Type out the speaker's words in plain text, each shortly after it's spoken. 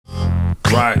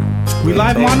Right. We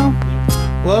live, Mono?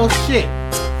 Well, shit.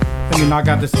 Let me knock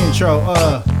out this intro.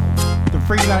 The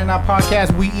Free 99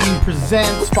 Podcast, We Eating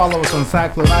Presents. Follow us on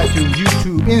SoundCloud, iTunes,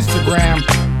 YouTube, Instagram.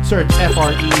 Search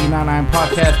FRE99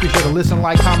 Podcast. Be sure to listen,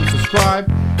 like, comment, subscribe.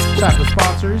 Shout out to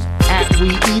sponsors at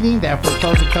We Eating, the F-Word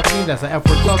Clothing Company. That's at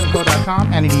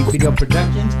FWordClothingCo.com. And the Video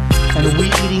Productions. And the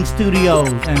We Eating Studios.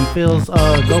 And Phil's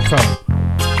GoPro.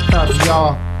 Shout out to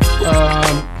y'all.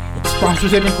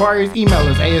 Sponsorship inquiries, email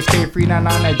us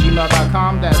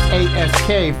askfree99@gmail.com. That's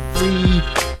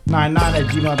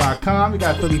askfree99@gmail.com. We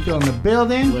got Philly Phil in the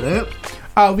building. What up?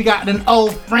 We got an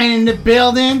old friend in the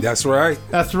building. That's right.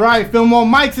 That's right. Fillmore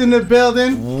Mike's in the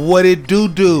building. What it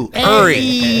do?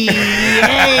 Hey,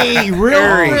 hey,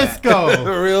 real Frisco.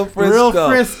 Real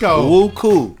Frisco. Woo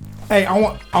cool. Hey,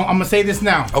 I'm gonna say this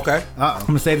now. Okay. I'm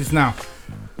gonna say this now.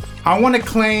 I want to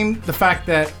claim the fact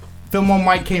that Fillmore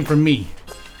Mike came from me.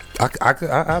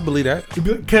 I believe that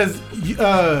because it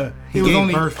was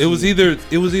only it was either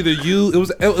you. It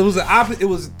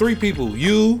was three people.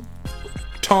 You,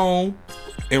 Tone,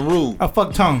 and Rude.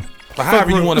 Fuck Tone.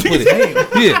 However you want to put it.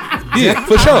 Yeah,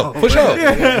 for sure.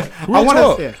 Yeah. I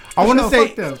want to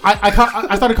say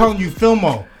I started calling you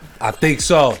Filmo. I think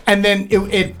so. And then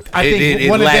I think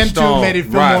one of them two made it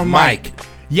Fillmore Mike.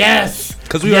 Yes.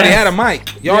 Because we already had a mic.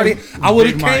 I would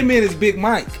have came in as Big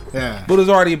Mike. Yeah. But it was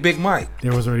already a Big Mike.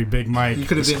 There was already Big Mike. You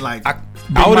could have been like I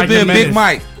would have been Big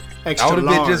Mike. Extra I would have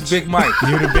been just Big Mike.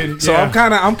 You would have been. So I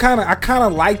kind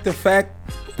of like the fact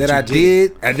that I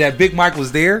did and that Big Mike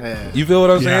was there. Yeah. You feel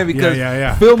what I'm saying? Because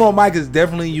Fillmore Mike is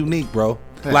definitely unique, bro.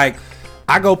 Yeah. Like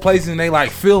I go places and they like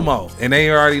Filmo and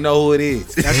they already know who it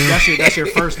is. That's your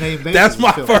first name. Basically. That's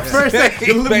my first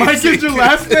name. Mike is your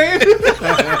last name.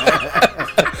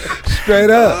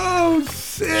 Straight up. Oh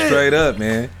shit. Straight up,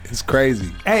 man. It's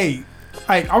crazy. Hey,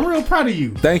 I'm real proud of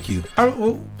you. Thank you.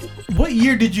 What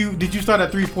year did you start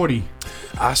at 340?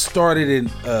 I started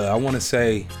in I want to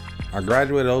say I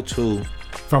graduated 02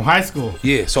 from high school.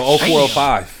 Yeah, so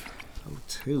 0405.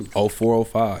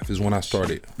 0405 is when I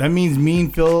started. That means me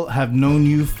and Phil have known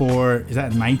you for, is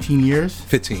that 19 years?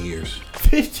 15 years.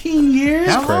 15 years?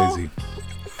 That's crazy.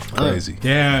 Crazy.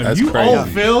 Damn, that's you crazy. Old,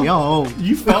 Phil. You're old.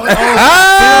 You felt old.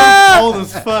 Old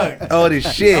as fuck. Old as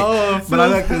shit. But I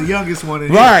like the youngest one in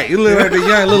here. Right. You look like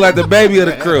look like the baby of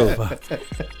the crew.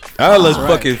 I look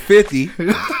fucking 50.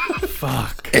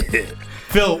 Fuck.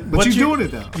 Phil, but you doing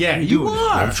it though. Yeah, you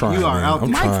are. I'm trying. You are man. out there.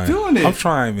 Mike's doing it. I'm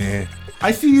trying, man.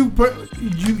 I see you.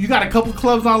 You got a couple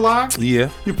clubs on lock. Yeah.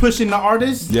 You're pushing the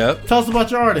artists. Yep. Tell us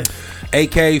about your artist.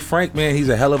 AK Frank, man, he's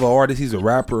a hell of an artist. He's a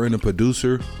rapper and a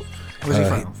producer. Where's he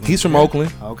from? He's from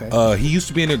Oakland. Okay. He used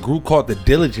to be in a group called The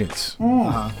Diligence.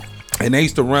 And they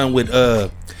used to run with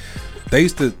they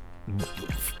used to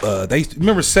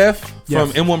remember Seth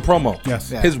from M1 Promo?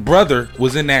 Yes. Yeah. His brother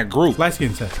was in that group. Light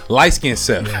skin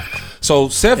Seth. Yeah. So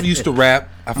Seth used to rap.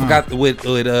 I forgot with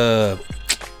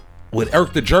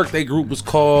Eric the Jerk, their group was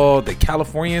called the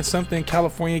California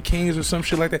Kings or some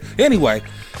shit like that. Anyway,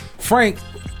 Frank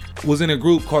was in a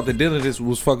group called The Diligence,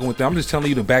 was fucking with them. I'm just telling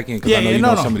you the back end because I know you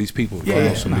know some of these people. I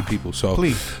know so many people. So,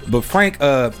 please. But Frank,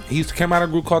 he used to come out of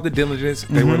a group called The Diligence.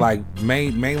 They were like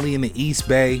mainly in the East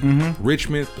Bay,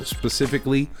 Richmond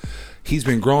specifically. He's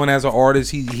been growing as an artist.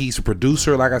 He's a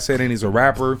producer, like I said, and he's a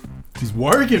rapper. He's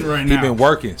working right now. He's been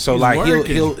working. So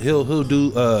he'll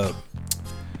do.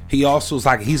 He also is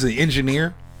like he's an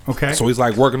engineer. Okay. So he's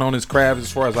like working on his craft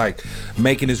as far as like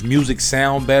making his music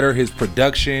sound better, his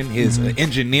production, his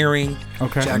engineering,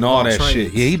 and all that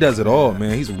shit. Yeah, he does it all,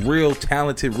 man. He's a real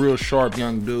talented, real sharp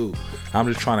young dude. I'm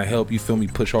just trying to help you, feel me,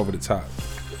 push over the top.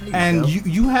 And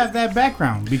you have that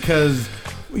background because,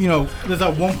 you know, there's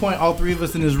at one point all three of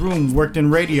us in this room worked in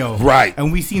radio. Right.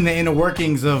 And we seen the inner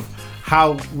workings of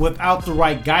how without the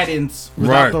right guidance,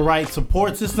 without the right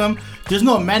support system, there's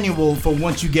no manual for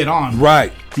once you get on.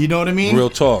 Right. You know what I mean? Real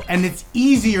talk. And it's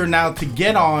easier now to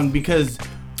get on because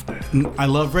I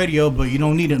love radio, but you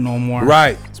don't need it no more.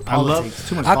 Right.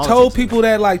 I told people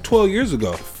that like 12 years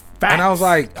ago. Facts. And I was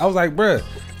like, bruh,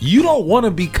 you don't want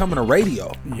to be coming to radio.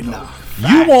 You know.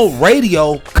 You want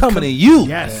radio coming to you.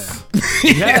 Yes.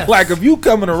 Yes. Like if you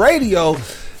coming to radio,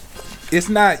 it's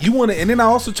not you want to. And then I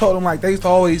also told them like they used to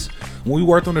always when we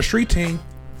worked on the street team.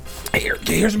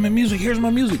 Here's my music. Here's my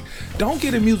music. Don't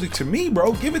give the music to me,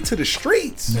 bro. Give it to the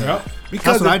streets. Yep. Because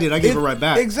that's what I did. I gave it right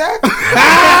back. Exactly.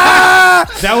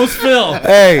 That was Phil.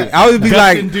 Hey, I would be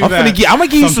like, I'm gonna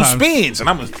give you some spins, and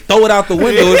I'm gonna throw it out the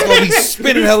window. It's gonna be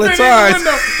spinning hella times.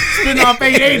 Spin off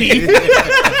 880.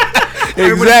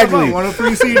 Exactly.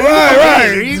 103 CD.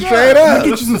 Right. Straight up.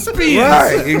 Get you some speeds.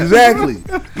 Right. Exactly.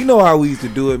 You know how we used to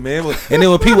do it, man. And then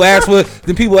when people ask for,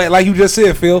 like you just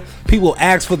said, Phil, people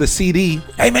ask for the CD.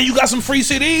 Hey, man, you got some free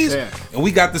CDs? Yeah. And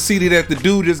we got the CD that the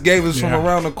dude just gave us from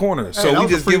around the corner. So we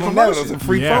just give him that as a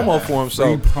free promo for him.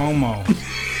 So free promo.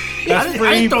 I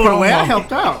didn't throw it away. I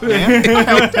helped out, man. I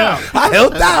helped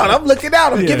out. I'm looking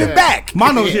out. I'm giving back.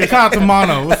 Mono's here. Shout out to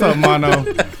Mono. What's up, Mono?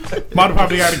 Mono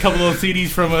probably got a couple of CDs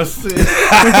from us.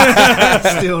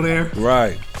 Still there.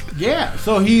 Right. Yeah.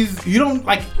 So you don't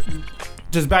like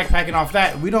just backpacking off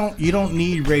that. You don't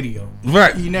need radio.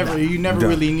 Right. You never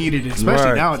really needed it.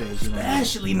 Especially nowadays.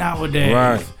 Especially nowadays.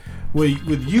 Right.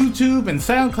 With YouTube and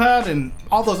SoundCloud and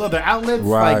all those other outlets,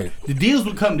 like the deals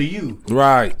would come to you.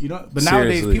 Right. You know, but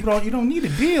nowadays people you don't need a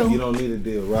deal. You don't need a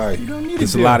deal, right. You don't need a deal.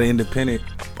 It's a lot of independent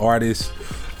artists.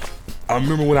 I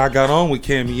remember when I got on with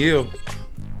Camille,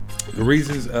 the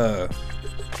reasons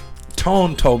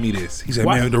Tone told me this. He said,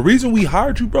 man, the reason we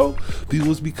hired you, bro,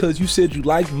 was because you said you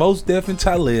liked Mos Def and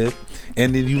Talib,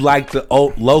 and then you liked the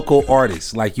local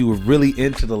artists. Like you were really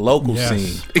into the local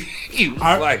scene. He was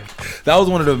that was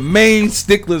one of the main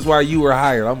sticklers why you were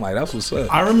hired. I'm like, that's what's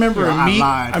up. I remember a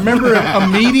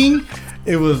meeting.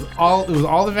 It was all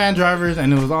the van drivers,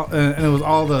 and it was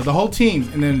all the whole team.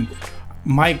 And then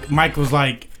Mike was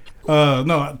like,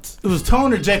 no, it was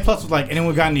Tone or J Plus was like,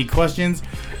 anyone got any questions?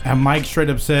 And Mike straight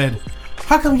up said,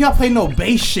 how come y'all play no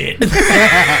bass shit? All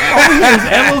we hear is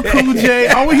LL Cool J.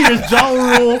 All we hear is Ja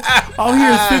Rule. All we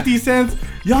hear is 50 Cent.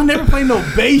 Y'all never play no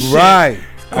bass shit. Right.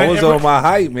 I was on my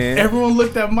hype, man. Everyone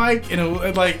looked at Mike and it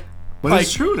was like, but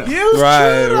it's true though. Yeah,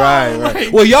 it's right.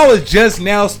 Well, y'all was just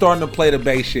now starting to play the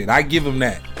bass shit. I give him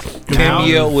that.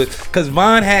 Camille because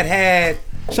Von had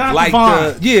like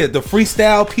the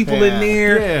freestyle people in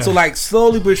there. Yeah. So like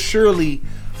slowly but surely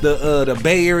the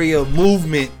Bay Area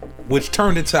movement, which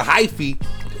turned into hyphy,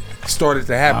 started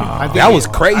to happen. That was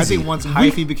crazy. I think once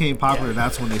hyphy became popular,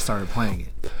 that's when they started playing it.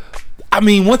 I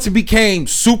mean, once it became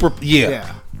super,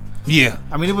 yeah.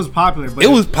 I mean, it was popular, but it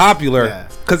was popular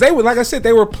because they were, like I said,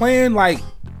 they were playing like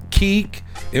Keek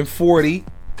and 40,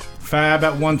 Fab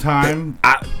at one time.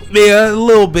 A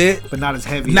little bit, but not as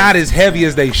heavy. Not as heavy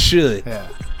as they should. Yeah.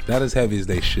 Not as heavy as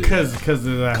they should. Because of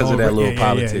that little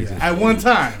politics. At one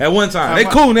time. They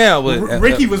cool now, but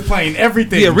Ricky was playing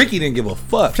everything. Yeah, Ricky didn't give a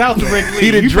fuck. Shout out to Rick Lee.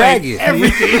 He didn't drag it.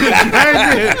 Everything. He didn't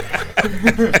drag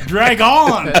it. Drag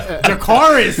on.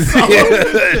 Jakaris.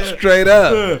 Straight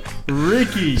up.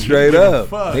 Ricky. Straight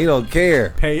up. He don't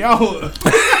care. Hey, yo.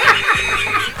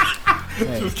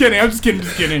 Just kidding. I'm just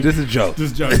kidding. Just a joke.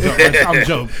 I'm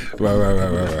joking.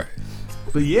 Right.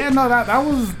 But yeah, no,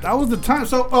 that was the time.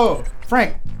 So,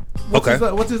 Frank.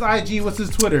 What's his IG? What's his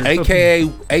Twitter?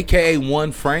 AKA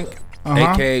One Frank.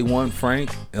 AKA One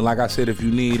Frank. And like I said, if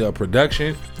you need a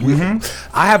production, we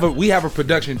have a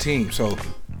production team. So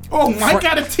Mike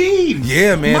got a team.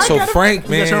 Yeah, man. Mike so Frank,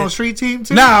 man. You got your own street team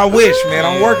too? Nah, I wish, man.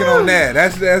 I'm working on that.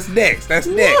 That's next. That's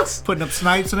next. Putting up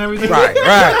snipes and everything.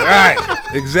 Right.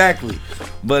 Exactly.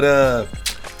 But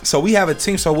so we have a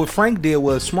team. So what Frank did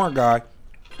was smart guy.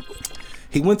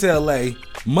 He went to LA.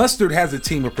 Mustard has a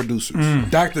team of producers.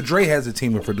 Dr. Dre has a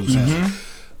team of producers.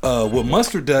 What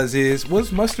Mustard does is,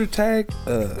 what's Mustard tag?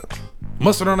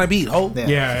 Mustard on a beat, ho?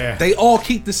 Yeah. They all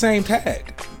keep the same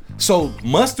tag. So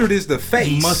Mustard is the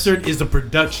face. Mustard is a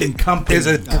production company. Is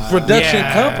a production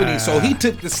company. So he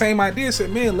took the same idea and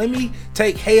said, man, let me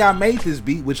take Hey I Made This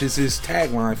Beat, which is his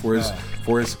tagline for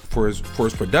his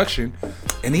production.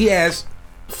 And he has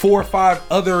 4 or 5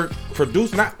 other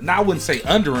producers. I wouldn't say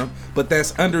under him, but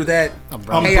that's under that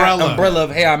umbrella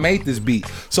of Hey I Made This Beat.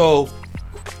 So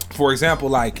for example,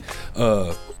 like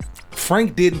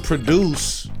Frank didn't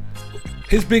produce.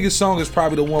 His biggest song is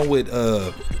probably the one with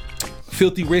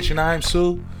Filthy Rich and I Am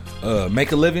Sue,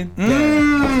 Make a Living.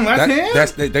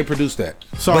 That's him? They produced that.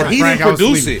 Sorry, but he Frank, didn't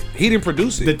produce it. He didn't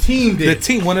produce it. The team did. The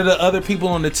team. One of the other people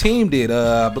on the team did.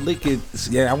 I believe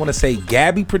I want to say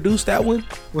Gabby produced that one.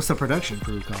 What's the production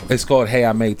crew called? It's called Hey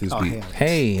I Made This Beat.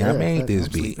 Hey, I Made This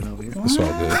Beat. It's all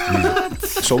good. Yeah.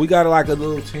 So we got like a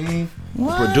little team.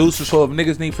 Producers. So if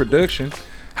niggas need production,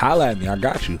 holla at me. I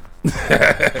got you.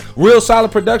 Real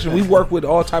solid production. We work with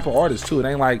all type of artists too. It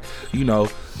ain't like,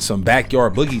 some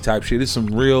backyard boogie type shit. It's some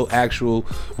real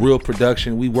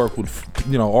production. We work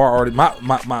with, our artists.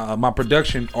 My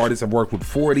production artists have worked with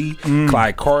 40,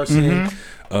 Clyde Carson,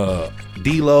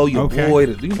 D-Lo, your boy.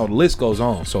 The list goes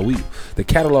on. So the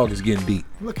catalog is getting deep.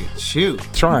 Look at you.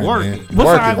 Trying, man.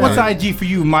 What's IG for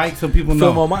you, Mike? So people know.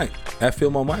 Film on Mike. At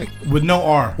Film on Mike. With no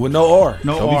R. With no R.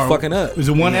 No Don't R. be fucking up. Is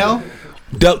it one L?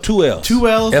 Two L's.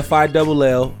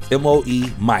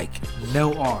 FILLMOE Mike.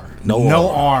 No R. No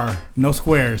R. No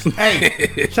squares.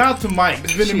 Hey, shout out to Mike.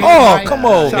 It's been a minute, Oh, Mike. come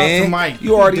on, shout man. out to Mike.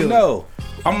 You already know.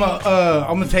 I'm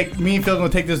gonna take me and Phil gonna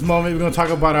take this moment. We're gonna talk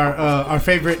about our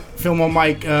favorite Film on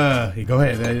Mike. Go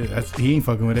ahead. He ain't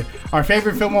fucking with it. Our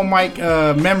favorite Film on Mike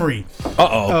memory.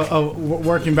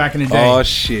 Working back in the day. Oh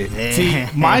shit. See,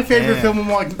 my favorite Film on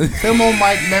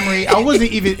Mike memory. I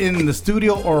wasn't even in the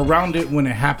studio or around it when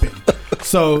it happened.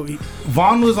 So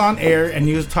Vaughn was on air and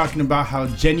he was talking about how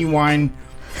Genuine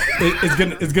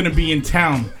is gonna be in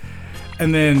town.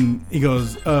 And then he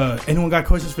goes, anyone got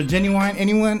questions for Genuine?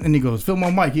 Anyone? And he goes, Film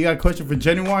on Mike, you got a question for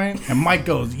Genuine? And Mike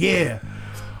goes, yeah.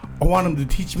 I want him to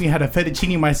teach me how to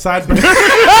fettuccine my sideburns. Ever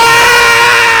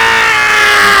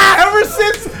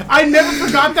since, I never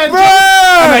forgot that joke.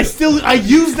 And I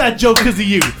use that joke because of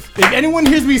you. If anyone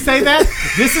hears me say that,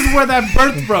 this is where that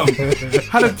birthed from.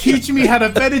 How to teach me how to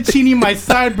fettuccine my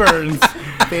sideburns.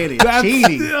 Do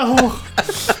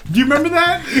you remember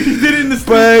that? You did it in the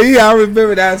studio. But yeah, I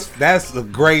remember that's a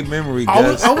great memory. I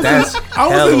was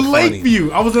in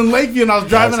Lakeview. I was in Lakeview and I was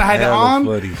driving. I had it on.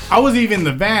 Funny. I wasn't even in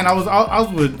the van. I was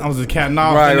a cat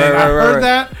knob. Right, I heard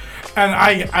that, and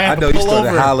I had to pull over.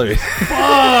 Hollering.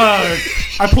 Fuck!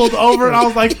 I pulled over and I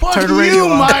was like, "Fuck you,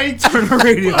 Mike! Turn the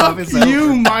radio off. Fuck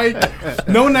you, Mike!"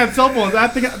 No one had cell phones. I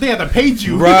think I had to page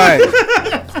you. Right.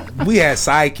 We had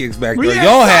sidekicks back then.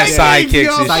 Y'all had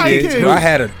sidekicks and shit. I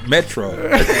had a Metro.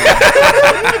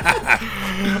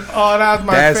 Oh, that was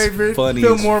my favorite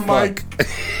Fillmore Mike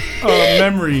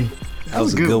memory. That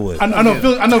was a good one. I know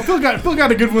Phil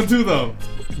got a good one too though.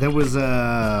 That was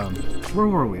where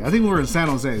were we? I think we were in San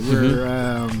Jose. It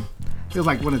was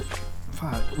like we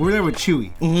were there with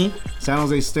Chewy. San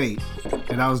Jose State,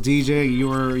 and I was DJ. You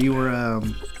were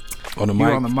on the mic. You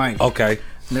were on the mic. Okay.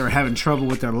 And they were having trouble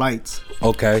with their lights.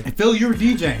 Okay. And Phil, you were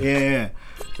DJing. Yeah.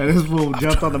 And this fool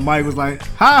jumped on the mic, was like,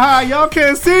 "Ha, y'all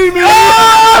can't see me." Oh,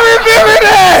 I remember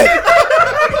that.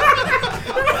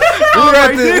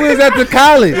 We was at the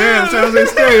college. Yeah, San Jose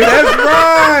State. That's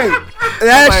right.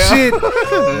 That shit,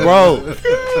 bro.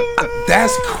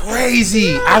 That's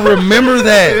crazy. I remember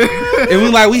that. And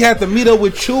we had to meet up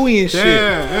with Chewy and shit.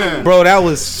 Yeah. Bro, that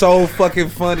was so fucking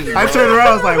funny. Bro. I turned around,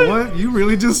 I was like, "What? You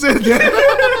really just said that?"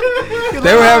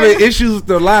 They were having issues with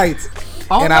the lights.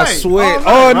 All and night. I sweat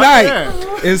all night.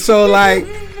 Right, and so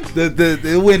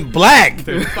it went black.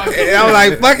 And I was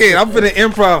like, fuck it, I'm finna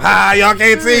improv. Y'all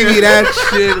can't see me. That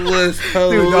shit was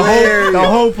hilarious. Dude, the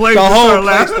whole place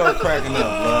started cracking up, bro.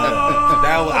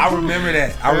 I remember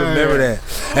that.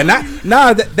 And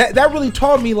that really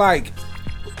taught me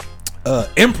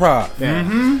improv.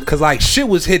 Cause shit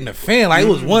was hitting the fan. It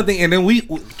was one thing, and then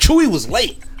Chewy was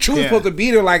late. Chewy was supposed to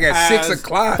be there at 6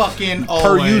 o'clock. Fucking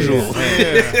per usual.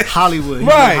 Yeah. Hollywood.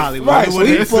 Right. So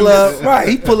he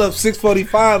pull up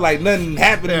 6:45 like nothing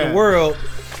happened in the world.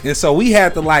 And so we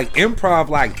had to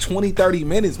improv 20, 30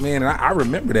 minutes, man. And I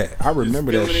remember that. I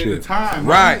remember that shit. Time,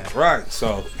 right.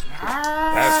 So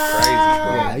that's crazy,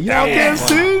 bro. Y'all can't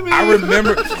see me. I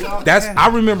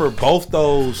remember both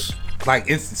those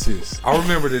instances. I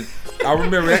remember that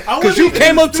because you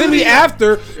came up to me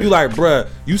after. You like, bruh,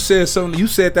 you said something. You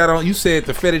said the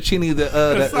fettuccine,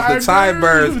 the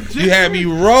sideburns. You had me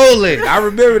rolling. I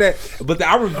remember that, but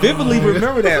I vividly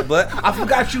remember that. But I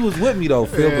forgot you was with me though,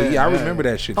 Phil. But I remember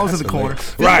that shit. I was in the corner.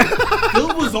 Right.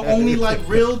 Phil was the only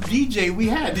real DJ we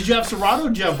had. Did you have Serato? Or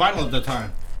did you have vinyl at the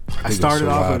time? I started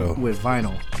off with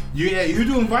vinyl. Yeah, you were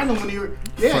doing vinyl when you were.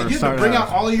 Yeah, you had to bring out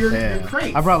all of your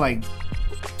crates. I brought 1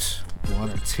 or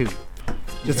 2.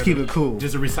 Just to keep it cool.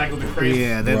 Just to recycle the crates.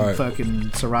 Yeah, then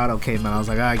fucking Serato came out. I was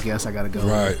like, I guess I gotta go.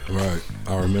 Right.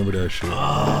 I remember that shit.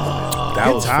 Oh,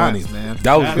 that was times, funny, man.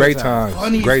 That was great times.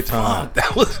 Great time.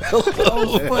 That was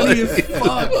funny as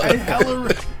fuck.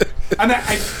 And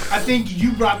I think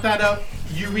you brought that up.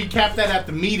 You recapped that at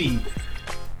the meeting,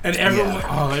 and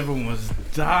everyone was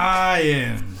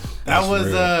dying. That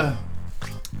was I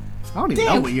don't even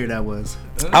know what year that was.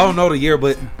 I don't know the year,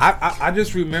 but I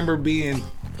just remember being.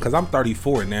 Cause I'm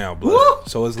 34 now, bro.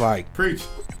 So it's preach.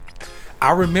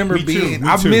 I remember being.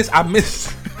 I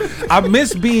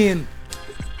miss being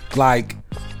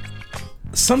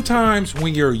sometimes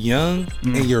when you're young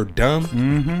and you're dumb.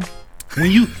 When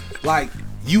you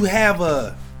you have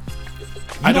a.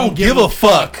 I don't give a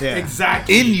fuck.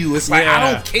 Exactly. In you, it's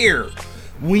I don't care.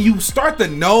 When you start to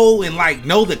know and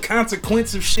know the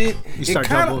consequence of shit, it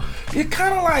kind of it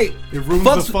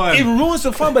ruins the fun. It ruins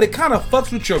the fun, but it kind of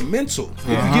fucks with your mental. If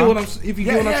you get what I'm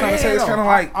trying to say, it's kind of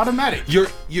automatic. Your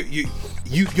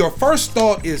first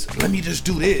thought is, let me just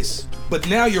do this, but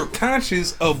now you're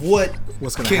conscious of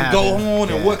what's can happen. Go on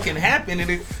and what can happen,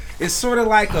 and it's sort of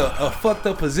like a fucked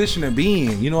up position to be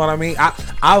in. You know what I mean?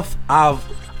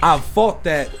 I've fought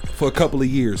that for a couple of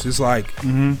years. It's like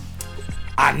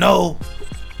I know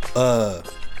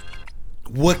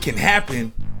what can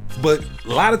happen, but a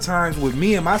lot of times with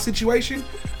me and my situation,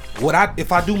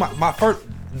 if I do my first.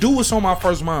 Do what's on my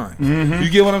first mind. You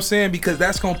get what I'm saying? Because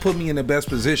that's gonna put me in the best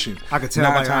position. I could tell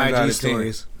by your IG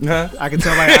stories. Huh? I can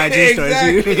tell by your IG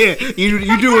stories.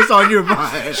 You do what's on your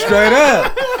mind. Straight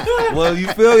up. Well, you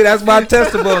feel me? That's my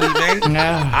testimony, man.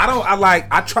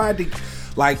 I tried to,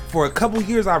 like, for a couple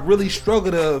years, I really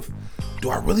struggled of, do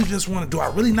I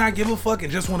really not give a fuck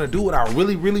and just want to do what I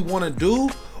really, really want to do?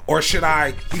 Or should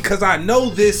I, because I know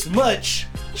this much,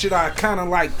 should I kind of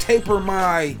like taper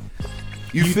my...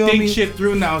 You feel think me? Shit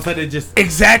through now instead of just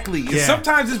exactly. Yeah. And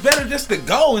sometimes it's better just to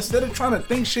go instead of trying to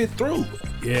think shit through.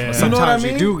 Yeah. Sometimes you know what I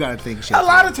mean? You do gotta think shit. A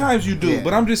lot of times you do, yeah.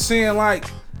 but I'm just saying, like,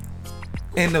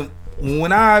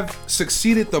 when I've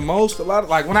succeeded the most, a lot of,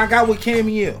 like when I got with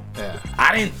Camille,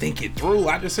 I didn't think it through.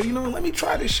 I just said, you know, let me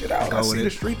try this shit out. I see the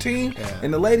street team,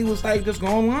 and the lady was like, just go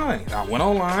online. I went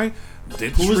online.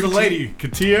 Who was the lady?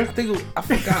 Katia? I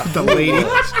forgot. The lady.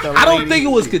 I don't think it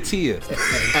was Katia.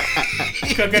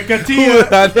 Katia.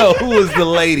 I know who was the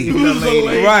lady. Who's the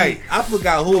lady? Right. I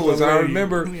forgot who it was. I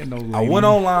remember no I went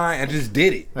online and just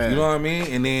did it. Yeah. You know what I mean?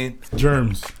 And then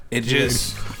germs. It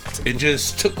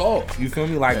just took off. You feel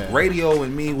me? Like radio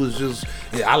and me was just.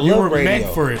 I You love were radio.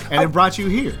 meant for it. And it brought you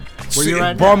here. Where you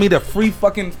It brought me the free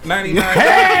fucking 99. I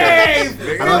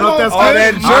Hey! don't know if that's all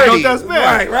that bad. I don't know if that's journey.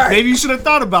 bad. Right. Maybe you should have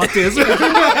thought about this. Maybe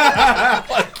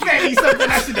something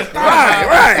I should have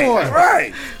thought.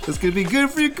 Right. This could be good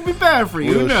for you. Could be bad for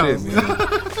you. Who knows? Shit, man.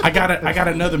 I got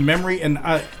another memory, and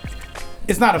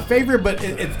it's not a favorite, but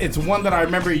it's one that I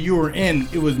remember you were in.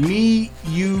 It was me,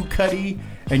 you, Cuddy,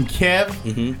 and Kev,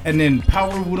 and then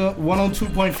Power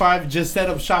 102.5 just set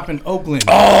up shop in Oakland.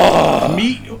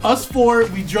 Us four,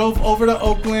 we drove over to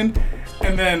Oakland,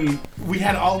 and then we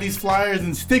had all these flyers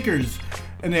and stickers,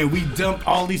 and then we dumped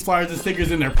all these flyers and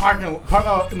stickers in their in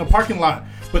the parking lot.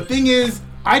 But thing is,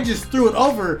 I just threw it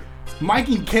over. Mike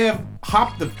and Kev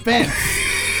hopped the fence.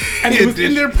 And it was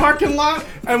in their parking lot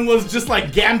and was just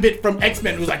like Gambit from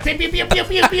X-Men. It was like pew, pew, pew, pew,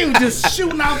 pew, pew, just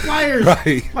shooting out flyers.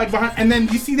 Right. Like behind, and then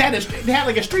you see that they had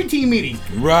like a street team meeting.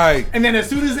 Right. And then as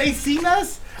soon as they seen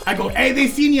us, I go, hey, they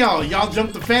seen y'all. Y'all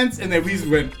jumped the fence, and then we just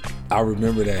went. I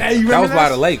remember that. Hey, you that remember was by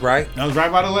the lake, right? That was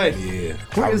right by the lake. Yeah.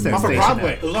 Where is that Off of station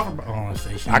Broadway. at? It was off of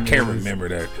station. I can't remember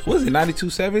that. Was it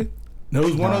 92.7? No, it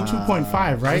was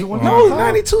 102.5 right? No, it was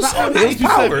 92.7. It was 92.7.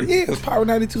 Power. Yeah, it was Power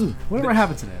 92. Whatever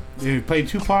happened to that? They played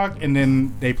Tupac, and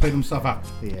then they played themselves out.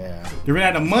 Yeah. They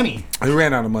ran out of money. They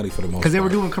ran out of money for the most Because they were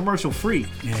part. doing commercial free.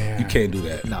 Yeah. You can't do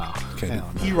that. No. Can't Hell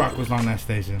no. E-Rock was on that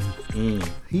station.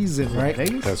 He's in Right?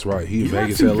 Vegas. That's right. He in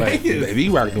E-Rock's Vegas, in LA. Vegas.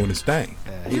 E-Rock doing his thing.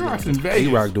 E-Rock's in Vegas.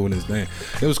 E-Rock doing his thing.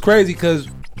 It was crazy because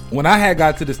when I had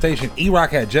got to the station,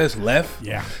 E-Rock had just left.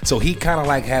 Yeah. So he kind of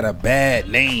like had a bad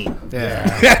name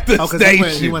Yeah. at the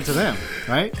station. He went to them,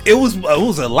 right? It was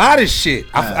a lot of shit.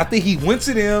 I think he went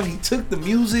to them. He took the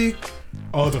music.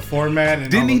 Oh, the format. And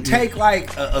Didn't all he of- take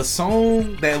like a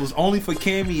song that was only for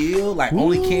Camille? Like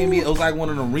only Camille. It was like one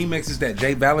of the remixes that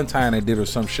Jay Valentine had did or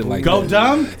some shit like Go that.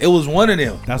 Dumb? It was one of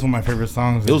them. That's one of my favorite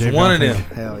songs. It was one of them.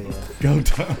 Hell yeah. Go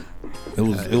Dumb. It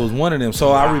was one of them.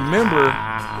 So I remember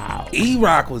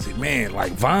E-Rock was it, man.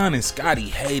 Like Von and Scotty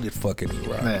hated fucking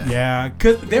E-Rock. Yeah,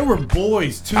 cause they were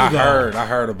boys too. I though.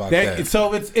 heard about that.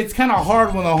 So it's kind of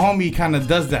hard when a homie kind of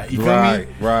does that. You feel Right,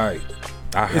 me? right.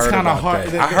 I heard kinda about hard.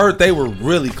 that. I heard they were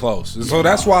really close. So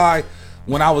that's why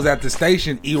when I was at the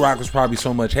station, E-Rock was probably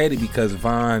so much hated because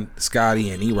Von, Scotty,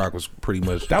 and E-Rock was pretty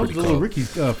much That was pretty Little close.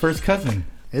 Ricky's first cousin.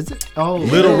 Is it? Oh,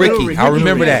 Little Ricky. I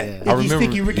remember that. Yeah. I remember.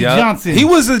 Sticky Ricky Yup. Johnson. He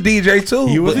was a DJ too.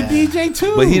 He was but, a DJ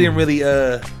too. but he didn't really.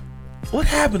 What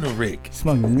happened to Rick?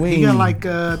 smoking weed. He got like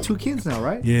 2 kids now,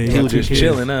 right? yeah, He got was two just kids.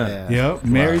 chilling up. Yeah. Yep,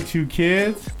 married, 2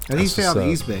 kids. And he That's stayed out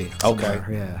what's the up. East Bay. Okay. somewhere,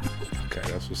 Yeah. Okay,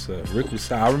 that's what's up. Rick was.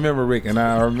 I remember Rick, and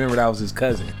I remember that was his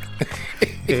cousin.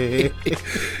 It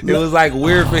was like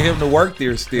weird for him to work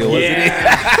there still, wasn't it?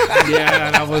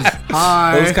 Yeah, that was.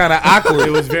 Hi. It was kind of awkward.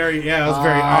 It was very. Yeah, it was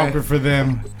very Hi. awkward for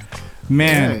them.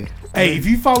 Man, Hey. hey, if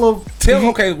you follow,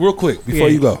 Okay, real quick before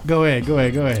you go. Go ahead.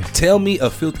 Tell me a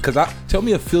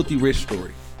filthy rich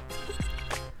story.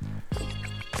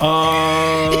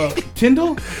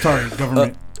 Tyndall. Sorry,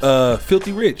 government.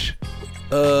 Filthy rich.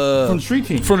 From Street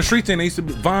Team. From the street team, they used to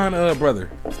be Von brother,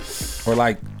 or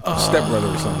like step brother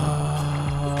or something.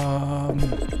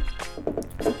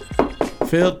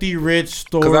 Filthy Rich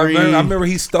story. I remember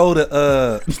he stole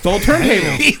the stole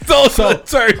turntables. He stole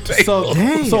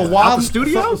turntables. So Wild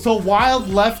studio. So Wild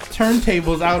left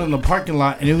turntables out in the parking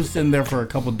lot, and it was sitting there for a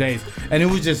couple days, and it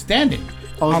was just standing.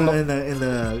 In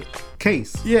the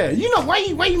case. Yeah, you know why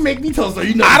you make me tell a story?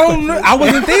 You know, I don't know. I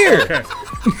wasn't there.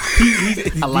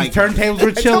 I like these turntables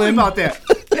were chilling. Tell me about that.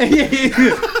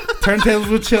 Turntables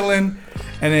were chilling,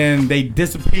 and then they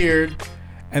disappeared.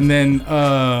 And then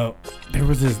there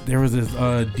was this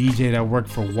DJ that worked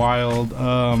for Wild,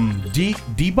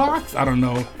 D-Box? I don't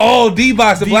know. Oh,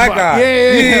 D-Box, the black guy.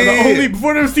 Yeah. The only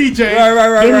before there was CJ.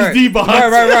 Right. There was D-Box.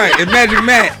 Right. And Magic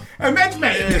Matt. And Magic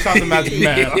Matt. Yeah, shout out to Magic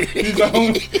Matt. He's the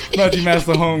homie. Magic Matt's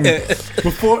the homie.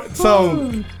 Before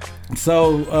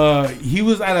So he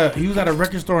was at a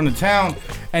record store in the town,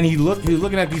 and he was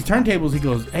looking at these turntables. He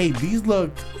goes, "Hey, these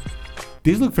look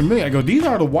familiar." I go, "These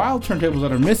are the Wild turntables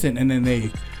that are missing." And then they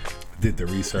did the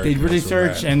research. They really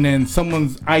searched, and then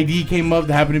someone's ID came up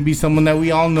that happened to be someone that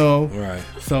we all know. Right.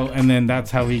 So, and then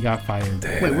that's how he got fired.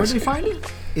 Damn. Wait, where'd they find it?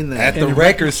 At the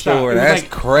record store. That's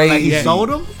crazy. Like he sold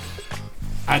them?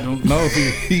 I don't know if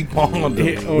he pawned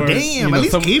them. Or, damn, at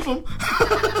least keep them.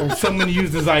 Or someone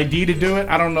used his ID to do it.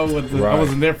 I don't know what. I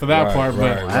wasn't there for that part,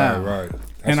 but right.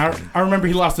 And I remember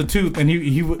he lost a tooth, and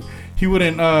he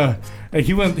wouldn't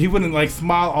like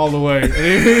smile all the way.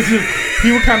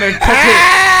 He would kind of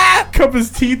cup his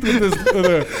teeth with his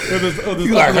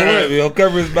he'll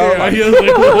cover his mouth.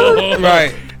 Yeah,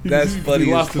 right. That's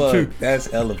funny as fuck. That's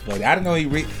hella funny. I didn't know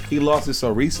he lost it so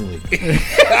recently.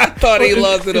 I thought he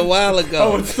lost it a while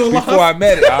ago. Oh, it's still before lost? I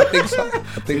met it. I think so.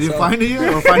 Did you find it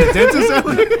yet? Or find a dentist?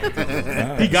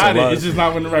 He got it. It's just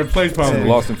not in the right place, probably.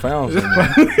 Lost and found.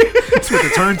 It's with the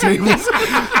turntables.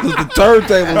 The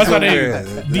turntables. That's why they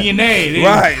DNA.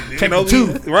 Right. Check the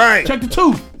tooth. Right. Check the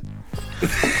tooth.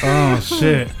 Oh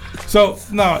shit. So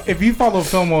no, if you follow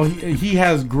Filmo, he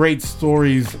has great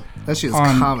stories. That shit's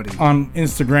comedy on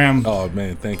Instagram. Oh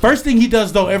man, thank you. First thing he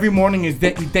does though every morning is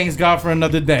that he thanks God for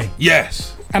another day.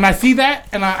 Yes. And I see that,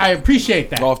 and I appreciate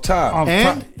that. Off top.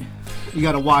 And you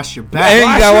gotta wash your back. And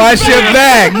you gotta wash your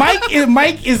back.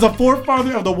 Mike is a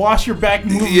forefather of the wash your back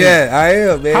movement. Yeah, I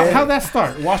am, man. How'd that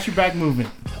start? Wash your back movement.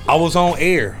 I was on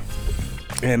air,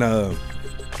 and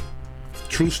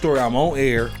true story, I'm on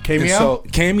air. Cameo.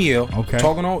 Okay.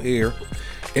 Talking on air.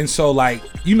 And so, like,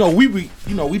 we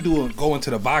go into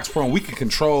the box pro and we can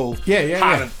control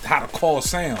how to call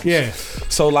sounds. Yeah.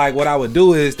 So, like, what I would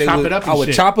do is I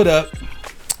would chop it up,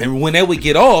 and when they would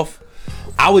get off,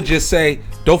 I would just say,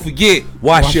 "Don't forget,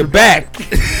 wash your back."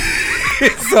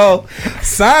 So,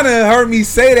 Sana heard me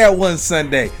say that one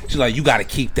Sunday. She's like, "You got to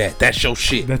keep that. That's your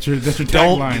shit. That's your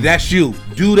tagline. That's you.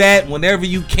 Do that whenever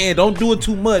you can. Don't do it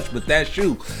too much, but that's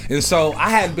you." And so, I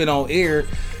hadn't been on air,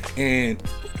 and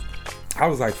I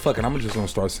was like, fuck it, I'm just gonna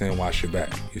start saying wash your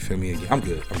back. You feel me? I'm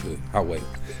good. I'll wait.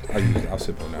 I'll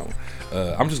sip on that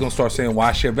one. I'm just gonna start saying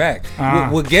wash your back.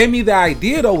 What gave me the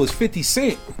idea though was 50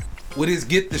 Cent with his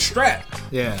get the strap.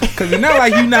 Yeah. Cause it's not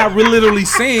like you not literally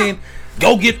saying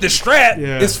go get the strap.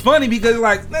 Yeah. It's funny because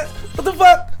like, what the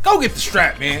fuck? Go get the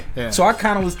strap, man. Yeah. So I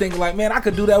kind of was thinking like, man, I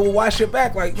could do that with wash your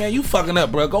back. Like, man, you fucking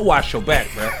up, bro. Go wash your back,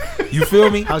 bro. You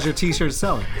feel me? How's your t-shirt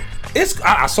selling?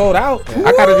 I sold out. Yeah.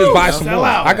 I gotta just buy some more.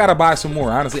 Out. I gotta buy some more.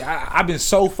 Honestly, I've been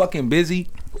so fucking busy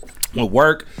with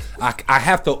work. I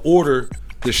have to order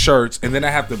the shirts, and then I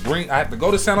have to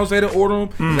go to San Jose to order them,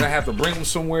 and then I have to bring them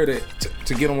somewhere to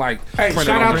get them like. Hey, shout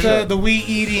out to the We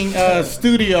Eating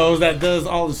Studios that does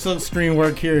all the silk screen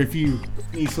work here. If you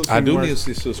need silk screen I need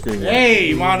silk screen work.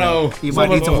 Hey, Mono, you might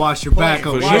need to wash your back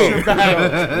over here. Your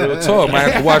back. Real talk, I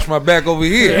have to wash my back over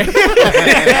here.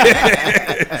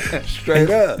 Straight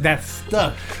up. That's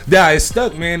stuck. Yeah, it's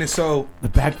stuck, man. And so the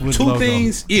backwood two logo.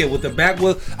 Things, with the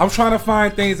backwood. I'm trying to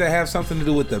find things that have something to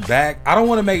do with the back. I don't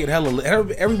want to make it hella.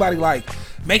 Everybody like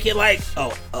make it like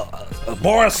a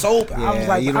bar of soap. Yeah, I was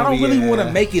like, I don't really want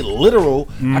to make it literal.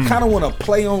 I kind of want to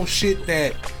play on shit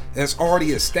that's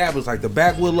already established, like the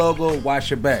backwood logo. Wash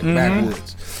your back,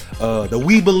 backwoods. The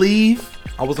We Believe.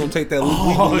 I was gonna take that We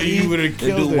Believe and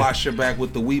do wash your back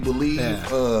with the We Believe.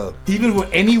 Yeah. Even with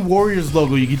any Warriors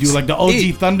logo, you could do like the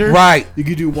OG Thunder. Right. You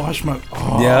could do wash my.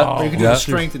 You could do the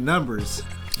strength in numbers.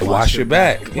 Wash your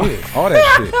back. Yeah, all that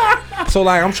shit. So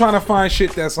like, I'm trying to find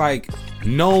shit that's like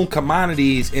known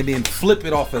commodities and then flip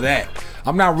it off of that.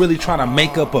 I'm not really trying to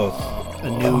make up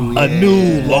a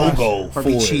new logo or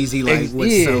be cheesy like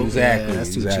with soap. Exactly. Yeah,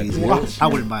 that's too cheesy. I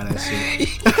wouldn't buy that shit.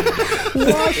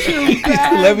 Wash your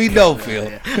back. Let me know,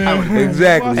 Phil.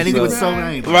 Exactly. Anything with soap,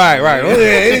 I ain't right. Oh, yeah,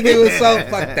 anything with soap,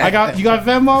 fuck that. You got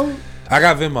Venmo? I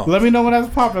got Venmo. Let me know when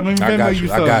that's popping. Let me Venmo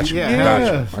you. I got you.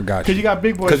 Because you got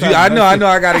big boy. Because I know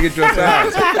I got to get your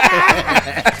size.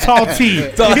 Tall T.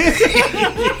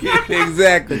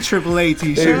 Exactly. The AAA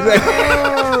t-shirt. Exactly.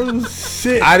 Oh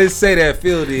shit! I didn't say that.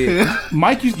 Phil did.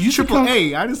 Mike, you should Triple come.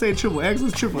 A. I didn't say triple X.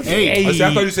 It's triple A. Hey.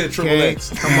 I thought you said triple Okay. X.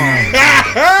 Come on.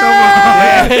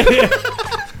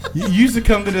 You used to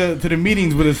come to the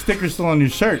meetings with a sticker still on your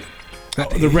shirt.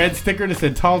 The red sticker that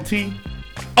said Tall T.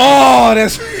 Oh,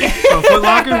 that's From Foot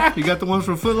Locker. You got the ones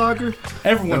from Foot Locker.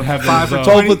 Everyone have 5 for those.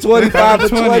 12 for 20, 5 for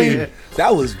 20. 20.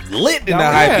 That was lit in the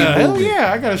Yeah, hype hell movement.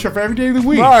 yeah! I got a shirt for every day of the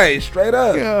week. Right, straight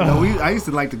up. No, I used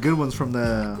to like the good ones from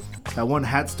that one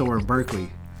hat store in Berkeley.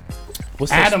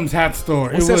 What's that, Adam's hat store.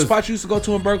 what's It that was, spot you used to go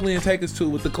to in Berkeley and take us to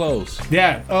with the clothes?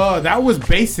 yeah. That was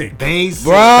basic. Basic.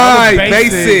 Right, That was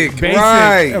basic. basic.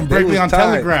 Right. And Berkeley They was on tight.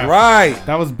 Telegraph. Right.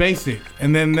 That was basic.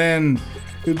 And then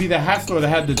it would be the hat store that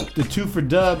had the 2 for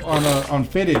dub on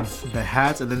fitteds. The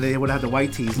hats, and then they would have the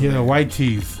white tees. in Yeah, the there. white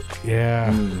tees.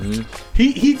 Yeah. Mm-hmm.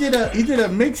 He did a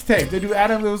mixtape. They do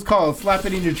Adam. It was called "Slap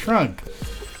It in Your Trunk."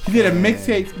 He did a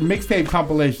mixtape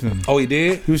compilation. Oh, he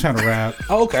did? He was trying to rap.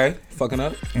 Oh, okay. Fucking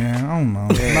up. Yeah, I don't know.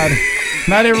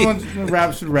 Not everyone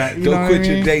rap should rap. You know Don't what quit I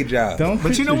your mean? day job. Don't. But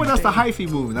quit you know your what? That's day- the hyphy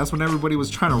movement. That's when everybody was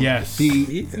trying to Yes.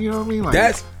 be. You know what I mean?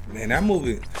 Like Man, that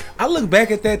movie. I look back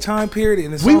at that time period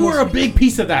and it's We almost, were a big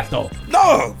piece of that though.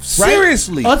 No, Right?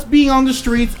 seriously. Us being on the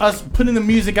streets, us putting the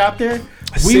music out there.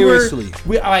 Seriously.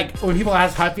 We like when people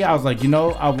ask hyphy, I was like,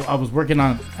 I was working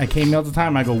at K-Mill at the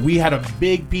time. I go, we had a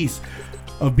big piece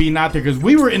of being out there because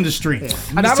we were in the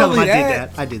streets. I Not just tell them only I that,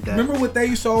 did that. I did that. Remember what they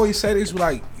used to always say? They used to be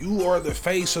like, "You are the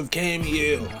face of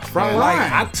Camille." Front Like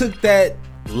line. I took that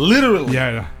literally.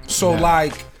 Yeah. So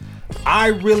like, I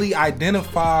really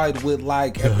identified with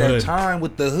like at that hood. time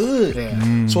with the hood.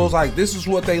 Yeah. So it's like this is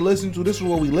what they listen to. This is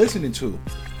what we listening to,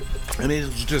 and it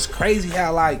was just crazy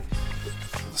how like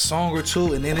a song or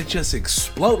two, and then it just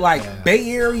explode. Like Bay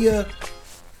Area.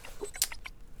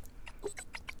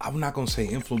 I'm not gonna say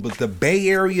influence, but the Bay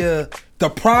Area, the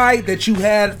pride that you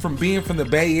had from being from the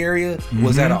Bay Area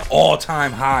was at an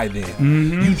all-time high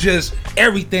then. You just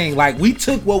everything, like we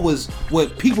took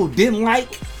what people didn't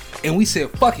like and we said,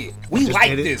 fuck it. We Just like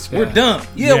did it? this. Yeah. We're dumb.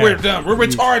 Yeah, Yeah. we're dumb. We're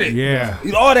retarded. Yeah.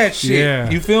 You know, all that shit. Yeah.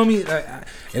 You feel me?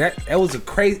 And that was a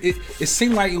crazy. It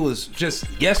seemed like it was just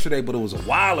yesterday, but it was a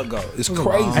while ago. It's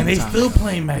crazy. And they still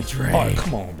playing Mac Dre. Oh,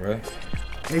 come on, bro.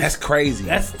 That's crazy.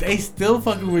 They still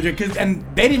fucking with Dre, and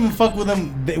they didn't even fuck with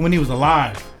him when he was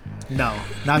alive. No,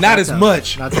 Not that as tough.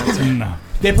 much. Not that tough. No,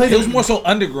 they played. It was more so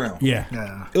underground. Yeah.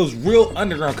 Yeah. It was real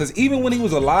underground because even when he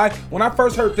was alive, when I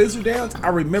first heard Thistle Downs, I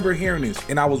remember hearing this,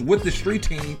 and I was with the street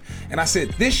team, and I said,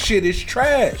 "This shit is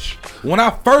trash." When I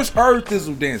first heard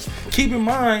Thistle Dance, keep in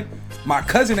mind, my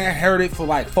cousin had heard it for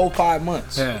like 4-5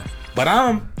 months. Yeah. But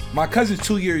my cousin's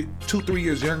 3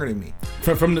 years younger than me.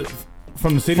 From the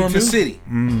city. From the too? city.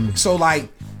 So like,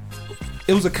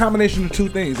 it was a combination of two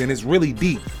things, and it's really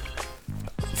deep.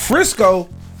 Frisco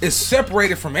is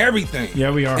separated from everything.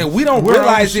 Yeah, we are. And we don't We're on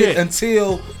realize the it shit.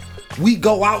 until we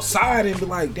go outside and be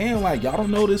like, damn, like y'all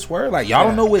don't know this word. Like y'all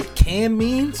don't know what can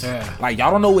means. Yeah. Like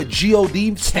y'all don't know what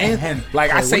God stands. Can.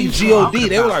 Like I What say are you God, talking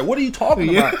they were about? like, what are you talking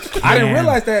Yeah. about? I didn't Man.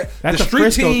 realize that That's the a street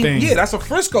Frisco team, thing. yeah, that's a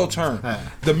Frisco term. Yeah.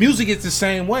 The music is the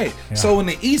same way. So in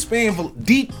the East Bay,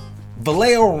 deep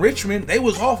Vallejo and Richmond, they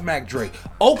was off Mac Dre.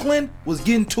 Oakland was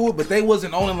getting to it, but they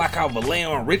wasn't owning like how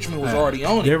Vallejo and Richmond was already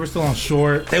on They it. were still on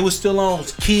short. They was still on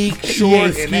Keek, Short,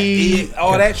 Yeah, and Ski.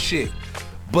 all that shit.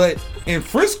 But in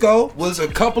Frisco was a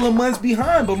couple of months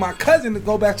behind. But my cousin, to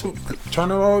go back to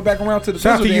turn it all the way back around to the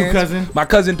Shout out to Thistle you, Dance, cousin. my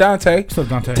cousin Dante. What's up,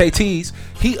 Dante? Tatees.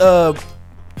 He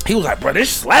was like, bro,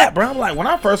 this slap, bro. I'm like, when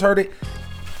I first heard it,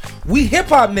 we hip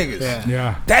hop niggas. Yeah.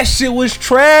 Yeah. That shit was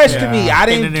trash to Yeah. me. I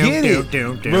didn't get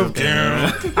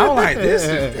it. I'm like, this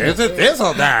is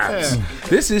Thistle Downs.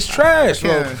 This is trash.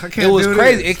 I So can't it was do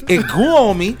crazy. this. It grew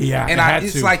on me. Yeah, and it had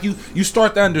it's to. like you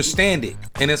start to understand it,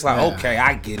 and it's like, Yeah. okay,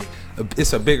 I get it.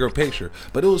 It's a bigger picture.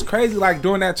 But it was crazy. Like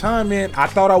during that time, man, I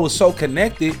thought I was so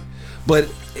connected, but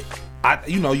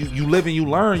you live and you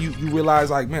learn. You realize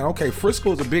like, man, okay,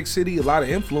 Frisco is a big city, a lot of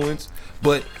influence,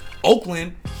 but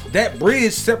Oakland, that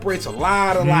bridge separates a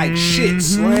lot of like shit,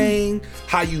 slang,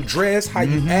 how you dress, how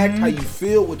you act, how you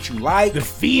feel, what you like. The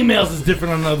females is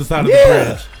different on the other side of the Yeah,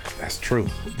 bridge. that's true.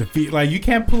 Like you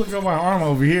can't pull a girl by arm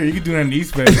over here. You can do that in the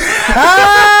East Bay.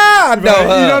 I know Right?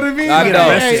 her. You know what I mean? I You know. get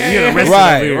arrested. You get arrested over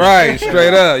Right, here. right,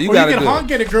 straight up. You Or gotta you can do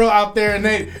honk it. at a girl out there and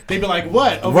they be like,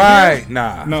 "What?" Over Right, here?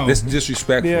 nah, No. this is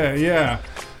disrespectful. Yeah, yeah.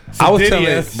 I was Diddy,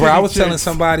 telling, city bro. I was telling chicks.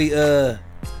 somebody.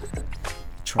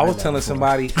 I was telling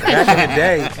somebody back in the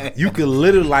day, you could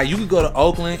literally you could go to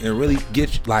Oakland and really get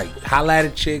holla at a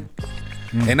chick,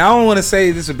 And I don't want to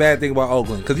say this is a bad thing about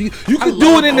Oakland because you could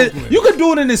do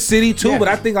it in the city too, but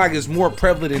I think like it's more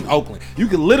prevalent in Oakland. You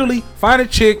could literally find a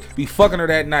chick, be fucking her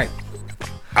that night.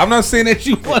 I'm not saying that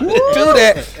you want to do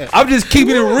that. I'm just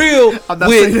keeping it real. I'm not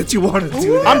saying that you want to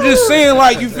do that. I'm just saying,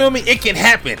 like, you feel me? It can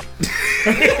happen.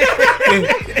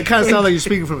 It kind of sounds like you're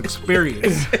speaking from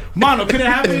experience. Mono, can it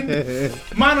happen?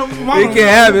 Mono. It can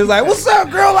happen. It's like, what's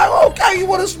up, girl? Like, okay, you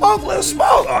want to smoke? Let's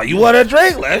smoke. Oh, you want to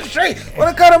drink? Let's drink. Want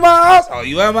to come to my house? Oh,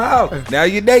 you at my house. Now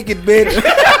you're naked, bitch.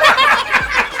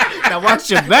 Now watch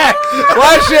your back.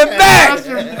 Watch your back.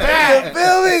 You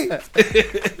feel me?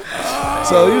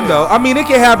 So, you know, I mean, it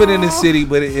can happen in the city,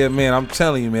 but, man, I'm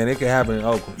telling you, man, it can happen in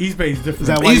Oakland. East Bay is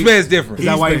different. East Bay is different. Is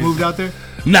that why you moved out there?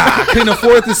 Nah, I couldn't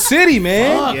afford the city,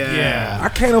 man. Yeah. I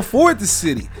can't afford the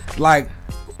city. Like,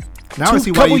 now I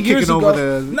see why you kicking over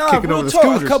the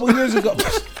scooters. A couple years ago.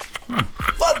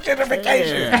 Fuck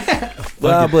gentrification.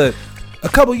 But a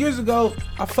couple years ago,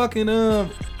 I fucking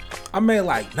I made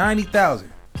like 90,000,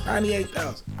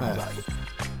 98,000. I was like,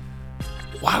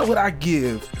 why would I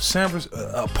give San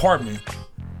Francisco apartment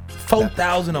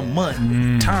 $4,000 a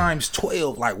month times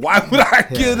 12? Like, why would I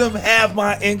give them half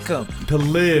my income to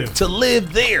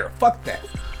live there? Fuck that.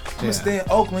 I'm gonna stay in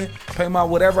Oakland, pay my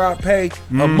whatever I pay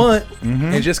a month,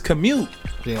 and just commute.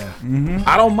 Yeah,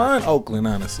 I don't mind Oakland,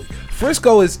 honestly.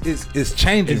 Frisco is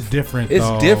changing. It's different. It's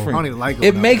different. I don't even like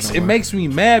it. Makes me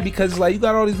mad because it's like you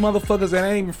got all these motherfuckers that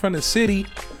ain't even from the city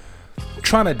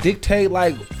trying to dictate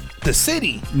like the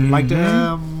city. Like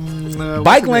the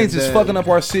bike lanes is fucking up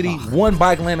our city. One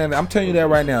bike lane I'm telling you that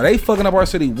right now. They fucking up our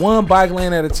city one bike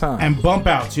lane at a time. And bump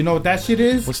outs. You know what that shit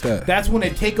is? What's that? That's when they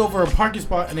take over a parking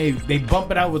spot and they bump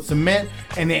it out with cement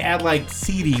and they add like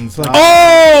seating. So like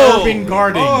urban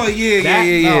garden. Oh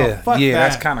yeah. Fuck that.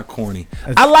 That's kind of corny.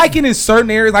 I like it in certain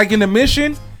areas, like in the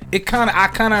Mission. I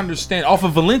kind of understand. Off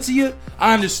of Valencia,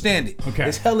 I understand it. Okay.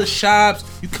 It's hella shops.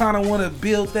 You kind of want to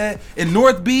build that. In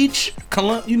North Beach,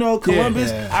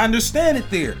 Columbus, I understand it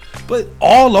there. But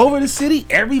all over the city,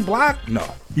 every block,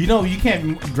 no. You know, you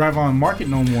can't drive on Market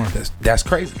no more. That's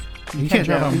crazy. You can't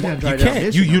drive on Market. You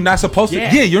can't. You're not supposed to.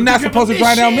 Yeah, you're not supposed to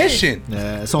drive down Mission.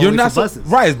 Yeah, it's only for buses.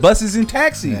 Right, it's buses and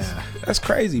taxis. Yeah. That's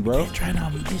crazy, bro. You can't drive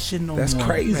down Mission no more. That's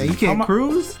crazy. Man, you can't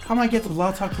cruise? How am I get to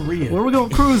La Taqueria? Where we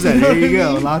gonna cruise at? There you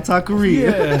go, La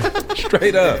Taqueria. Yeah.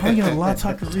 Straight up. How am I get to La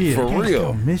Taqueria? For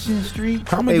real. Mission Street.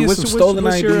 How am I get some stolen IDs?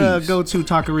 What's your go-to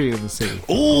taqueria in the city?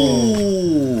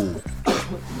 Ooh.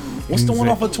 What's the one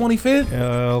off of 25th?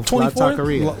 24th? La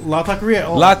Taqueria. La Taqueria.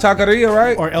 Oh. La Taqueria,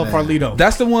 right? Or El Farlito.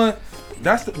 That's the one.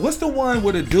 What's the one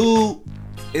where the dude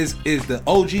is the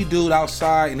OG dude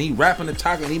outside and he wrapping the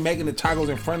taco and he making the tacos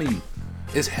in front of you?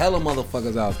 It's hella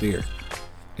motherfuckers out there.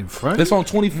 In front? It's on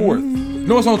 24th.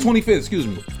 No, it's on 25th. Excuse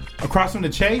me. Across from the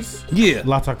Chase? Yeah.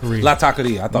 La Taqueria. La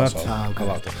Taqueria. I thought so.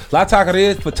 La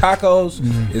Taqueria for tacos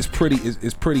is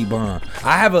pretty bomb.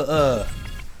 I have a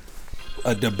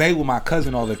debate with my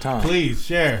cousin all the time. Please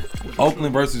share.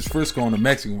 Oakland versus Frisco on the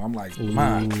Mexican. I'm like,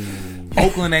 man,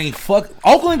 Oakland ain't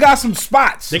Oakland got some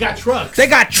spots. They got trucks. They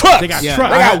got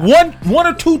one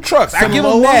or two trucks. I give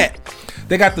them that.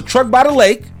 They got the truck by the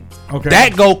lake. Okay.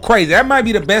 That go crazy. That might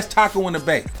be the best taco in the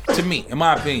Bay, to me, in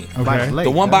my opinion. Okay.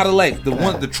 The one by the lake.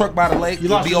 The truck by the lake. You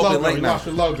lost your logo. Late you now. lost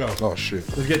your logo. Oh shit.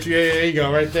 Let's get you. Yeah, there you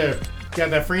go, right there. Got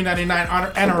that free 99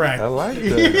 anorak. I like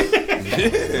that.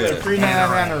 Yeah. Free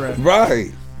 99 anorak.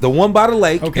 Right. The one by the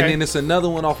lake, okay. And then it's another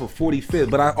one off of 45th.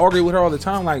 But I argue with her all the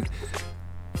time, like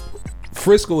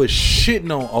Frisco is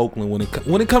shitting on Oakland when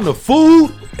it comes to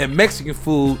food and Mexican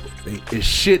food. They is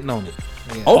shitting on it.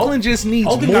 Yeah. Oakland just needs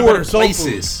more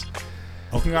places.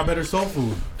 Oakland got better soul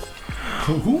food.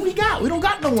 Who we got? We don't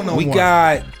got no one no more. We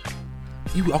got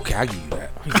you. Okay, I give you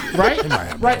that. Right?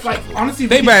 Right. Like honestly,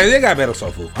 they got better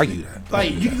soul food. I give you that.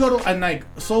 Like you can go to like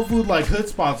soul food like hood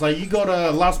spots. Like you go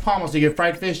to Las Palmas to get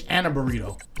fried fish and a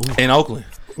burrito. In Oakland.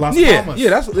 Las Palmas. Yeah,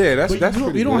 that's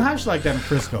pretty we don't good. have shit like that in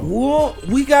Frisco. Well,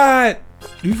 we got.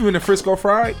 You from the Frisco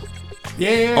Fried?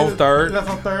 Yeah. On 3rd. That's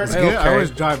on 3rd. That's good. I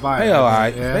always drive by. They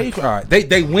alright. Yeah. They alright.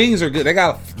 They wings are good. They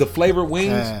got the flavored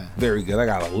wings. Very good. I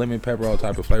got a lemon pepper, all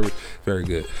type of flavors. Very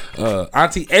good.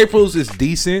 Auntie April's is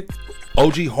decent.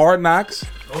 OG Hard Knocks.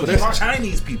 But there's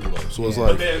Chinese people though, so it's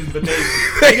like but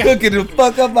they cooking the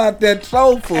fuck up out that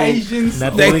soul food. Asians.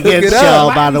 Nothing against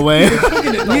y'all, by the way.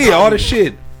 Yeah, all the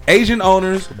shit. Asian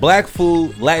owners, black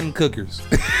food, Latin cookers.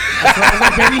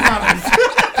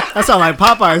 That sound like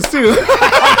Popeyes too.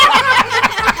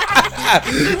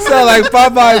 Sound like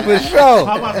Popeyes for sure.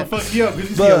 Popeyes will fuck you up because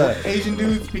you see Asian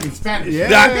dudes speaking Spanish. Yeah.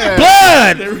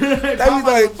 Blood. That was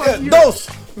like dos.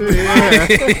 Yeah.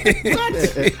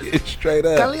 Straight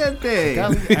up. Caliente.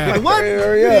 Like what?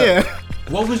 Yeah.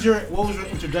 What was your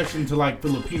introduction to like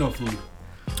Filipino food?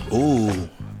 Ooh,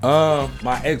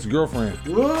 my ex-girlfriend.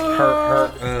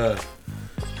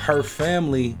 Her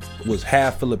family was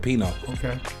half Filipino.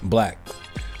 Okay. Black.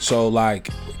 So like,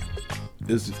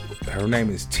 her name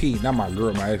is T. Not my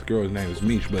girl. My ex-girl's name is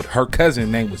Mish, but her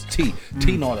cousin name was T.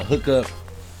 T know how to hook up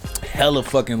hella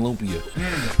fucking lumpia.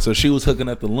 So she was hooking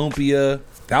up the lumpia.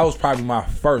 That was probably my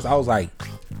first. I was like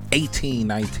 18,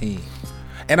 19.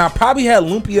 And I probably had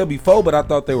lumpia before, but I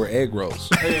thought they were egg rolls.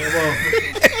 Yeah, well,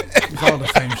 it's all the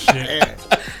same shit.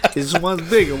 It's one's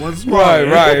bigger, one's smaller.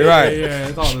 Right. Yeah,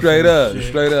 it's all straight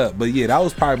up. But yeah, that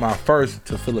was probably my first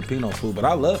to Filipino food. But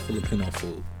I love Filipino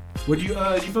food. Would you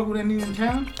fuck with any in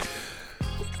town?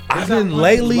 I've been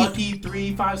lately. Lucky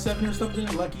 357 or something.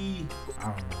 Lucky. I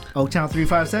don't know. Oaktown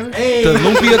 357. Hey, The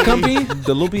Lumpia Company.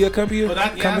 The Lumpia Company. Well,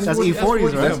 That's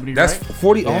E40's, right? That's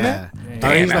 40 on that. He's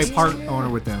that's- like part owner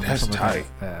with them. That's tight.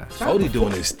 Yeah. 40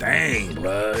 doing his thing,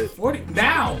 blood. 40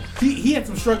 now. He had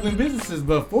some struggling businesses,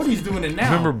 but 40's doing it now.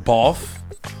 Remember Boff?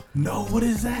 No, what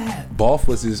is that? Boff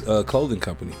was his clothing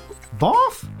company.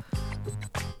 Boff?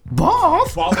 Boff?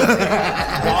 Boff.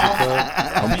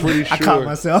 I'm pretty sure. I caught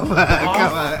myself.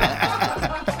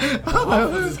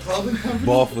 Boff was his clothing company.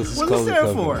 Boff was his What's it clothing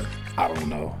stand company. for? I don't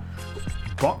know.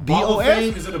 Ball of B-O-F?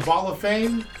 Fame? Is it a Ball of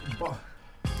Fame?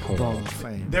 Hold Ball on. of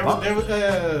Fame. There was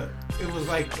it was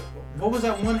like, what was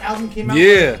that one album came out?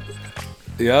 Yeah.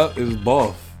 Yep, it was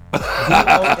Boff.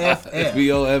 B-O-F-F.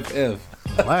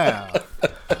 B-O-F-F. Wow.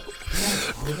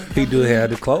 He do have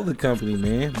the clothing company,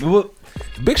 man. But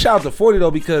big shout out to 40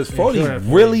 though, because 40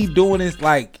 really doing this,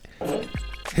 like,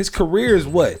 his career is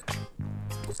what?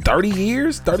 30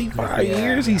 years, 35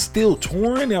 years. He's still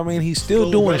touring. I mean, he's still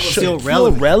doing still shit.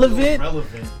 relevant.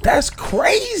 That's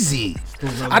crazy.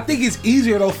 I think it's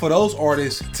easier though for those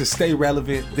artists to stay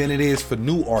relevant than it is for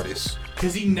new artists.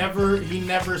 Because he never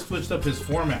switched up his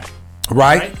format.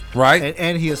 Right.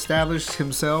 And he established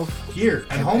himself Here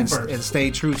at home and first.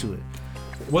 stayed true to it.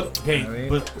 What? Hey,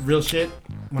 but real shit.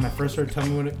 When I first heard "Tell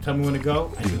Me When to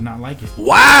Go," I did not like it.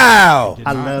 Wow.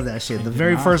 I love that shit. The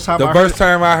very first time The first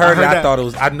time I heard it, I that. thought it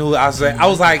was. I knew. I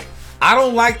was like, I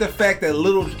don't like the fact that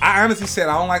I honestly said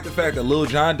I don't like the fact that Lil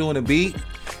Jon doing the beat,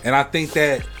 and I think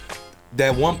that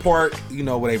one part, you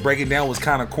know, where they break it down was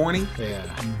kind of corny. Yeah.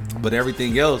 But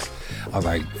everything else, I was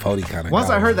like, 40 kind of. Once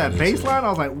I heard that bass line, I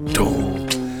was like, ooh.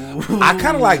 I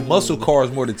kind of like Muscle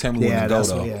Cars more than Tell Me When to Go,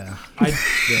 though. Yeah.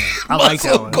 I like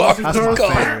that one. That's my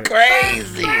favorite.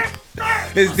 Crazy.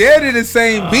 It's dead to the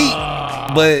same beat,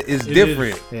 but it's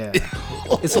different. Yeah.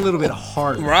 It's a little bit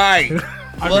harder. Right.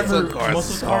 I remember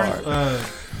Muscle Cars.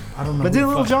 I don't know. But didn't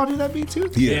Lil Jon do that beat too?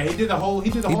 Yeah, he did the whole. He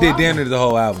did damn near the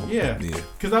whole album. Yeah.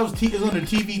 Because that was it was under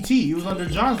TVT. He was under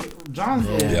John's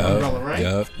umbrella, right?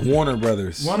 Yeah. Warner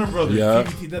Brothers. Yeah.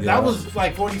 That was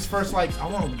like 40's first, like, I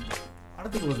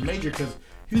don't think it was major because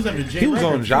he was under J. He was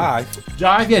on Jive.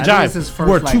 Jive, yeah, That was Jive. his first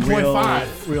We're like,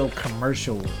 2.5. real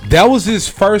commercial. That was his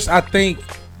first, I think,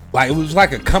 like, it was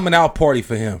like a coming out party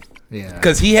for him. Yeah.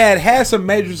 Because he had some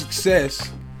major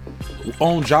success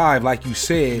on Jive, like you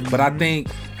said. But I think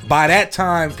by that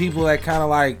time, people that kind of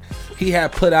like, he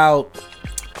had put out,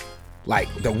 like,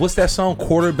 what's that song,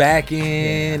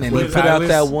 Quarterbacking, and With he put out Fabulous?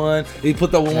 that one. He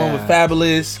put that one with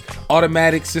Fabulous,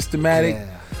 Automatic, Systematic. Yeah.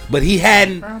 But he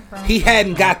hadn't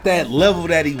got that level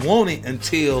that he wanted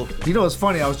until. You know what's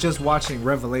funny? I was just watching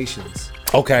Revelations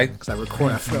Okay. because I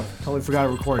totally forgot to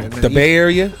record it. And then The Bay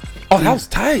Area. Oh, that was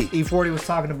tight. E40 was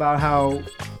talking about how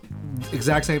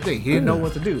exact same thing. He didn't know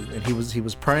what to do, and he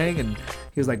was praying, and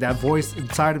he was like, that voice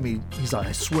inside of me. He's like,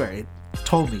 I swear, it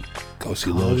told me, Go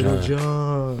see Lil Jon.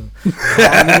 Jon.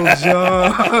 Lil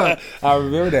Jon. I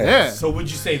remember that. Yeah. So would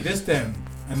you say this then?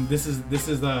 And this is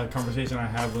the conversation I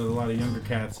have with a lot of younger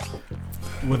cats.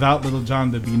 Without Lil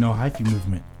Jon, there'd be no hyphy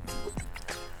movement.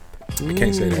 I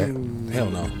can't say that. Hell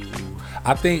no.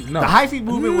 I think no. The hyphy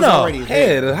movement was already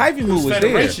there. Yeah, the hyphy movement was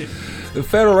Federation. there. The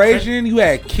Federation, you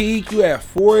had Keek, you had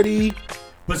 40.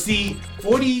 But see,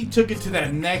 40 took it to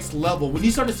that next level. When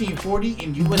you started seeing 40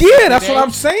 in USA Yeah, that's Today, what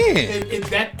I'm saying.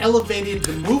 that elevated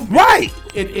the movement. Right.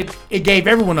 It gave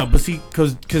everyone up. But see,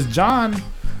 because John.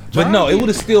 But no, it would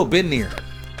have still been there.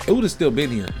 It would have still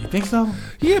been here. You think so?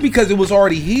 Yeah, because it was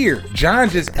already here. John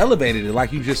just elevated it,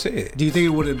 like you just said. Do you think it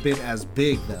would have been as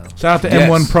big though? Shout out to Yes.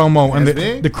 M1 promo and As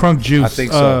big? the Crunk Juice. I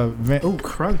think so. Oh,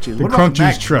 Crunk Juice. The What Crunk about the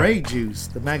Mac Juice truck. Dre juice?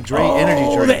 The Mac Dre energy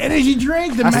Oh, drink. the energy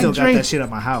drink. The I Mac still got drink. that shit at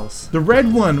my house. The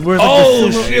red one. Where it's Oh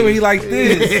like the shit, when he like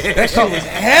this. That shit was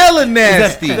hella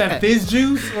nasty. Is that fizz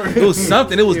juice? Or It was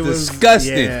something. It was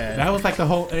disgusting. Yeah. that was like the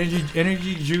whole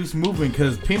energy juice movement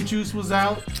because Pimp Juice was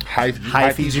out. Hyphy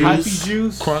Hyphy juice. juice. Hyphy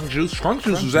juice. Crunk Crunk Juice. Crunk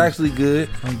Juice was actually good.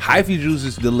 Hyphy Juice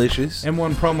is delicious.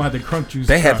 M1 Promo had the Crunk Juice.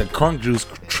 They had the Crunk Juice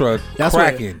truck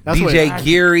cracking. DJ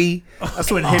Geary.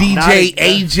 That's when DJ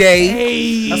AJ.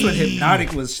 Hey. That's when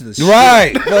Hypnotic was the shit.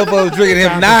 Right. Motherfuckers drinking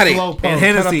Hypnotic. And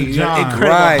Hennessy.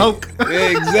 Right.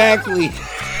 Exactly.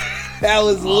 That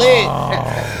was lit.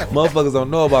 Motherfuckers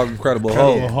don't know about Incredible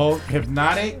Hulk.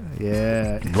 Hypnotic.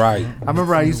 Yeah. Right. I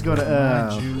remember I used to go to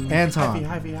Anton.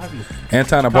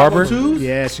 Anton, a barber?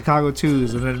 Yeah, Chicago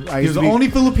 2s. And then he was the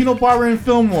only Filipino barber in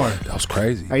Fillmore. That was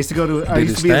crazy. I used to be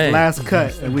his last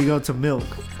cut, and we go to Milk.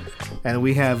 And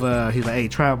we have, he's like, hey,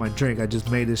 try out my drink. I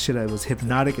just made this shit. It was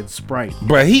Hypnotic and Sprite.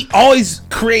 Bruh, he always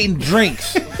creating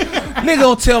drinks. Nigga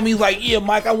don't tell me, like, yeah,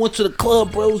 Mike, I went to the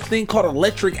club, bro. This thing called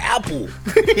Electric Apple.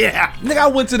 Yeah. Nigga, I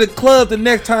went to the club the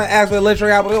next time I asked for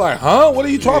Electric Apple. They're like, huh? What are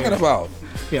you talking about?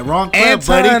 Yeah, wrong club,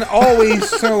 Anton always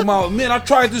talking about, man, I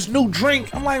tried this new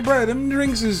drink. I'm like, bro, them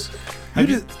drinks is, you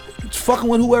just fucking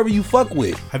with whoever you fuck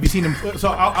with. Have you seen him? So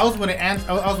I was with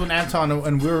Anton,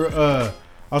 and we were,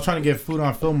 I was trying to get food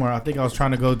on Fillmore. I think I was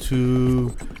trying to go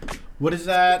to, what is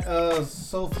that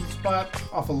soul food spot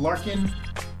off of Larkin?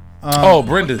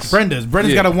 Brenda's.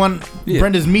 Brenda's got a one. Yeah.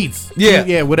 Brenda's Meats.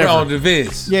 Yeah, whatever. On the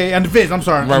Viz. Yeah, on the Viz. I'm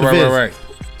sorry. Right.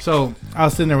 So I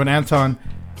was sitting there with Anton,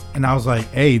 and I was like,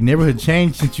 "Hey, neighborhood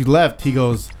changed since you left." He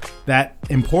goes, "That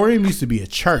Emporium used to be a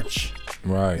church."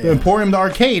 Right. The Emporium, the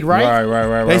arcade, right?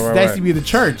 Right. That used to be the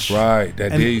church. Right.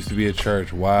 That did used to be a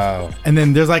church. Wow. And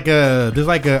then there's like a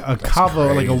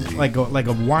cava, like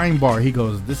a wine bar. He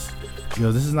goes, this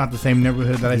is not the same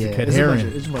neighborhood that I used to cut hair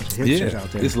in. There's a bunch of hipsters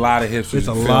out there. It's a lot of hipsters. It's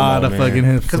a lot of fucking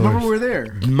hipsters. Because remember we were there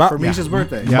for Misha's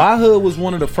birthday. Yeah. My hood was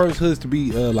one of the first hoods to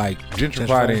be like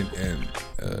gentrified and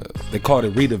they called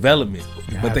it redevelopment.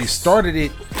 Yes. But they started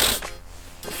it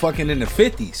fucking in the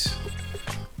 50s.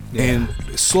 Yeah. And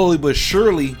slowly but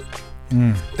surely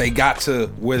they got to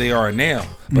where they are now.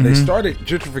 But they started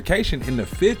gentrification in the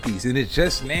 50s, and it's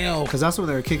just now. Because that's when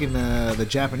they were kicking the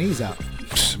Japanese out.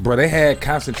 Bro, they had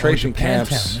concentration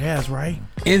camps. Yeah, that's right.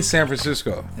 In San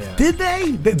Francisco. Yeah. Did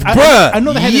they? Bruh, I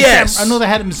know they had I know they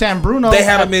had them in San Bruno. They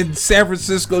had them in San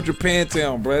Francisco,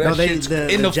 Japantown, bro. That shit's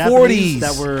in the Japanese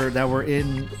 40s. That were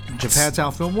in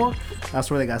Japantown Fillmore,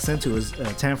 that's where they got sent to, is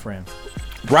Tanfran.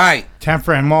 Right.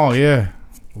 Tanfran Mall, yeah.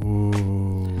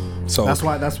 Ooh. So that's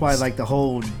why like the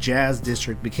whole jazz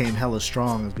district became hella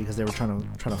strong, is because they were trying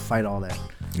to fight all that.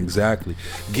 Exactly.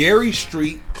 Gary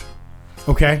Street.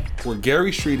 Okay. Where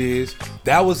Gary Street is,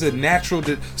 that was a natural.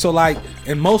 So like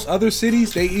in most other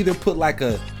cities, they either put like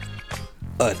a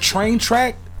train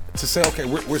track to say, okay,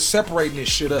 we're separating this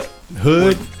shit up.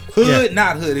 Hood,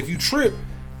 not hood. If you trip,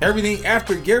 everything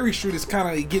after Gary Street is kind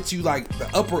of, it gets you like the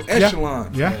upper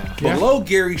echelon. Yeah. Below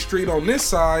Gary Street on this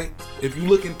side, if you're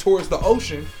looking towards the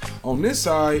ocean, on this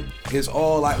side is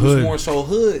all like who's more so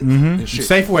hood and shit.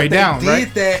 Safeway down,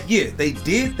 right? They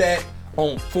did that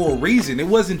for a reason. It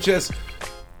wasn't just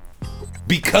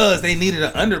because they needed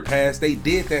an underpass. They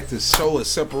did that to show a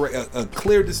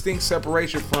clear, distinct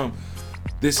separation from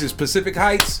this is Pacific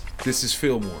Heights, this is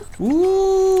Fillmore.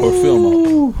 Ooh. Or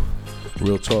Fillmore.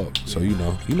 Real talk. So you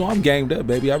know I'm gamed up,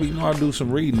 baby. I do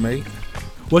some reading, mate.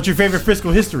 What's your favorite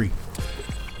Frisco history?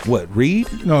 What, read?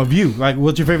 No, view. Like,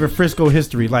 what's your favorite Frisco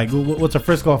history? Like, what's a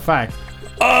Frisco fact?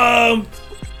 Oh,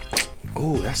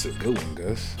 that's a good one,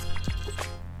 Gus.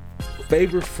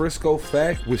 Favorite Frisco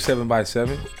fact with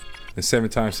 7x7, and 7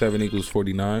 times 7 equals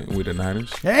 49 with the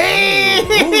Niners. Hey,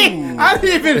 I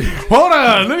didn't even. Hold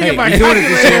on, let me get my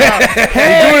calculator out.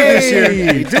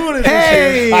 Hey, doing it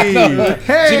this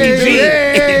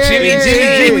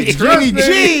Jimmy year.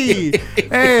 G.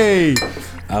 Hey.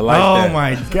 I like that. Oh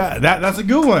my God, that's a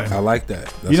good one. I like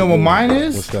that. You know what mine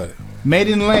is? What's that?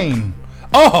 Maiden Lane.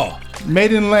 Oh,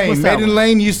 Maiden Lane. Maiden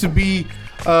Lane used to be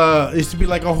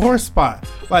like a horse spot.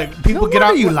 Like people get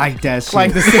off. You like that shit?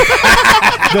 Like the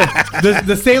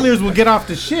sailors would get off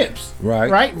the ships.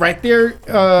 Right there.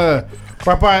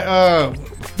 Right by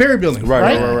ferry building.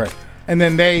 Right. And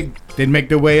then they'd make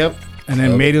their way up. And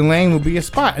then Maiden Lane would be a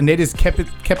spot, and they just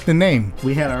kept the name.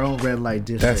 We had our own red light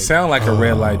district. That sound like a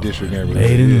red light district neighborhood.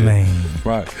 Maiden Lane.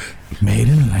 Right.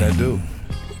 Maiden Lane. That do.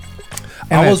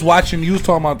 I was watching, you was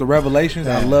talking about the Revelations.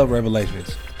 I love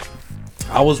Revelations.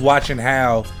 I was watching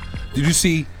how, did you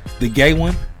see the gay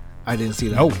one? I didn't see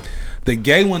that. No. The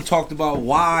gay one talked about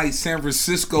why San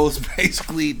Francisco is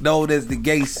basically known as the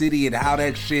gay city and how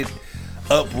that shit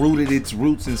uprooted its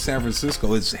roots in San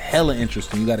Francisco. It's hella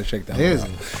interesting. You got to check that out. It's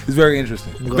very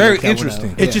interesting. Very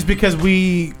interesting. It's just because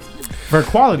for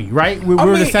equality, right?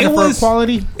 We're the center for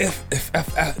equality.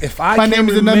 If I my name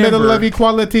is in the middle of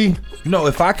equality. No,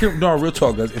 if I can, no, real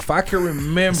talk, guys. If I can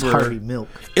remember, it's Harvey Milk.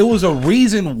 It was a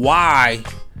reason why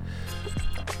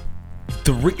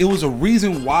it was a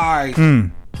reason why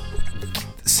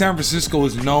San Francisco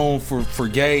is known for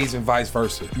gays and vice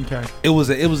versa. Okay. It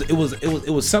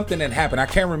was something that happened. I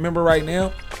can't remember right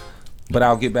now, but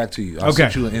I'll get back to you. I'll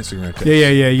send you an Instagram text.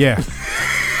 Yeah.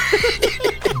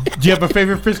 Do you have a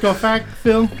favorite Frisco fact,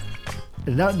 Phil?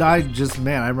 No, I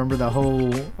remember the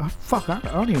whole. I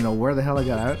don't even know where the hell I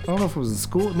got it. I don't know if it was in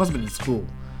school. It must have been in school.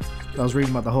 I was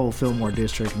reading about the whole Fillmore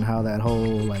district and how that whole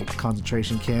like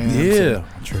concentration camp. Yeah,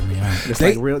 true me out. It's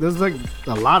like real. There's like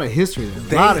a lot of history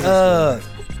there.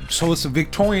 So it's the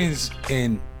Victorians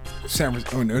in San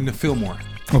Francisco, in the Fillmore.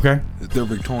 Okay, they're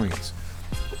Victorians.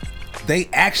 They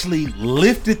actually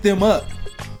lifted them up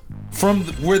from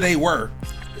where they were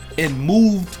and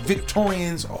moved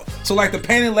Victorians. So like the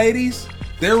Painted Ladies,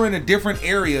 they were in a different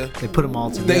area. They put them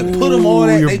all together. They put them all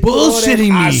that. You're bullshitting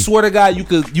me. I swear to God, you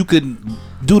could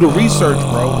do the research,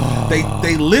 bro.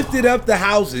 They lifted up the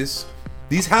houses.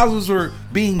 These houses were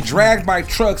being dragged by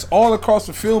trucks all across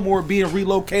the Fillmore, being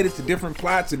relocated to different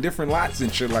plots and different lots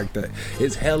and shit like that.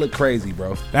 It's hella crazy,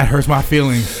 bro. That hurts my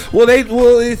feelings. Well,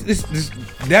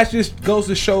 that just goes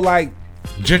to show like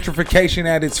gentrification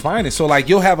at its finest. So like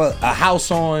you'll have a house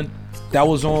that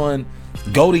was on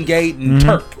Golden Gate and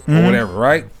Turk or whatever,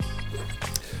 right?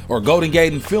 Or Golden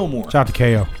Gate and Fillmore. Shout out to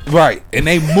KO. Right. And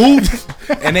they moved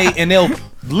and they'll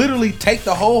literally take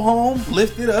the whole home,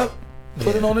 lift it up,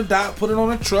 put it on a dock, put it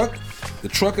on a truck. The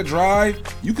truck will drive.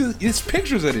 It's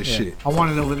pictures of this shit. I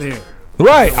want it over there.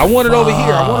 Right. I want it over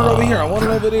here. I want it over here. I want it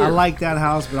over there. I like that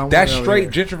house, but I want that's it over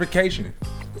straight there. Gentrification.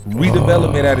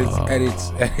 Redevelopment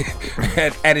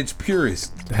at its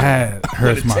purest. That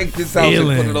hurts my take this feelings. house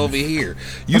and put it over here.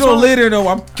 You don't live there no.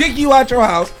 I'm kicking you out your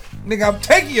house, nigga. I'm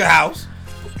taking your house,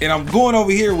 and I'm going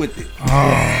over here with it.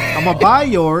 I'm gonna buy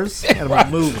yours and I'm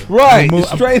gonna move it. Right,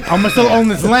 straight. I'm gonna still own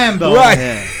this land though. Right.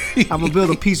 Yeah. I'm gonna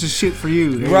build a piece of shit for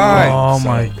you. Right. Oh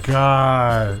my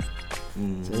god.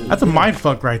 That's a mind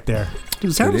fuck right there.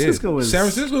 Dude, San Francisco's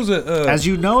as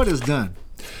you know it is done.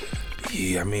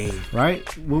 Yeah, I mean,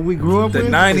 right? When we grew up, the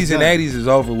 90s and 80s is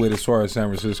over with as far as San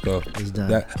Francisco. It's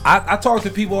done. I talk to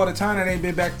people all the time that ain't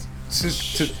been back to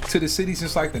the city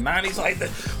since like the 90s. Like the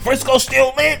Frisco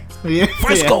still lit. Yeah.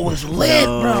 Frisco was lit,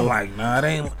 bro. I'm like, nah, it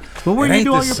ain't. But where do you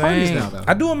do all your parties now, though?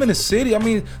 I do them in the city. I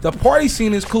mean, the party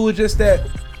scene is cool. It's just that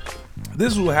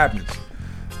this is what happens.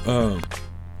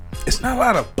 It's not a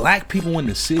lot of black people in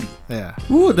the city. Yeah.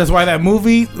 Ooh, that's why that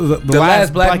movie, the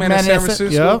last black man in San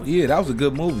Francisco. Yep. Yeah, that was a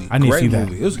good movie. I need to see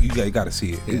movie. that. You got to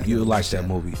see it. You'll like that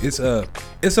movie.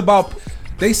 It's about.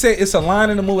 They say it's a line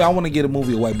in the movie. I want to get a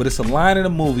movie away, but it's a line in the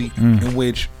movie in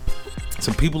which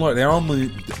some people are they're on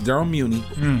Muni.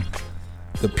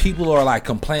 The people are like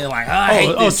complaining, like, I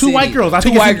hate this two city. white girls.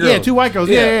 Two white girls. Yeah, two white girls.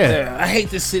 Yeah. I hate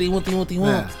this city. What do you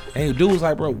want? And the dude was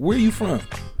like, bro, where you from?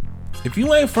 If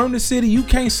you ain't from the city, you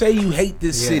can't say you hate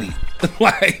this city.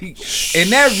 Like,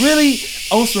 and that really,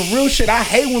 on some real shit, I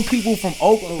hate when people from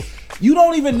Oakland, you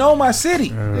don't even know my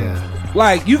city.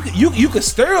 Like, you could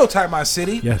stereotype my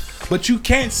city, yes, but you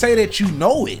can't say that you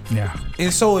know it. Yeah.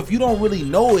 And so if you don't really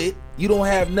know it, you don't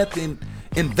have nothing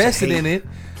invested in it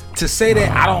to say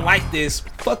that I don't like this,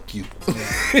 fuck you.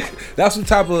 That's the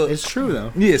type of... It's true,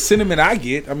 though. Yeah, sentiment I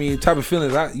get. I mean, type of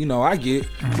feelings I get.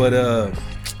 But,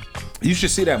 you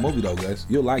should see that movie though, guys.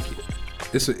 You'll like it.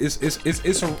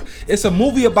 It's a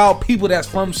movie about people that's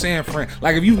from San Fran.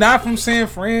 Like if you're not from San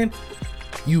Fran,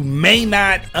 you may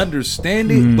not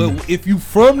understand it, but if you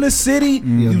from the city,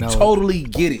 you totally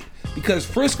get it. Because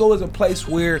Frisco is a place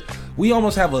where we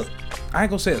almost have I ain't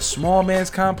gonna say a small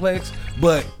man's complex,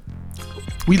 but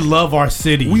we love our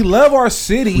city. We love our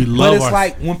city, but it's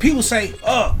like when people say,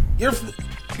 "Oh,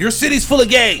 your city's full of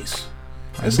gays."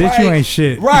 Bitch, like, you ain't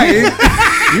shit. Right.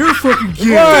 You're fucking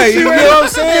gay. Right. You know what I'm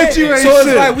saying? So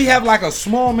it's like we have like a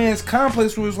small man's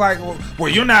complex where it's like, well,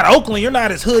 you're not Oakland. You're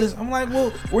not as hood as... I'm like,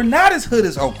 well, we're not as hood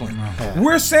as Oakland.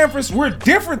 We're San Francisco. We're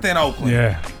different than Oakland.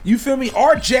 Yeah. You feel me?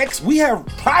 Our jacks, we have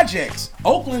projects.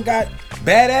 Oakland got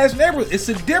badass neighborhoods. It's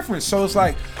a difference. So it's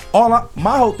like,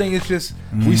 my whole thing is just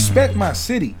respect my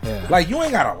city. Yeah. Like, you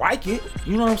ain't got to like it.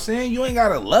 You know what I'm saying? You ain't got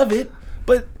to love it.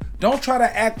 But... don't try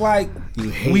to act like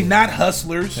we not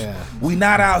hustlers. Yeah. We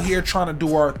not out here trying to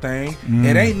do our thing.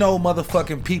 It ain't no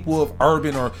motherfucking people of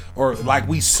urban or like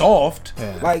we soft.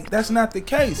 Yeah. Like that's not the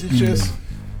case. It's just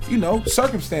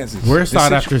circumstances. We're a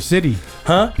sought after city,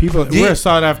 huh? We're a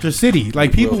sought after city.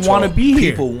 Like people want to be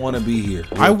here. People want to be here.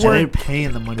 They're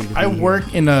paying the money to be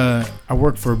here. I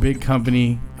work for a big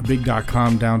company, a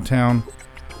big.com downtown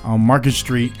on Market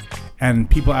Street. And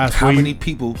people ask how many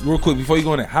people, real quick before you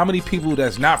go in there, how many people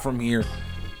that's not from here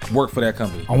work for that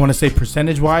company? I want to say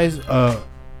percentage wise,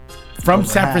 from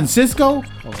San Francisco,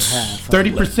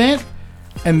 30%.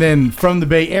 And then from the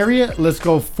Bay Area, let's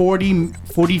go 40,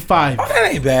 45. Oh,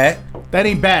 that ain't bad. That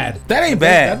ain't bad. That ain't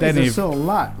bad. That is still a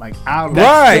lot. Like out.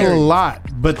 That's still a lot.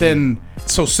 But then.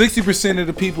 So 60% of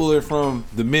the people are from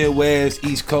the Midwest,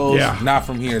 East Coast, not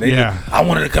from here. I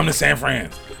wanted to come to San Fran.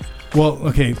 Well,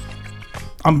 okay.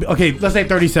 Let's say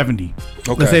 30-70.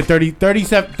 Okay. Let's say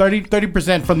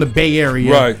 30% from the Bay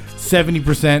Area. Right.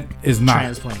 70% is not.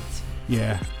 Transplants.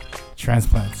 Yeah.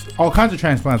 Transplants. All kinds of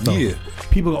transplants, though. Yeah.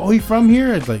 People go, oh, you from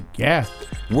here? It's like, yeah.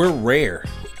 We're rare.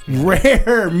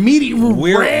 Rare. We're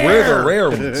the rare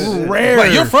ones. Rare.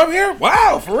 Like, you're from here?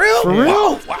 Wow, for real? For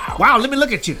real? Wow, let me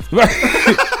look at you.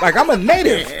 Like, I'm a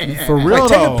native. For real, like,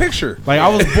 take a picture. Like, I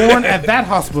was born at that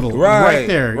hospital. Right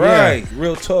there. Right. Yeah.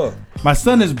 Real talk. My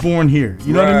son is born here.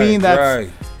 You know what I mean?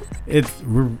 Right. It's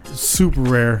super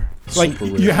rare. Like, Super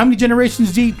rare. How many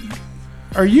generations deep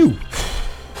are you?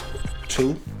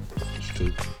 2. It's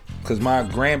 2. Because my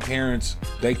grandparents,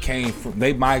 they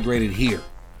migrated here.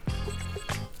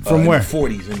 From where? In the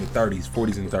 40s and the 30s.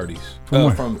 40s and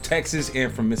 30s. From Texas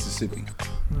and from Mississippi.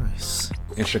 Nice.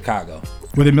 In Chicago.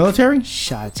 Were they military?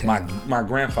 Chi-town. My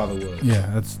grandfather was. Yeah,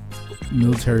 that's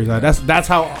military. That's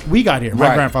how we got here.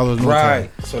 My grandfather was military.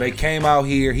 Right. So they came out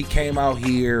here. He came out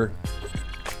here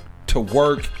to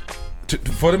work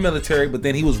for the military, but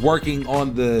then he was working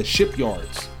on the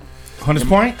shipyards. Hunters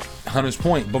Point? Hunters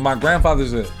Point. But my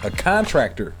grandfather's a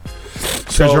contractor.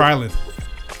 Treasure Island.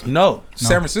 No,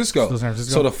 San Francisco. Still San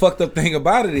Francisco. So the fucked up thing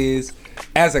about it is,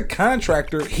 as a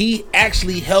contractor, he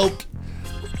actually helped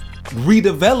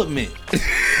redevelopment.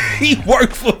 He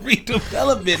worked for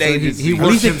redevelopment agency. He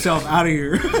worked himself out of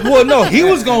here. Well, no, he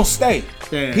was gonna stay.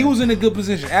 Yeah. He was in a good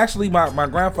position. Actually, my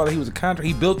grandfather, he was a contractor.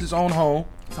 He built his own home.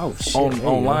 Oh shit!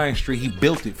 On Lion Street, he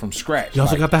built it from scratch. You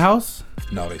also got the house?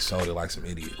 No, they sold it like some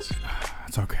idiots.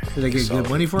 That's okay. Did they get good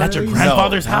money for it? That's your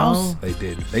grandfather's house? They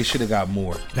didn't. They should have got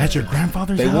more. That's your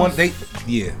grandfather's house?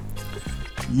 Yeah.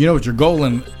 You know what your goal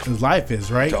in life is,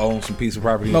 right? To own some piece of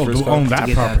property. No, to own that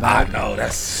property. I know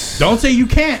that's. Don't say you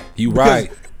can't. You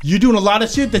right. You're doing a lot of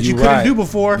shit that you couldn't do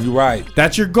before. You right.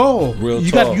 That's your goal. Real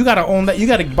talk. You got to own that. You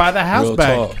got to buy the house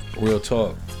back. Real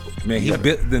talk. Man, he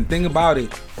built. The thing about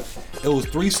it. It was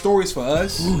 3 stories for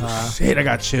us. Ooh, shit, I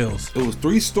got chills. It was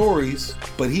 3 stories,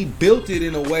 but he built it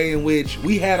in a way in which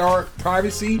we had our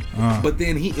privacy, but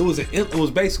then it was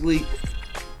basically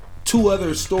 2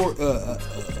 other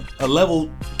a level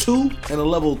 2 and a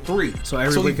level 3. So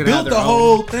everybody he built the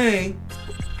whole thing.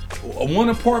 One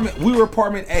apartment, we were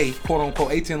apartment A, quote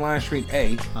unquote, 810 Lion Street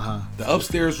A. The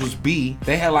upstairs was B.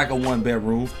 They had like a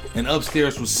 1-bedroom, and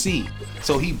upstairs was C.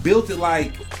 So he built it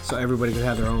like so everybody could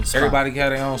have their own spot. Everybody could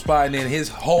have their own spot, and then his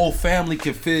whole family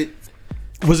could fit.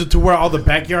 Was it to where all the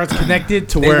backyards connected?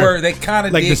 They kind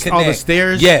of like did connect. All the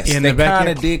stairs. Yes, in they the kind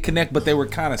of did connect, but they were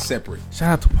kind of separate.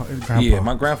 Shout out to Grandpa. Yeah,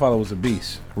 my grandfather was a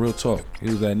beast. Real talk, he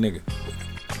was that nigga.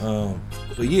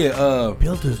 But yeah,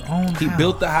 built his own. He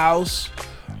built the house.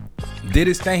 Did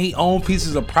his thing. He owned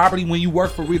pieces of property. When you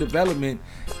work for redevelopment,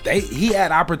 he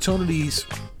had opportunities.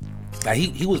 Like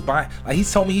he was buying. Like he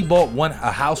told me he bought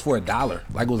a house for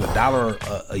 $1. Like it was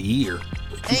 $1 a year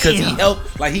because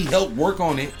he helped work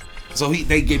on it. So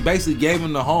they basically gave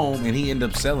him the home and he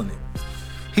ended up selling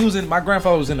it. My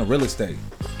grandfather was into real estate.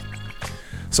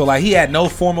 So like he had no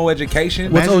formal education.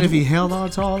 Imagine if he held on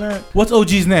to all that. What's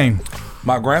OG's name?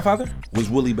 My grandfather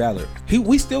was Willie Ballard.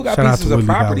 We still got pieces of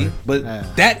property, but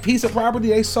that piece of property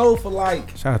they sold for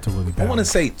like. Shout out to Willie Ballard. I want to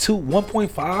say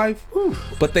 1.5,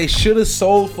 but they should have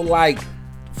sold for like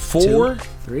 4,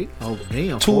 3. Oh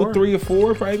damn, 2 or 3 or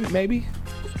 4, maybe.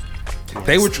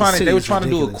 They were trying to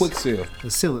do a quick sale. The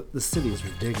city is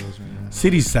ridiculous right now.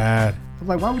 City's sad. I'm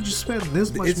like, why would you spend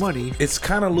this much money? It's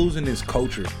kind of losing its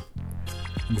culture.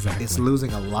 Exactly. It's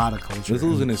losing a lot of culture. It's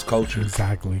losing its culture.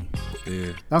 Exactly.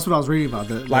 Yeah. That's what I was reading about.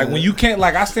 When you can't,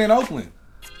 like I stay in Oakland.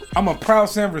 I'm a proud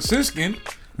San Franciscan,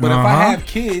 but if I have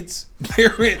kids,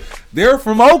 they're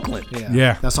from Oakland.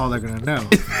 Yeah. That's all they're gonna know.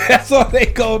 That's all they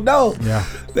gonna know. Yeah.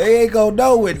 They ain't gonna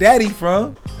know where daddy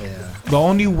from. Yeah. The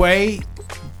only way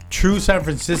true San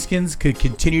Franciscans could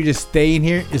continue to stay in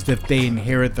here is if they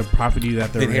inherit the property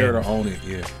that they're inherit or own it.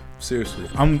 Yeah. Seriously.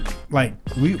 I'm like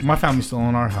my family's still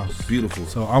own our house. Beautiful.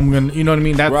 So I'm gonna, you know what I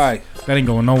mean? That's right. That ain't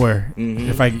going nowhere. Mm-hmm.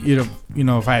 If I,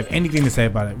 if I have anything to say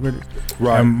about it,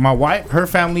 right. And my wife, her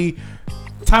family,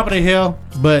 top of the hill,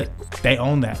 but they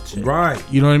own that shit. Right.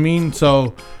 You know what I mean?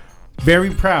 So very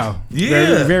proud. Yeah.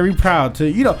 Very, very proud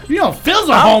to Phil's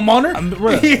a homeowner.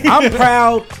 I'm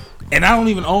proud, and I don't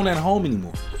even own that home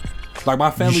anymore. Like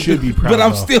my family you should be proud, but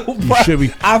I'm still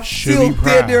proud. I'm still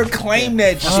dead there claim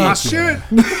that shit. That's my shit.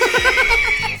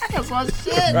 That's my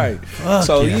shit. Right.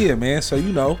 So yeah, man. So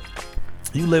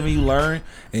You live and you learn,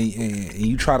 and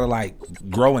you try to like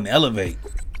grow and elevate.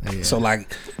 Yeah. So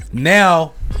like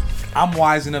now, I'm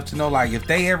wise enough to know like if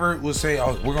they ever will say,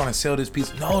 "Oh, we're gonna sell this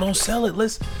piece," no, don't sell it.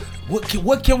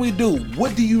 What can we do?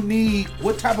 What do you need?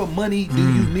 What type of money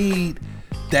do you need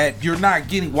that you're not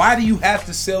getting? Why do you have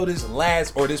to sell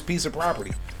this piece of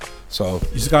property? So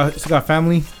you still got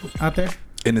family out there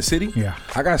in the city? Yeah,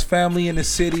 I got family in the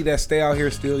city that stay out here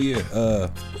still. Yeah,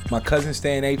 my cousin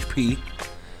stay in HP.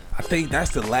 I think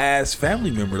that's the last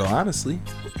family member though, honestly,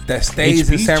 that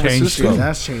stays in San Francisco.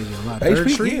 That's changing a lot.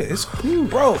 HP, yeah, it's cool,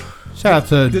 bro. Shout out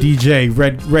to DJ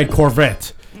Red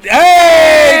Corvette.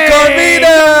 Hey,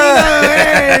 Carmina!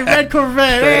 Hey, Red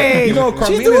Corvette. Hey, you know,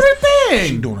 Carmina, she's doing her thing.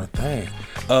 She's doing her thing.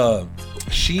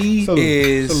 She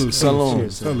is Saloon.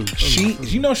 She's from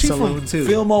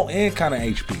Filmo and kind of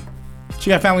HP. She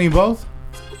got family in both,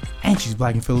 and she's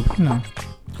black and Filipino.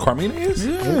 Carmina is?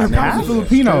 Yeah, half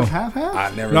Filipino. Half.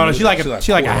 I never. No, she like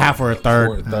a half or a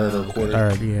third. Third or quarter.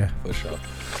 Third, yeah, for sure.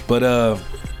 But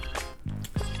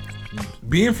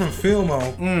being from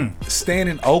Filmo, staying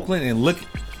in Oakland and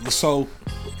so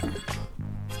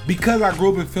because I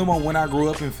grew up in Filmo, when I grew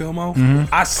up in Filmo,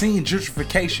 I seen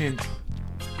gentrification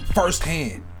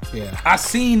firsthand. Yeah, I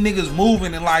seen niggas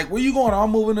moving and like, where you going?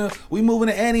 We moving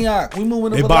to Antioch. We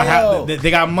moving to Vallejo.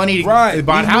 They got money. Right. They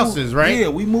bought houses, right? Yeah,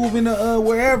 we moving to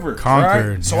wherever. Concord.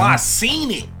 Right? So I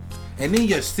seen it. And then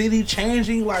your city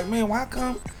changing, like, man, why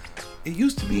come it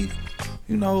used to be,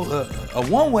 a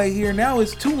one way here, now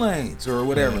it's 2 lanes or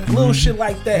whatever. Little shit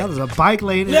like that. Now there's a bike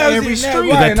lane in every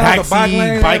street. Right. The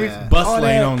taxi, bus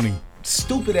lane only.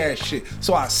 Stupid ass shit.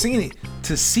 So I seen it.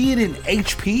 To see it in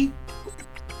HP,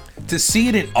 to see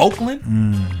it in Oakland,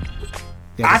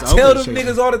 I tell them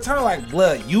niggas all the time, like,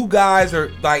 blood, you guys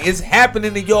are like, it's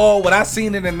happening to y'all. What I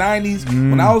seen in the 90s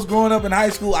when I was growing up in high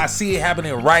school, I see it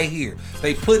happening right here.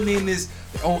 They putting in this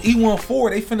on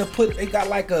E14. They got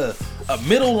like a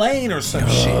middle lane or some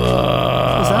shit.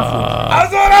 What's that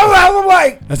for? I'm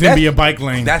like, that's gonna be a bike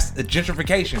lane. That's a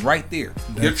gentrification right there.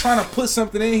 You're trying to put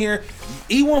something in here.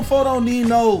 E14 don't need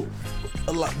no.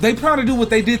 They trying to do what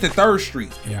they did to 3rd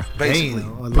Street. Yeah, basically.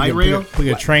 Light rail. Put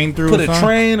a train through. Put a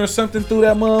train or something through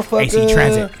that motherfucker. AC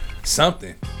Transit.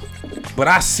 Something. But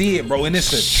I see it, bro, and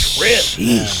it's a trip.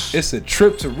 Sheesh. It's a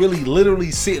trip to really,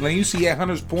 literally sit. Like you see at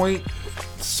Hunters Point,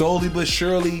 slowly but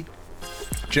surely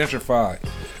gentrified.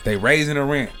 They raising the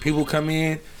rent. People come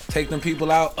in, take them people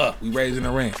out. We raising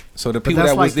the rent. So the people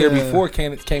that was there before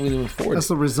can't even afford it. That's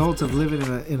the result of living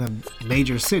in a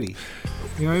major city.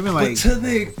 You know what I mean? Like,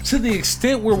 but to the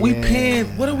extent where we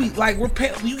paying, what are we like? We're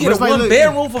paying. You get a one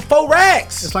bedroom for 4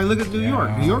 racks. It's like, look at New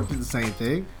York. New York did the same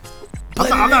thing.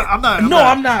 I'm not. I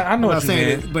know what you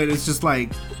mean. But it's just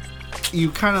like you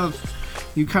kind of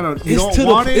don't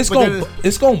want it.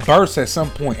 It's gonna burst at some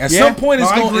point. At some point,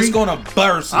 it's gonna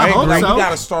burst. I hope so. You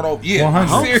gotta start off. Yeah, I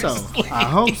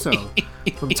hope so.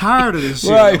 I'm tired of this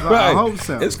shit. Right. I hope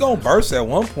so. It's gonna burst at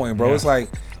one point, bro. Yeah. It's like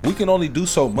we can only do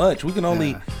so much. We can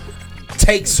only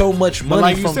take so much money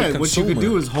like from the consumer. What you can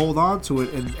do is hold on to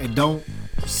it and don't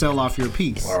sell off your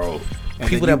piece. Bro,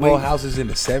 people that bought houses in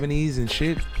the 70s and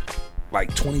shit,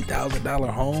 like $20,000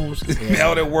 homes,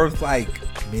 now they're worth like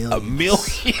 $1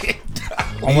 million.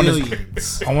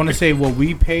 I want to say what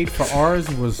we paid for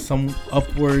ours was some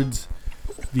upwards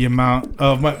the amount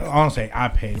of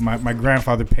I paid. My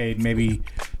grandfather paid maybe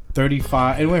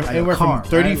 35. It went from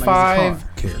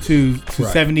 35 to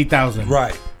 70,000.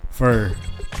 Right. For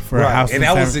a house, and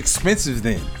that was expensive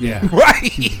then. Yeah,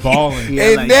 right. Balling.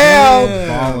 And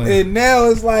now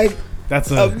it's like that's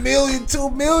 $1 million,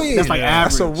 $2 million. That's like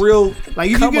average. That's a real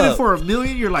like if you get it for $1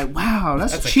 million, you're like, wow,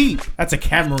 that's cheap. That's a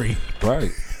Camry.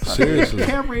 Right. Seriously.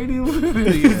 Camry.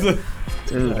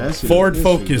 Dude, that's Ford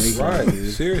Focus. Right.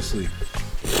 Seriously.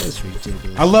 That's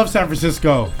ridiculous. I love San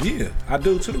Francisco. Yeah, I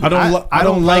do too. I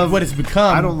don't like what it's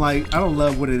become. I don't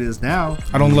love what it is now.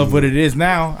 I don't love what it is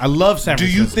now. I love San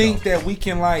Francisco. Do you think that we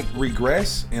can like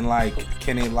regress and like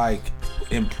can it like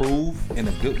improve in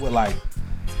a good way? Like,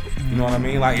 you know what I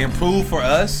mean? Like improve for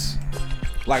us.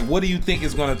 Like, what do you think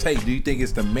it's gonna take? Do you think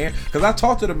it's the mayor? Because I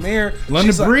talked to the mayor.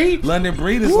 London Breed. London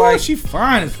Breed is like she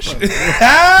fine as fuck.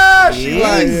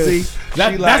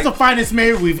 That's the finest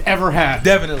mayor we've ever had.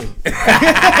 Definitely.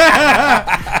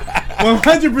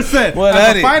 100%.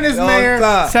 That's the finest mayor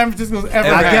San Francisco's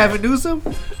ever had. Gavin Newsom?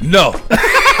 No.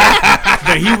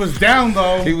 But he was down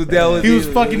though. He was down. He was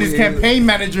fucking his campaign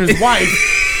manager's wife.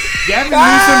 Gavin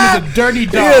Newsom is a dirty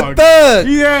dog. He a thug.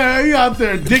 Yeah, he out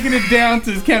there digging it down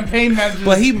to his campaign manager.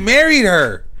 But he married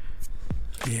her.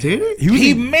 Yeah. Did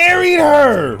he married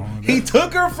her. He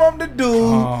took her from the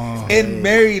dude and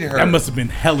married her. That must have been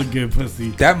hella good pussy.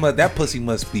 That pussy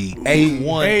must be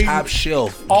A1 top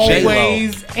shelf.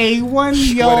 Always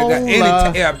A1 yo.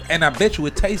 And I bet you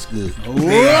it tastes good. Hold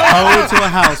to a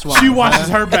housewife. She washes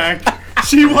her back.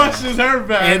 She washes her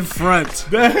back. And front.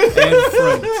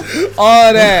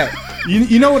 All that.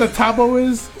 You know what a tabo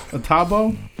is? A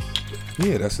tabo?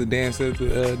 Yeah, that's the dance that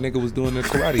the nigga was doing in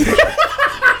karate.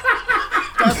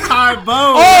 That's Tybo.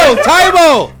 Oh,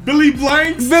 Tybo. Billy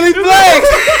Blanks. Billy Blanks.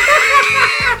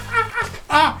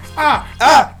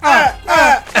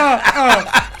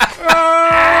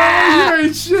 You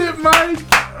ain't shit, Mike.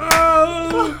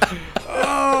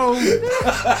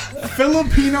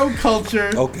 Filipino culture.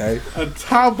 Okay. A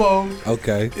tabo.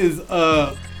 Okay. Is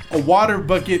a water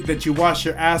bucket that you wash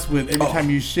your ass with every time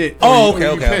you shit.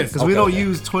 Okay. Because we don't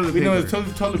use toilet paper. We don't use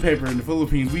toilet paper in the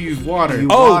Philippines. We use water. You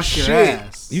wash your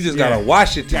ass. You just gotta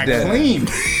wash it to death. Clean.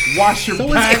 Wash your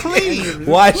back. Clean.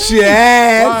 Wash your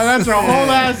ass. That's your whole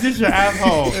ass. Just your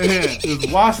asshole. Just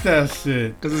wash that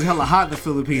shit. Because it's hella hot in the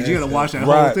Philippines. You gotta wash that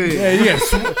whole thing. Yeah.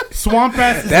 Swamp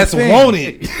ass is that's the thing.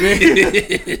 wanted.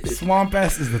 Swamp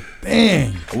ass is the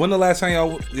thing. When the last time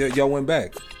y'all went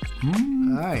back?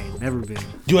 I ain't never been.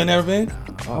 You ain't never been?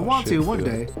 I want to one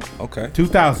day. Okay.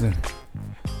 2000.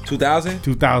 2000?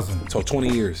 2000. So 20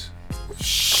 years.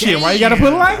 Shit, why you gotta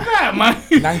put it like that, man?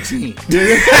 19.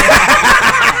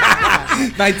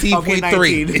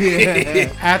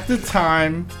 19.3. At the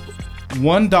time,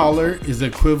 $1 is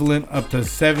equivalent up to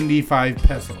 75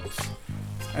 pesos.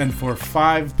 And for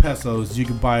 5 pesos, you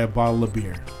could buy a bottle of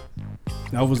beer.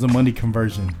 That was the money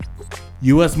conversion.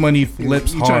 U.S. money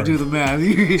flips you hard. Try to do the math. I'm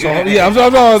thinking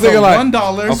like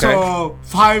 $1. Okay. So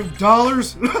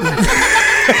 $5.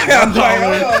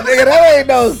 Nigga, that ain't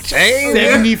no change.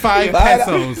 75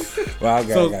 pesos. Well, I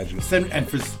got you.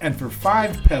 And for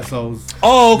 5 pesos.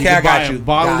 Oh, okay, you I got buy you. A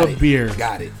bottle of beer.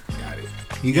 Got it.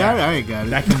 You got it? I ain't got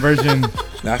it. That conversion.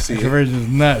 I see it. Conversion is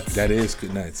nuts. That is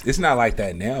good nuts. It's not like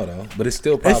that now though, but it's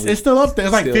still probably. It's still up there.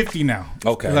 It's like 50 now.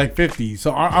 Okay. It's like 50.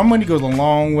 So our money goes a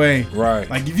long way. Right.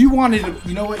 Like if you wanted to,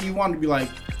 you know what, you wanted to be like,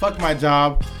 fuck my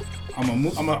job. I'm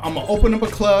gonna open up a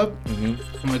club. Mm-hmm.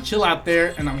 I'm gonna chill out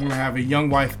there, and I'm gonna have a young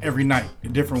wife every night, a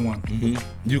different one. Mm-hmm.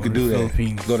 You can do that.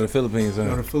 Philippines. Go to the Philippines. Huh?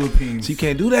 Go to the Philippines. So you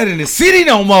can't do that in the city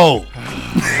no more. You can't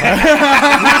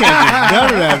do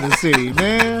none of that in the city,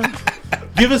 man.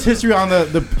 Give us history on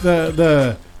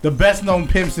the best known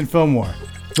pimps in Fillmore.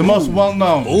 The most well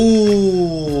known.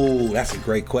 Ooh, that's a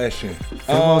great question.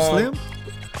 Fillmore Slim? Is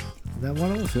that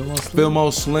one of them? Fillmore Slim?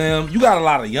 Fillmore Slim. You got a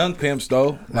lot of young pimps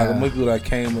though. Like a people that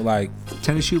came with like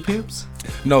tennis shoe pimps.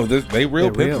 No, they real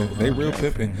pimping. They real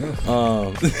pimping.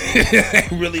 They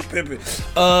really pimping.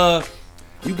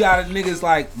 You got niggas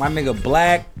like my nigga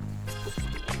Black.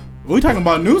 We talking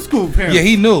about new school pimps. Yeah,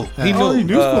 he knew. He knew.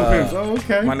 New school pimps. Oh,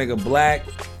 okay. My nigga Black.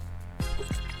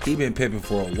 He been pimping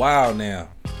for a while now.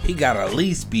 He got at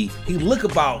least be. He look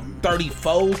about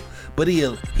 34, but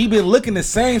he been looking the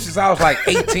same since I was like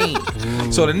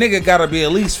 18. So the nigga gotta be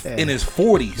at least in his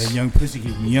 40s. That young pussy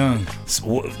keep him young.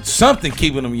 Something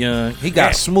keeping him young. He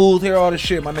got smooth hair, all this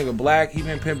shit. My nigga Black. He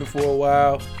been pimping for a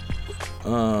while.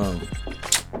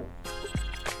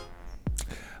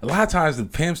 A lot of times the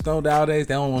pimps though nowadays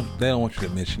they don't want you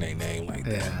to mention their name like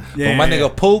that. But my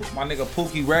nigga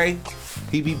Pookie Ray,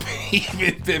 he been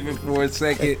pimping for a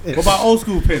second. What about old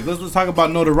school pimps? Let's talk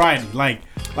about notoriety, like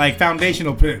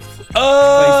foundational pimps.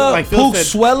 Like Pook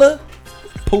Swella.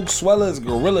 Pook Swella is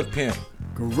gorilla pimp.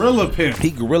 Gorilla pimp.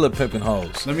 He gorilla pimping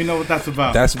hoes. Let me know what that's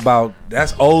about.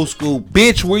 That's old school.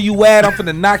 Bitch, where you at? I'm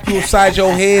finna knock you upside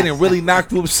your head and really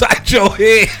knock you upside your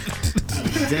head.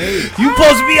 You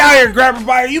supposed to be out here grabbing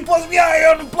by her. You supposed to be out here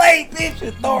on the plate, bitch.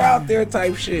 And throw her out there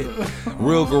type shit.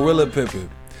 Real gorilla pimping.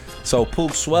 So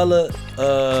Pook Swella,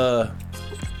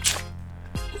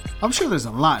 I'm sure there's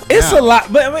a lot. It's a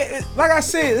lot, but I mean, like I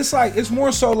said, it's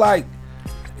more so like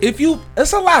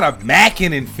it's a lot of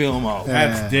macking in Fillmore.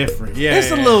 That's different. Yeah,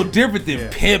 it's a little different than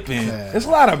pimping. It's a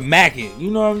lot of macking.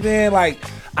 You know what I'm saying? Like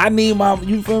I need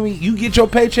you feel me? You get your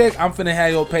paycheck, I'm finna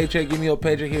have your paycheck. Give me your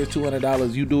paycheck. Here's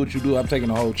 $200. You do what you do. I'm taking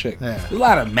the whole check. There's a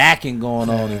lot of macking going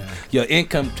on. In your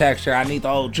income tax share. I need the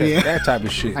whole check. That type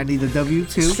of shit. I need the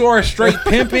W-2. Store straight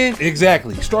pimping.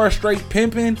 Exactly. Store straight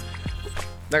pimping.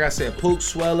 Like I said, Pook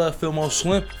Swella, Fillmore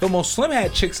Slim. Fillmore Slim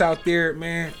had chicks out there,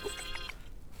 man.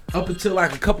 Up until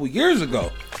like a couple years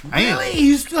ago. Really?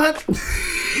 He still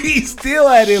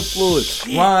had influence.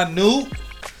 Ron Newt.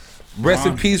 Rest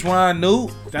in peace, Ron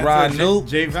Newt. Ron Newt.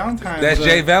 Jay Valentine. That's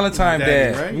Jay Valentine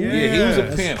dad. Right? Yeah, he was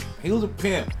a pimp. He was a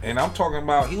pimp. And I'm talking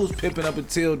about he was pimping up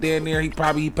until damn near he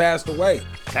passed away.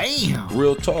 Damn.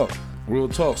 Real talk. Real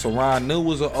talk. So Ron New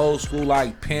was an old school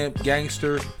like pimp,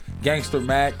 gangster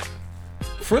Mac.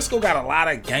 Frisco got a lot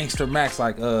of gangster Macs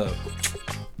like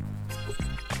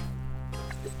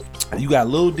you got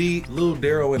Lil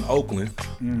Daryl in Oakland.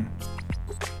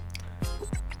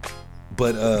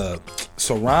 But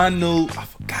so Ron New, I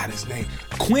forgot his name.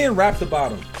 Quinn rapped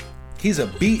about him. He's a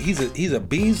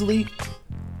Beasley.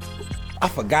 I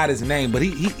forgot his name, but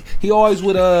he always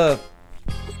with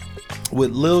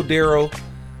Lil Daryl.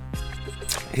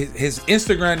 His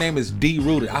Instagram name is D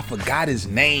Rooted. I forgot his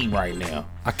name right now.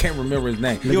 I can't remember his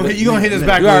name. You gonna hit us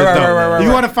back with it though. Right.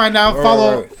 You want to find out?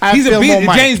 Follow. He's a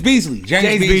James Beasley.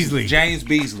 James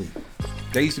Beasley.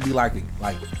 They used to be like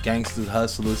gangsters,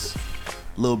 hustlers,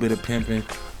 a little bit of pimping.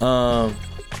 But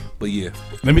yeah.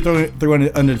 Let me throw it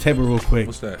under the table real quick.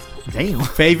 What's that? Damn.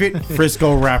 Favorite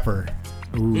Frisco rapper.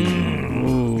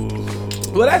 Ooh.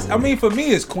 Well, for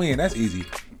me, it's Quinn. That's easy.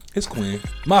 It's Quinn.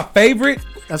 My favorite.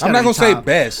 I'm not gonna say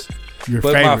best.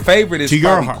 My favorite is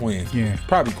probably Quinn. Yeah.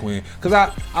 Probably Quinn. Cause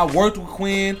I worked with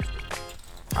Quinn.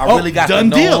 I really got to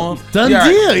know him. Done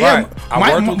deal. Yeah.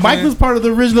 Mike was part of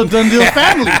the original Done Deal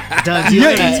family. Done Deal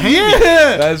Entertainment.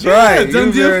 Yeah. That's right. Yeah,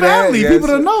 Done Deal family. People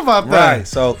don't know about that. Right.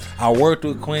 So I worked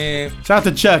with Quinn. Shout out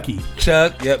to Chucky.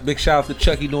 Chuck. Yep. Big shout out to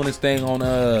Chucky doing his thing on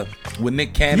with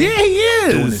Nick Cannon. Yeah, he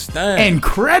is. Doing his thing.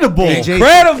 Incredible.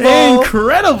 Incredible.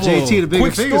 JT the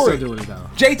Bigger Figures still doing it though.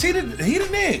 JT he the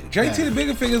nigga. JT the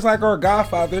Bigger Figures like our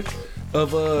godfather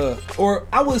of or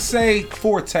I would say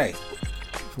Forte.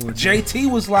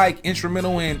 JT was like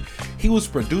instrumental in. He was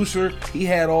producer. He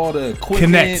had all the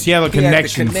equipment. Connects. He had the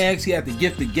connections. He had the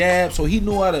gift of gab, so he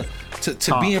knew how to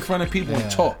be in front of people and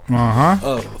talk.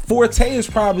 Forte is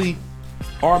probably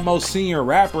our most senior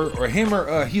rapper, or him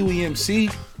or Huey MC.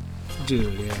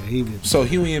 Dude, yeah, he was. So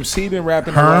Huey MC been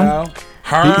rapping a while.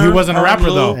 He wasn't a rapper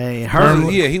though. Hey, Herm,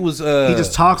 he was. He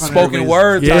just talking spoken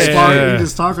word. He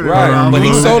just talking. Right, but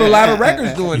he sold a lot of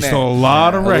records doing that. He sold a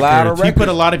lot of records. He put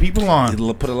a lot of people on.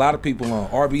 He put a lot of people on.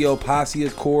 RBO Posse,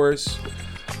 of course.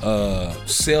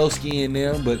 Selsky and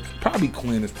them, but probably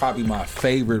Quinn is probably my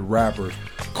favorite rapper.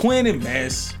 Quinn and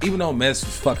Mess, even though Mess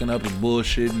was fucking up and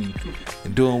bullshitting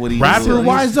and doing what he rapper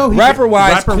wise though.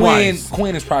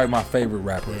 Quinn is probably my favorite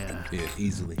rapper. Yeah,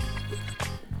 easily.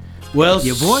 Well,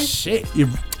 your boy, shit. Your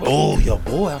boy.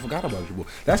 I forgot about your boy.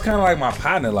 That's kind of like my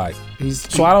partner. Like,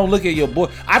 so I don't look at your boy.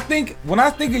 I think when I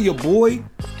think of your boy,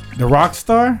 the rock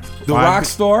star, why be the rock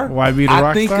star?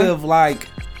 I think of like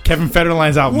Kevin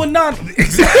Federline's album. Well, not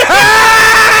exactly.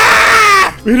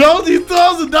 Those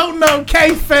who don't know,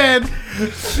 K-Fed.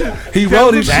 He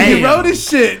wrote his shit. He wrote his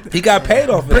shit. He got paid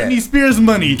off of Britney that. Spears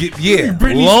money.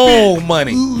 Loan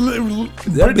money.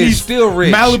 That bitch still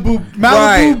rich. Malibu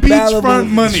beachfront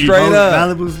money. Straight up.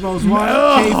 Malibu's most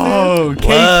wanted.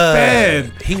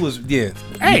 K-Fed. He was,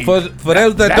 Hey, for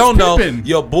those that don't know,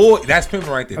 your boy, that's pimping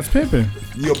right there. That's pimping.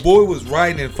 Your boy was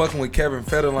writing and fucking with Kevin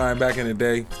Federline back in the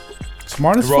day.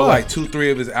 Smart as fuck. Wrote like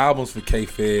 2-3 of his albums for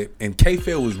K-Fed, and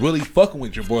K-Fed was really fucking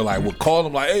with your boy. Like, would call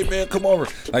him like, "Hey man, come over."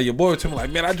 Like your boy would tell me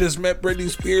like, "Man, I just met Britney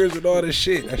Spears and all this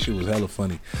shit." That shit was hella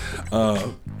funny.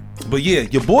 But yeah,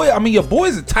 your boy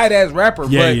is a tight ass rapper.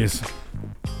 Yeah, but he is.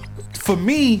 For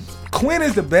me, Quinn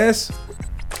is the best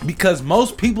because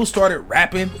most people started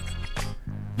rapping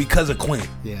because of Quinn.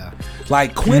 Yeah,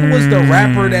 like Quinn was the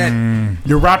rapper that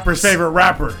your rapper's favorite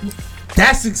rapper.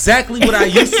 That's exactly what I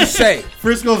used to say.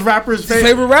 Frisco's rapper's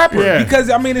favorite rapper. Yeah. Because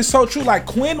it's so true. Like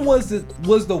Quinn was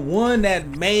the one that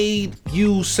made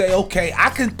you say, okay, I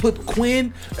can put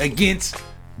Quinn against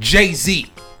Jay-Z.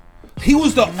 He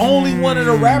was the only one of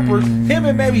the rappers, him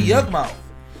and maybe Yuckmouth,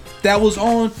 that was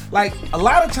on. Like a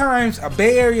lot of times, a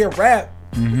Bay Area rap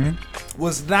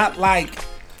was not like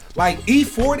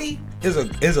E40 is a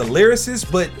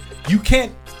lyricist, but you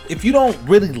can't. If you don't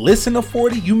really listen to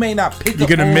 40, you may not pick up on.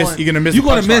 You're gonna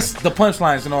miss the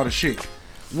punchlines and all the shit.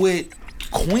 With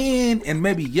Quinn and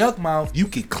maybe Yuckmouth, you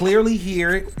could clearly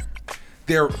hear it.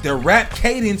 Their rap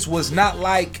cadence was not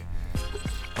like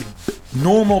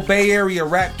normal Bay Area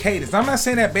rap cadence. I'm not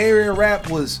saying that Bay Area rap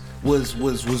was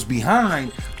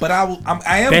behind, but I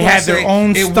am. They had their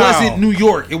own style. It wasn't New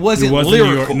York. It wasn't lyrical.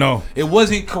 New York, no, it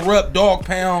wasn't corrupt dog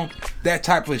pound, that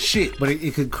type of shit. But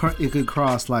it could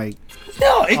cross like.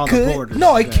 No, it could.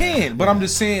 No, it can. But I'm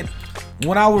just saying,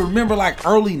 when I would remember like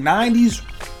early 90s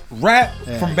rap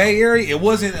from Bay Area, it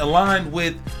wasn't aligned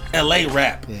with LA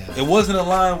rap. Yeah. It wasn't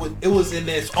aligned with, it was in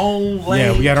its own lane.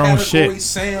 Yeah, we got our own shit.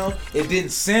 Sound. It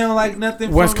didn't sound like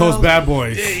nothing West Coast LA. Bad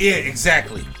Boys. Yeah,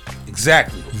 exactly.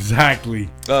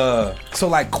 So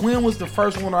like Quinn was the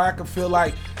first one where I could feel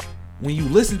like when you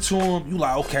listen to him, you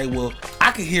like, okay, well,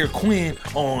 I could hear Quinn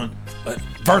on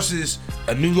versus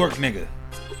a New York nigga.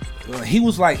 he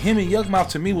was like, him and Yukmouth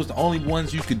to me was the only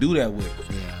ones you could do that with.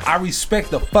 Yeah. I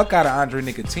respect the fuck out of Andre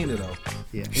Nickatina though.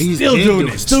 Yeah, he's still doing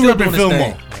it. Still ripping Fillmore.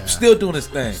 Yeah. Still doing his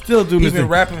thing. Still doing his thing. He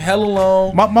been rapping hella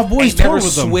long. My boys tour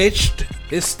with him. Switched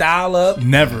his style up.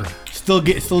 Never. Still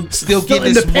getting his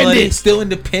money. Still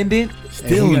independent.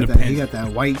 Still independent. He got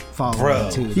that white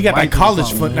following too. He got that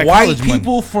college foot. White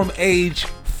people from age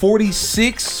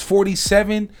 46,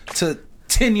 47 to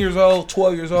 10 years old,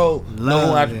 12 years old.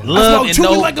 Love and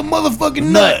like a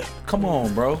motherfucking nut. Come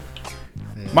on, bro.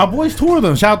 Yeah. My boys tour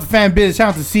them. Shout out to Fan Biz. Shout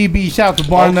out to CB. Shout out to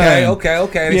Bar None.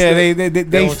 Okay. Yeah,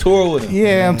 they on tour with them.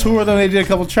 Yeah, on tour with them. They did a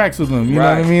couple tracks with them. You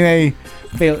know what I mean?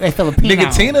 They Filipino.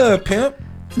 Nickatina a pimp.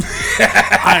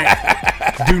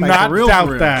 I do not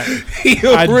doubt that. He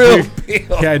a real pimp.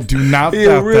 Yeah, I do not doubt that. He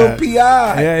a real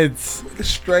PI. Yeah, it's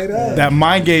straight up. That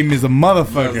mind game is a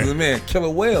motherfucker. Man, killer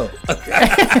whale.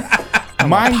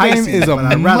 Mind game is a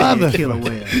motherfucker. Killer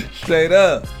whale. Straight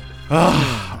up.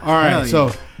 All right,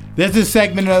 so there's this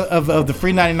segment of the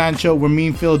Free 99 show where me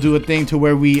and Phil do a thing to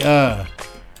where we go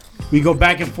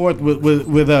back and forth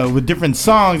with different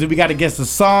songs, and we got to guess the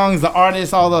songs, the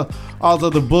artists, all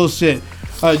the bullshit.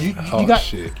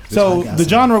 Shit. So the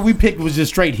genre we picked was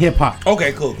just straight hip hop.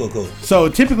 Okay, cool. So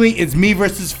typically it's me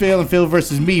versus Phil and Phil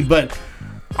versus me, but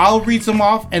I'll read some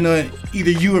off and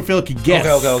either you or Phil could guess.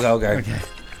 Okay.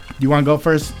 You want to go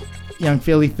first, young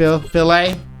Philly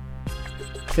A?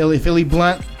 Philly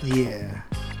Blunt? Yeah.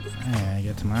 I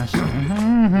get to my shit.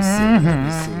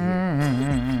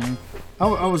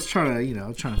 I was trying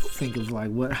to think of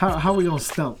like how we gonna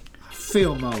stump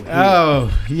Fillmore here.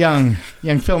 Oh, young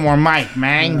Fillmore Mike,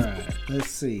 man. All right, let's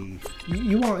see.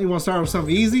 You want to start with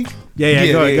something easy?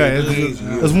 Yeah. Go ahead.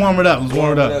 Let's warm it up.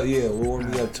 Yeah, we're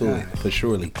warming up to it for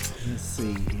surely. Let's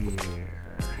see here.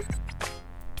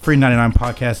 Free 99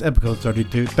 podcast, episode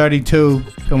 32.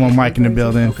 Fillmore Mike in the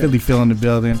building. Okay. Philly Phil in the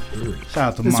building. Shout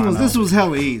out to Mono. This was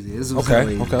hella easy.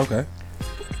 Okay.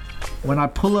 When I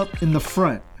pull up in the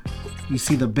front, you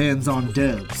see the Benz on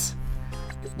dubs.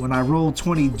 When I roll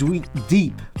 20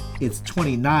 deep, it's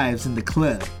 20 knives in the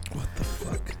club. What the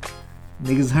fuck?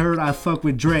 Niggas heard I fuck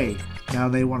with Dre. Now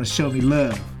they want to show me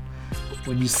love.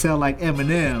 When you sell like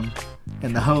Eminem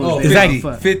and the hoes.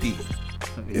 50.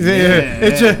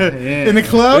 In the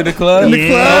club? In the club?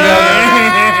 It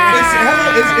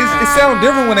sounds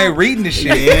different when they reading the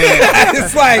shit. Yeah.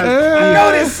 It's like, I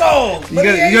know this song, but he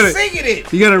ain't singing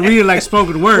it. You gotta read it like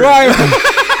spoken word. Right.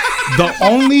 The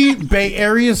only Bay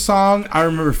Area song I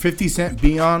remember 50 Cent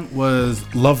being on was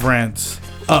Love Rants.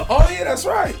 Oh yeah, that's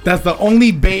right. That's the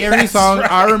only Bay Area song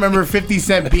I remember 50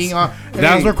 Cent being on.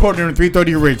 That was recorded in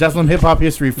 330 Ridge. That's some hip hop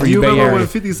history for you, Bay Area. You remember when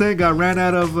 50 Cent got ran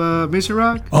out of Mission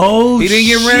Rock? Oh, he didn't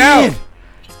get ran out.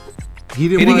 He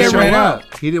didn't want to show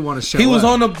up. He didn't want to show up. He was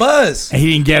on the bus. And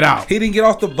he didn't get out. He didn't get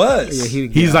off the bus. Yeah,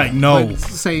 he's like, no.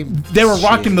 They were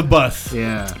rocking the bus.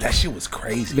 Yeah. That shit was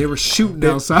crazy. They were shooting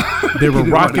outside. They were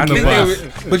rocking the bus.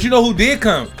 But you know who did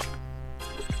come?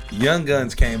 Young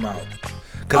Guns came out.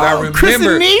 Because I remember Chris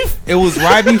and Neef? It was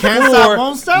right before. Can't Stop,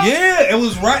 Won't Stop? Yeah, it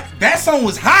was right. That song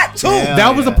was hot too. Yeah,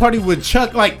 that was a party with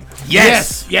Chuck. Like,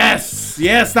 yes.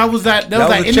 That was that. That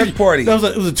was a Chuck party. It was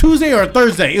a Tuesday or a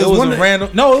Thursday. It was a random.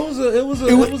 No, it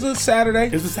was a Saturday.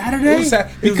 It was a Saturday.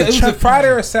 It was a Friday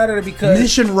or a Saturday because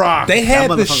Mission Rock. They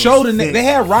had the show. They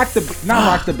had Rock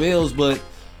the Bills, but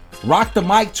Rock the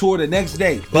Mic tour the next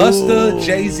day. Busta,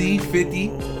 Jay-Z, 50,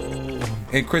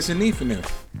 and Chris and Neef and them.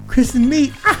 Chris and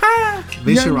Neef.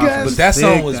 But that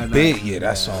song was big. Yeah,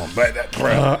 that song. But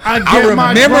bro, I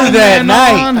remember that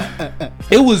night.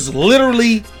 It was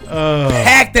literally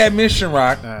packed at Mission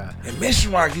Rock, and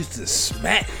Mission Rock used to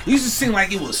smack. It used to seem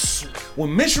like it was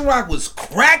when Mission Rock was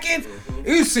cracking.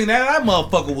 You used to see that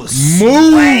motherfucker was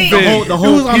moving. The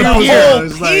whole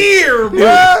pier,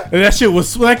 bro. And that shit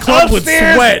was that club would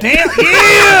sweat. Damn,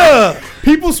 yeah.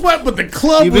 People sweat, but the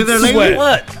club would sweat.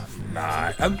 What?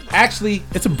 Nah, actually,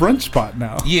 it's a brunch spot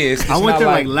now. Yeah, I went there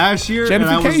like last year, and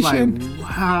I was like, gentrification.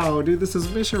 "Wow, dude, this is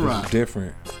Mission Rock." It's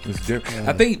different. Yeah.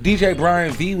 I think DJ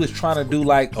Brian V was trying to do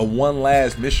like a one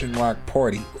last Mission Rock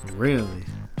party. Really?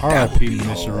 R.I.P.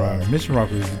 Mission Rock. Mission Rock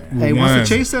was. Hey, once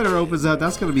the Chase Center opens up,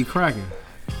 that's gonna be cracking.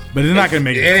 But it's not gonna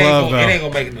make it a club though. It ain't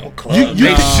gonna make it no club.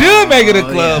 They should make it a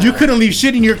club. You couldn't leave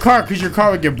shit in your car because your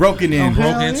car would get broken in.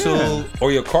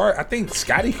 Or your car. I think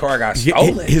Scotty's car got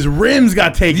stolen. His rims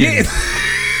got taken. Yeah.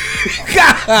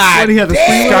 God, he had the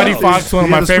Scotty Fox, one of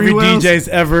my favorite DJs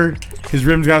ever. His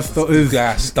rims got stolen. His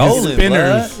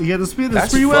spinners. Blood. He had the spinners.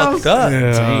 That's fucked up.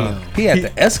 Yeah. He had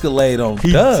to Escalade on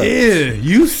He Dubs. did.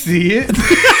 You see it.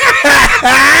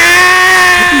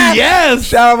 Yes.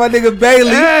 Shout out my nigga Bailey.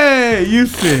 Hey, you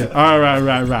see it. All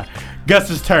right.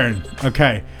 Gus's turn.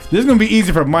 Okay. This is going to be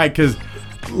easy for Mike because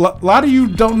a lot of you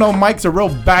don't know Mike's a real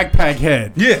backpack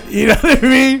head. Yeah. You know what I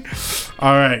mean?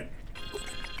 All right.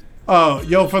 Oh,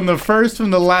 yo, from the first,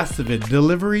 from the last of it,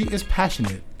 delivery is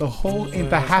passionate. The whole ain't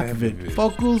the half of it.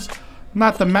 Vocals,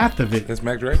 not the math of it. That's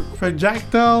Mac Dre?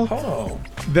 Projectile,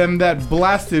 them that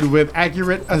blasted with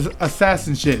accurate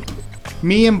assassin shit.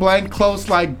 Me and blank close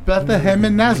like Bethlehem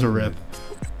and Nazareth.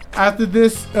 After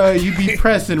this, you be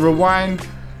pressing, rewind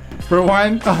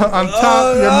on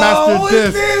top your master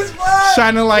disc,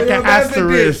 shining like an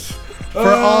asterisk. For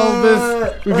all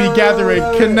this, we be gathering,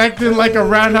 connecting like a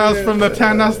roundhouse from the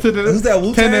townhouse to the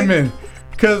tenement.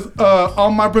 Cause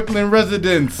all my Brooklyn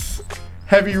residents,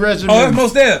 heavy regiment. Oh, that's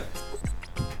Mos Def.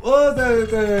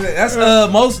 That's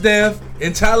Mos Def,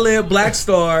 Talib, Black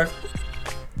Star,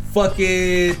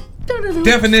 fucking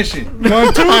Definition. 1, 2, 3.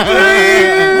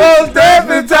 Most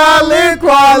Def, Talib,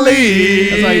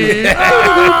 Kweli.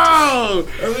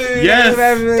 Yes.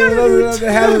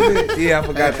 Yeah, I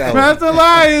forgot that one. Master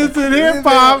Alliance and hip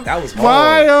hop. That was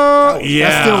hard. Yeah.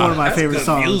 That's still one of my favorite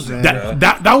songs.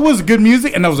 That was good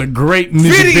music, and that was a great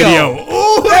music video.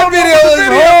 Ooh, that video was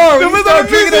hard.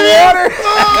 Drinking the water.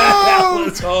 That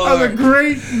was hard. That was a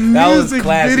great music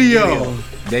video.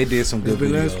 They did some good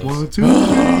videos. 1, 2,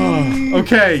 3.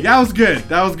 Okay, that was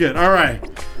good. All right.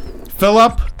 Fill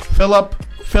up. Fill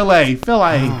A.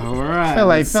 All right.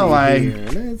 Let's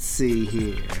see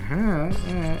here.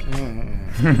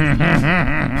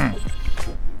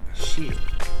 Shit.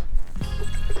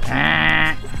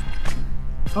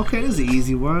 Okay, this is an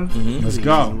easy one. Let's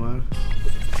go.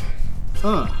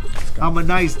 I'm a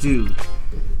nice dude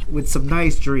with some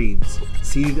nice dreams.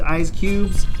 See these ice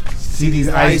cubes? See these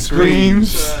ice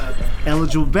creams?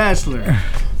 Eligible bachelor.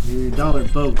 $1 million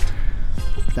boat.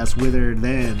 That's withered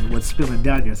than what's spilling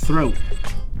down your throat.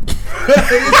 It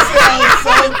sounds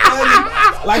so funny.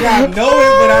 Like I know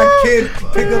it, but I can't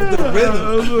pick up the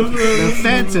rhythm. The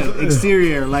phantom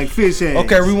exterior like fish eggs.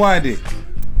 Okay, rewind it.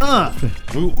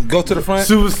 Go to the front.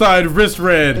 Suicide wrist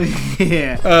red.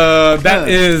 Yeah. That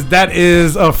is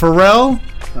Pharrell.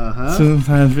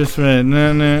 Suicide wrist red.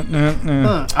 Nice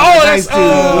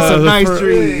dude with some nice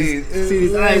dreams. See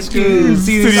these ice cubes.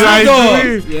 See these ice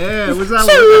creams. Yeah, what's that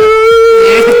one?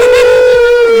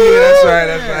 Yeah, that's right.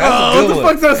 That's a good one.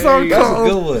 What the fuck's that song called? That's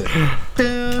a good one.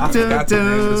 I forgot the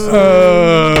name of the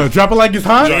song. Drop It Like It's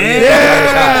Hot?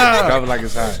 Yeah. Drop It Like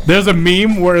It's Hot. There's a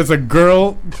meme where it's a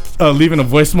girl leaving a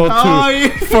voicemail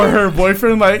for her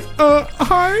boyfriend, like,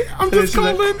 hi, I'm just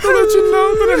calling to let you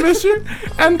know that I miss you.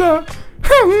 And,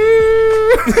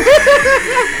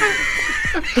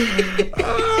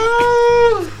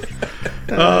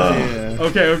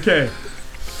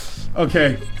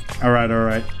 Okay. All right.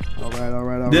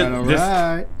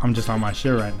 I'm just on my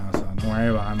shit right now, so don't worry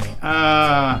about me.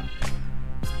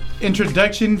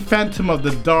 Introduction, Phantom of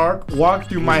the Dark, walk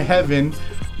through my heaven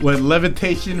with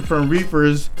levitation from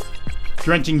reapers,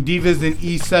 drenching divas in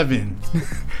E7.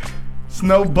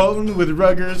 Snowboating with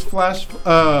ruggers, flash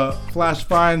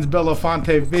finds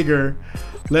Belafonte vigor.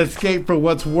 Let's skate for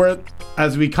what's worth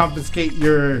as we confiscate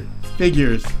your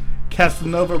figures.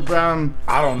 Casanova Brown,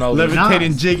 I don't know.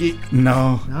 levitating Jiggy.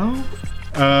 No.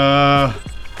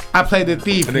 I played the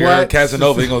thief. What?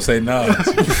 Casanova ain't gonna say no.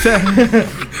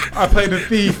 I played the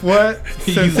thief. What?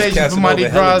 Sensation for Mardi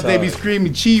Gras. They be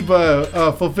screaming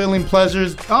Chiba, fulfilling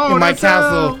pleasures in my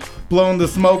castle, blowing the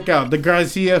smoke out. The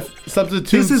Garcia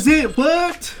substitute. This is it.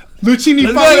 What? Lucini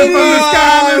falling from the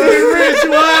sky. Let's get rich.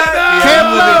 What?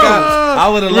 I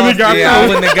would have lost. I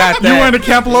wouldn't have got that. You weren't a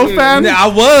Campolo fan? I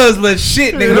was, but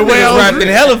shit, nigga, the way I was rapping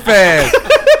hella fast.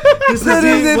 This is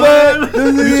it. What? You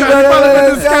trying to follow from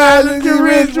the sky? Let's get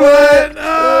rich. What?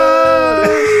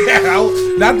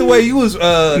 Not the way you was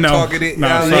talking it.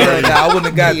 I wouldn't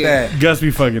have got that. Gus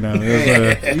be fucking out.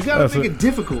 You gotta make it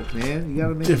difficult, man. You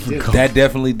gotta make it difficult. That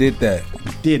definitely did that.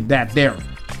 Did that there.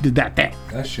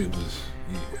 That shit was.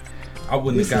 I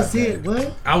wouldn't have got that. This is it.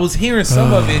 What? I was hearing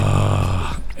some of it.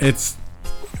 It's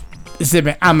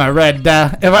I'm a red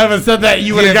dye. If I ever said that,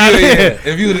 you would have got it.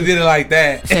 If you would have did it like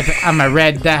that. Sipping, I'm a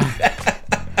red dye.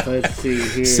 Let's see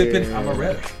here. Sipping, I'm a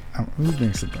red. Who's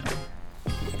doing sipping?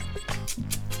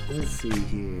 Let's see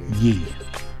here. Yeah.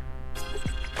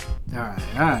 All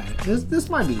right. This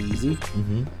might be easy.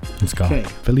 Let's go. Okay.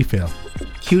 Philly Phil.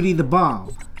 Cutie the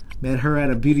Bomb met her at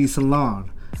a beauty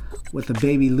salon with a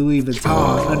baby Louis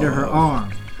Vuitton under her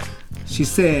arm. She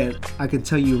said, I can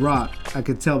tell you rock. I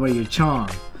can tell by your charm.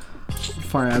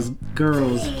 Far as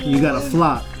girls, you got a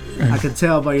flock. I can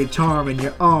tell by your charm and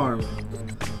your arm.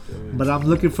 But I'm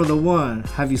looking for the one.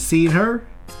 Have you seen her?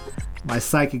 My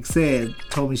psychic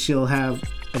told me she'll have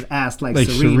an ass like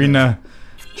Serena.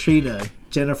 Trina,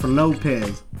 Jennifer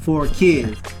Lopez, 4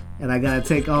 kids. And I gotta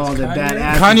take all the bad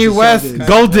ass. Kanye West,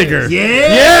 Gold Digger. Yeah.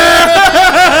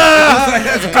 I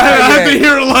had to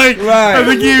hear it like. Right. I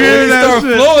think you hear that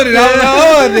shit. Flowing it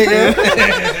out,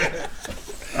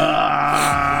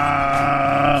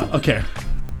 nigga. Okay.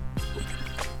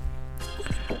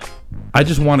 I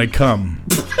just want to come.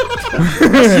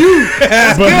 That's you.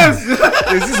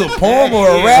 Is this a poem or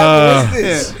a rap? What's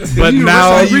this? But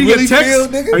now you really feel,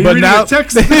 nigga? Are you reading a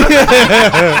text?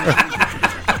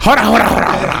 Hold on.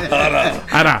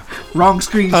 Wrong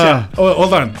screenshot.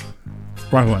 Hold on.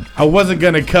 Wrong one. I wasn't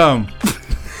gonna come,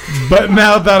 but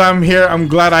now that I'm here, I'm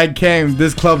glad I came.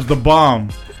 This club's the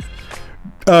bomb.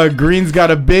 Green's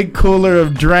got a big cooler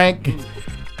of drink.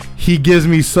 He gives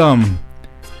me some,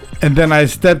 and then I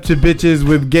step to bitches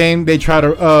with game. They try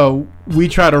to we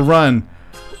try to run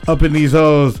up in these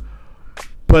hoes,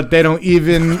 but they don't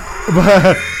even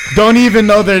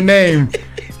know their name.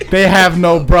 They have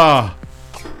no bra.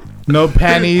 No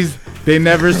panties. They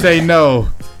never say no.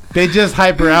 They just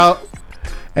hyper out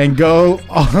and go.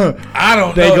 I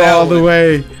don't know. They go all the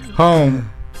way home.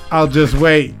 I'll just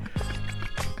wait.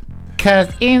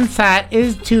 Cause inside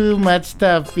is too much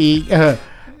stuffy.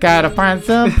 Gotta find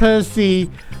some pussy.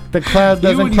 The club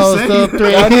doesn't close till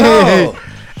 3. And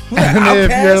if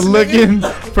you're looking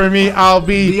for me, I'll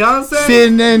be Beyonce?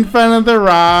 Sitting in front of the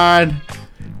rod,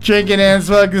 drinking and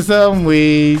smoking some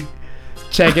weed.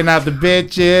 Checking out the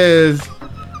bitches.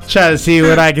 Try to see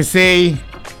what I can see.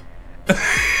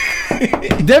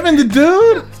 Devin the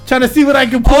dude? Trying to see what I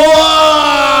can pull.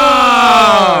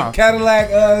 Oh!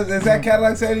 Cadillac, is that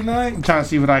Cadillac 79? I'm trying to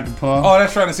see what I can pull. Oh,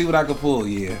 that's trying to see what I can pull,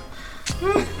 yeah.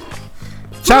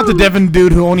 Shout out to Devin the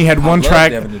dude who only had one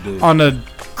track on the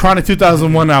Chronic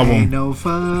 2001 album. Ain't no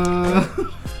fun.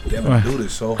 Devin the dude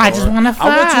is so hard. I just want to fuck.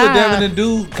 I went to a Devin the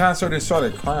dude concert and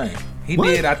started crying. He what?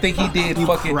 Did. I think he did. You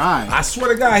fucking. cried. I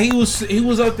swear to God, he was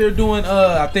up there doing.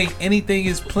 I think Anything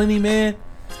Is Plenty, man.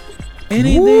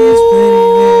 Anything is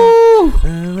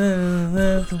plenty,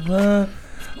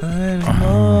 man.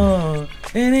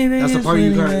 That's the part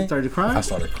you started to cry. I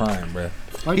started crying, bro.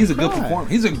 He's a good performer.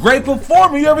 He's a great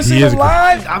performer. You ever seen him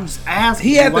live? I'm just asking.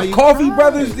 He had the Coffee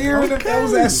Brothers there. Okay. That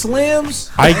was at Slim's.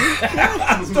 I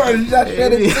started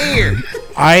shedding tears.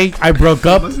 I broke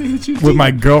up with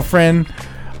my girlfriend.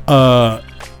 My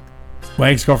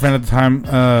ex-girlfriend at the time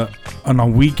on a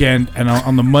weekend, and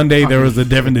on the Monday there was a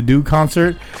Devin the Dude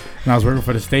concert, and I was working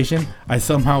for the station. I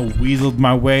somehow weaseled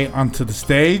my way onto the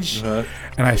stage, and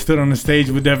I stood on the stage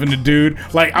with Devin the Dude.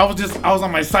 Like I was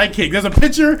on my sidekick. There's a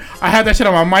picture. I had that shit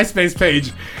on my MySpace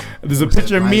page. There's a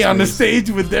picture of me on the stage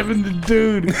with Devin the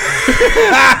Dude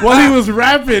while he was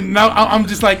rapping. Now I'm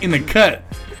just like in the cut.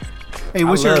 Hey,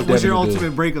 what's your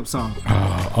ultimate breakup song?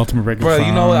 Ultimate breakup song. Bro,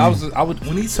 you know, I was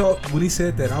when he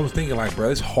said that, I was thinking like, bro,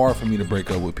 it's hard for me to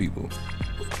break up with people.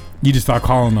 You just start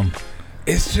calling them.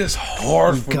 It's just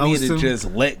hard for me to just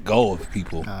let go of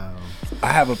people. I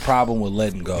have a problem with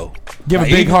letting go. You have a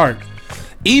big heart.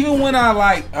 Even when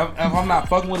if I'm not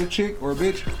fucking with a chick or a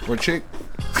bitch or a chick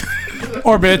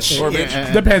or bitch,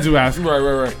 yeah. Depends who asks.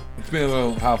 Right. Depending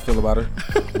on how I feel about her,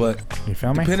 but you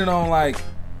feel me? Depending on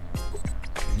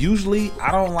usually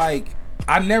I don't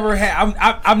I've never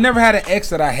had an ex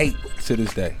that I hate to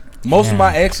this day. Most of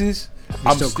my exes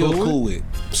I'm still cool with.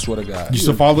 Swear to God. You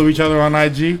still follow each other on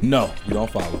IG? No, we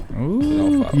don't follow.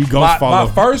 Ooh, you ghost follow.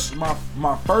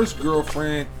 My first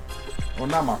girlfriend, well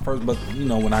not my first, but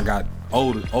when I got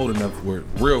old enough for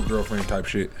real girlfriend type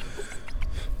shit,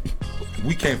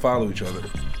 we can't follow each other.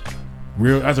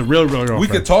 That's a real girlfriend. We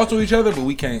could talk to each other, but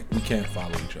we can't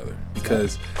follow each other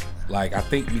because I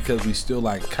think because we still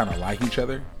kind of like each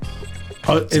other.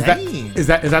 Oh, is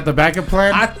that the backup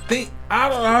plan? I think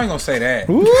I ain't gonna say that.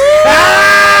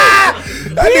 That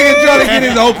nigga trying to get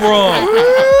his Oprah on.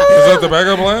 Is that the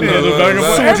backup plan? Yeah, the backup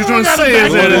plan. So what you trying to say?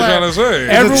 What are you trying to say?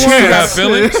 Everyone got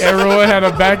feelings. Everyone had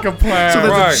a backup plan. So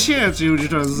there's a chance you what you're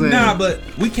trying to say. Nah, but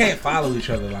we can't follow each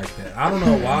other like that. I don't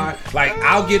know why.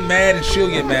 I'll get mad and she'll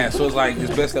get mad. So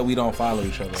it's best that we don't follow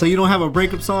each other. So you don't have a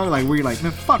breakup song where you're like,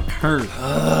 man, fuck her.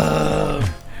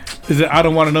 Is it I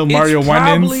Don't Want to Know Mario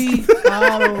Winans?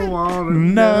 I don't want to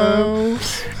know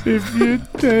if you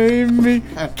take me,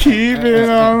 keep it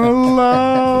on the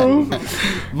low.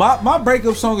 My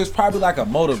breakup song is probably a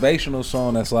motivational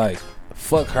song that's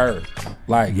fuck her.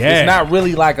 It's not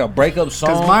really a breakup song.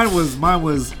 Because mine was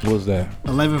what was that?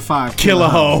 11-5. Kill a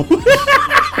hoe.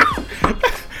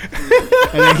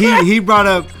 And then he brought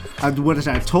up what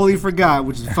I totally forgot,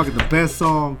 which is fucking the best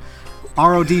song,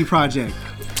 ROD Project.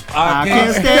 I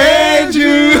can't stand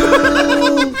you,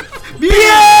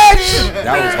 bitch.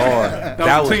 That was hard.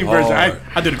 That was a clean version.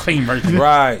 I did a clean version.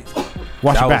 Right.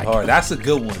 Watch that Your Back. Was hard. That's a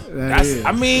good one.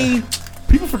 I mean,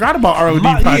 people forgot about ROD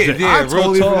Project. Yeah, I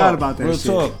totally forgot about that. Real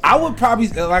shit. talk. I would probably,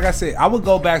 like I said, I would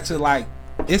go back to like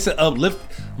it's an uplift.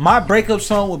 My breakup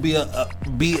song would be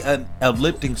an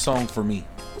uplifting song for me.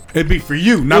 It'd be for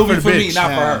you, not for the bitch. Me, not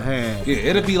for her. Yeah,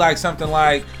 it'd be like something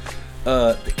like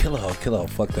the Killer Hoe.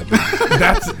 Fuck that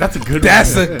bitch. That's a good one.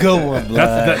 That's a good one,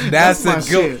 blood. That's a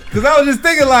good one. Because I was just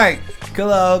thinking like,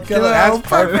 Killer Hoe. That's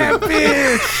perfect,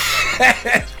 bitch.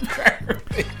 That's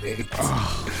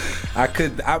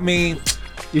perfect. I mean,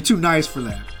 you're too nice for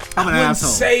that. I'm an asshole. I wouldn't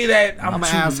say that I'm an too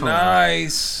asshole.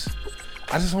 Nice.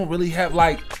 I just don't really have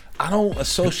like. I don't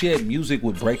associate music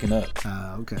with breaking up.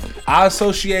 Okay. I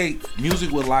associate music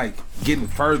with like getting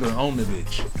further on the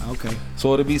bitch. Okay.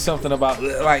 So it'll be something about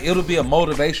like it'll be a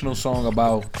motivational song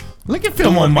about look at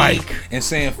Film on Mike and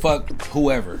saying fuck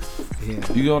whoever.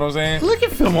 Yeah. You know what I'm saying? Look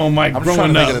at Film on Mike. I'm just trying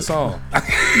to make it a song.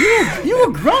 you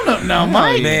a grown up now,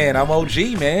 Mike. Man, I'm OG,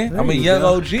 man. I'm a young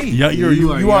OG. Yeah,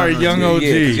 you are a young OG.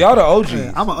 Yeah, y'all the OG.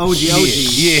 I'm an OG.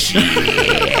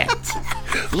 Yeah.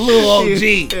 Little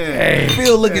OG. Hey.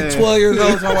 Phil looking 12 years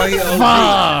old. So I hear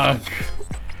OG. Fuck.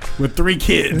 With 3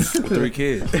 kids. But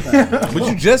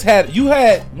you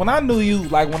had when I knew you,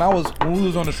 like when we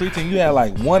was on the street team, you had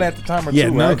like one at the time or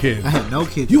two, no right? kids. I had no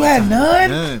kids. You had none?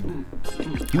 None.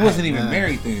 You wasn't even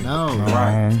married then. No.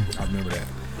 Right. I remember that.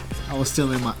 I was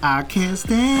still in my I can't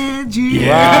stand you.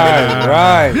 Yeah.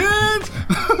 Right.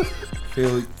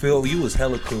 Phil, you was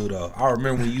hella cool though. I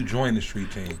remember when you joined the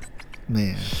street team.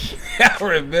 Man. I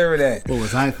remember that. What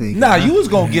was I thinking? Nah, you was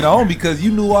gonna get on because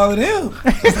you knew all of them.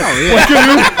 Because you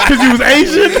was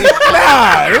Asian?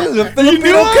 Nah, it was a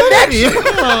Filipino connection.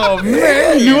 Oh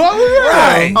man, you knew all of them.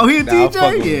 Right. Oh, he a DJ?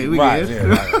 Yeah, we right, good.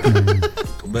 Yeah, right.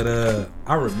 But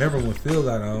I remember when Phil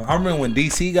got on. I remember when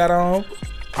DC got on.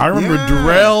 I remember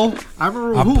Darrell. I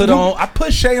remember I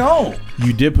put Shay on.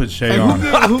 You did put Shay on.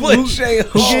 I put Shay on.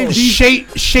 Who gave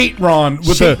Shate-Ron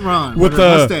with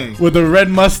the red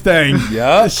Mustang.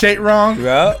 Yeah. Shate-Ron.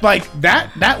 Yeah. Like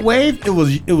that wave, it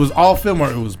was all film.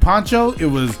 It was Poncho. It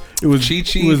was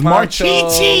Chi-Chi. It was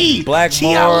Chi-Chi. Black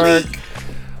Mark.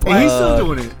 And he's still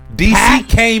doing it. DC Pat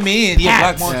came in. Yeah,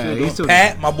 Black Mark. Yeah, he's still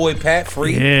Pat, my boy Pat,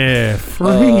 Free. Yeah, Free.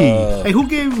 Hey, who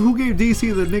gave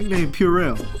DC the nickname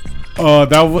Purell?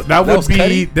 That would be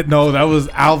Cuddy? that was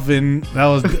Alvin. That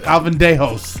was Alvin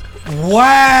Dejos.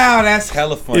 Wow, that's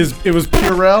hella funny. It was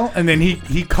Purell, and then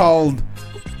he called.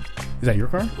 Is that your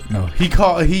car? No, he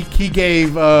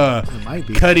gave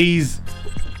Cuddy's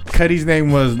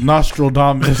name was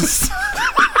Nostradamus.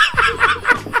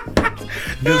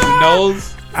 His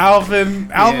nose. Alvin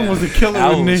was a killer.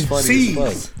 Alvin was funny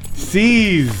as fuck.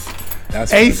 C's.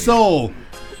 That's A Soul.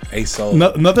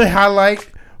 Another highlight.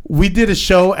 We did a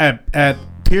show at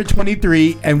Pier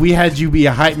 23, and we had you be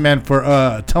a hype man for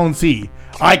Tone C.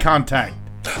 Eye Contact.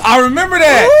 I remember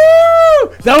that.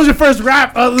 Woo! That was your first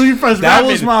rap. That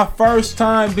was my first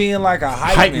time being like a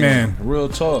hype man. Real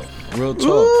talk.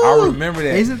 Ooh. I remember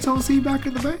that. Isn't Tone C back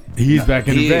in the Bay? He's back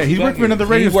in the Bay. He's working for another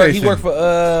radio station. He worked for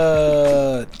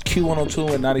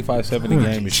Q102 and 95.7 the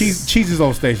game. Cheese's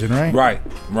old station, right?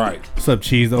 Right. What's up,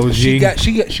 Cheese? OG.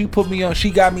 She put me on.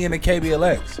 She got me into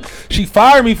KBLX. She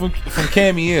fired me from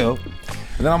Camille.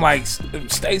 And then I'm like,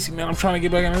 Stacy, man, I'm trying to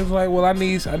get back. And I was like, well, I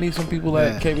need some people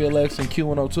at KBLX and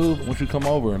Q102. Why don't you come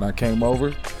over? And I came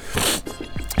over.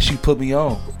 She put me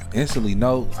on instantly.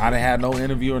 No, I didn't have no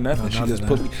interview or nothing.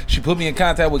 She put me in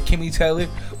contact with Kimmy Taylor,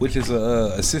 which is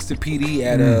a assistant PD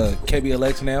at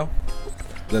KBLX now.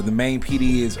 The main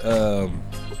PD is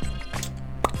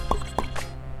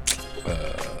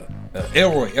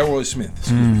Elroy Smith.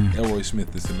 Excuse me. Elroy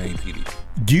Smith is the main PD.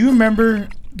 Do you remember?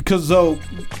 Because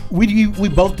we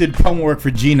both did promo work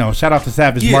for Gino. Shout out to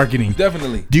Savage Marketing.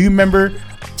 Definitely. Do you remember?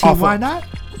 Team Why Not?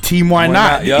 Team Why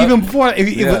Not? Yep. Even before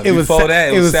it was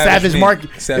Savage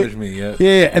Marketing. Savage Me. Yeah.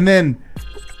 Yeah, and then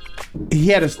he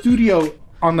had a studio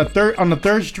on the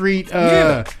third street.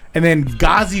 And then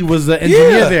Ghazi was the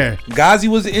engineer there. Ghazi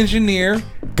was the engineer.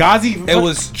 It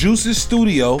was Juice's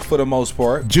studio for the most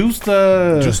part. Juice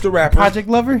the rapper. Project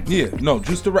Lover? Yeah. No,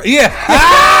 Juice the rapper. Yeah.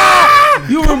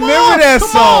 You remember that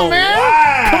song?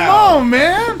 Come on,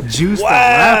 man. Juice the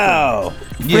rapper.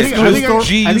 Yes, I think I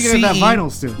got that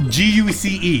vinyl still.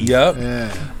 GUCE. Yep.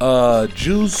 Yeah.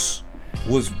 Juice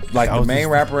was like the main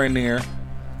rapper in there.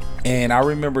 And I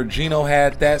remember Gino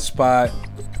had that spot.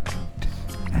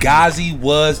 Ghazi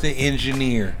was the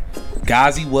engineer.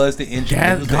 Ghazi's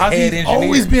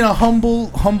always been a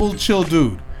humble, chill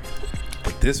dude.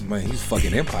 But this man, he's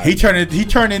fucking empire. He turned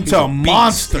into a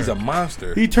monster. He's a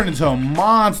monster. He turned into a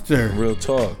monster. Real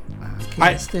talk.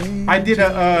 I did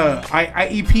I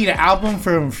EP'd an album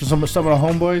for some of the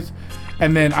homeboys,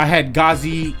 and then I had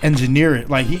Ghazi engineer it.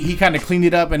 Like he kind of cleaned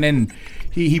it up, and then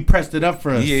he pressed it up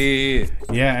for us. Yeah.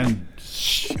 And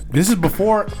this is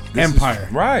before Empire.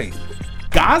 Right.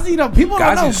 Ghazi, though, people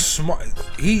don't know. Ghazi's smart.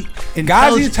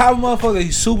 Ghazi's the type of motherfucker.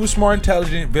 He's super smart,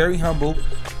 intelligent, very humble.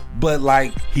 But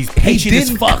like he's patient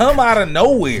as fuck. Come out of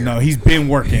nowhere. No, he's been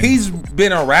working. He's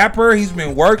been a rapper. He's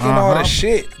been working all that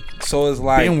shit. So it's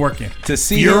like been working to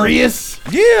see Furious.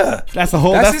 Yeah, that's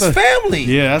his family.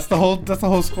 Yeah, that's the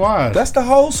whole squad. That's the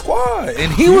whole squad,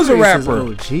 and he was a rapper.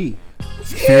 OG.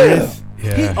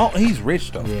 Yeah. He's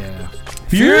rich though. Yeah.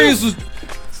 Furious was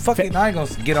fucking. I ain't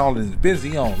gonna get all in his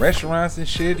business. He on restaurants and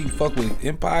shit. He fuck with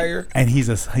Empire. And he's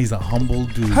a humble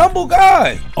dude. Humble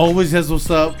guy. Always says what's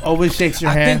up. Always shakes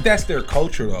your hand. I think that's their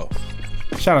culture though.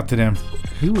 Shout out to them.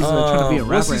 He was trying to be a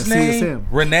rapper. What's his name?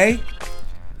 Renee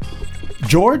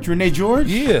George.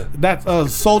 Yeah.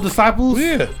 That's Soul Disciples.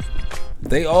 Yeah.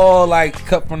 They all like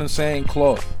cut from the same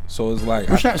cloth. So it's like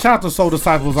shout out to Soul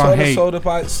Disciples on Hate. Soul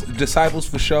Disciples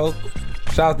for sure.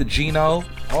 Shout out to Gino.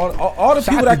 All the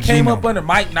people that came up under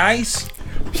Mike Nice.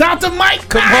 Shout out to Mike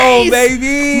Come Nice. on,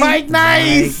 baby. Mike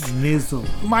Nice.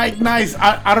 Mike Nice.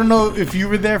 I don't know if you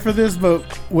were there for this, but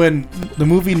when the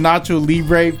movie Nacho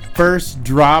Libre first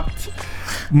dropped,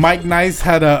 Mike Nice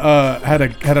had a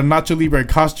Nacho Libre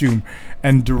costume,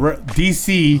 and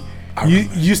DC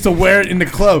used to wear it in the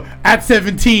club at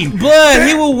 17. But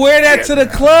he would wear that to the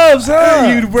clubs,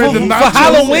 huh? He'd wear the nachos for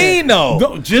Halloween, though.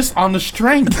 No, just on the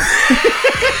strength.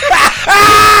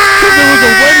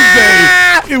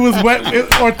 It was a Wednesday. It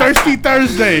was or Thirsty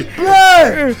Thursday.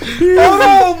 Blood. Hold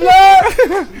on, blood.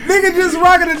 Nigga just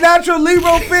rocking a Nacho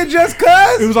Libre fit just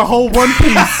cuz. It was a whole one piece.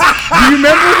 Do you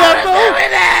remember that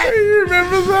though? You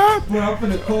remember that? Bro, I'm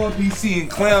finna call DC and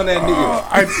clown that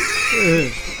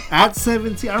nigga. At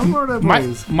 17, I remember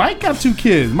that. Mike got 2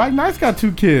 kids. Mike Nice got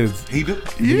 2 kids. He do?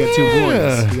 He got 2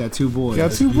 boys. He got 2 boys.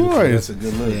 Got 2 boys. That's a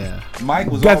good look. Yeah. Mike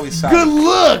was always solid. Good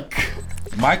look.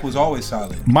 Mike was always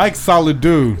solid. Mike's solid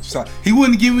dude. He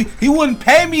wouldn't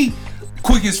pay me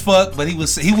quick as fuck, but he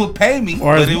would pay me,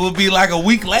 but it would be like a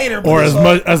week later. Or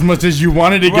as much as you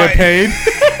wanted to get paid.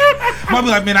 Might be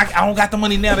like, man, I don't got the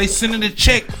money now. They sending the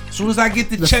check. As soon as I get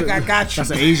the check, I got you.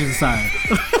 That's the Asian side.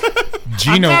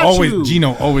 Gino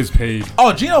always paid.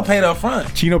 Oh, Gino paid up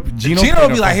front. Gino would be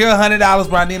like, here $100,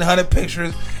 but I need 100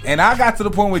 pictures. And I got to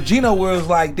the point with Gino where it was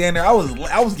like, damn, I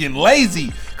was getting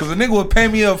lazy because the nigga would pay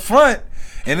me up front.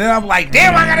 And then I'm like,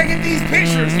 damn, I gotta get these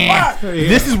pictures. Fuck.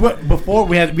 This is what before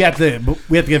we had to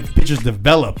get pictures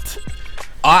developed.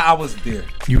 I wasn't there.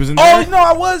 You was in there? Oh no,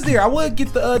 I was there. I would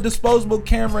get the disposable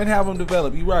camera and have them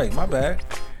develop. You right, my bad.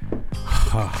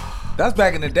 That's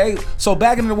back in the day. So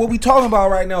back in what we talking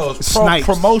about right now is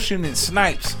promotion and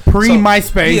snipes.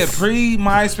 Pre-MySpace. Yeah,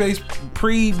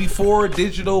 pre-MySpace, before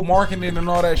digital marketing and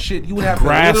all that shit. You would have to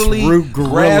literally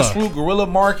grassroots guerrilla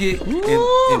market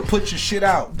and put your shit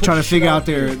out. Trying to figure out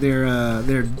their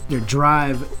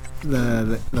drive,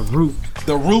 the route.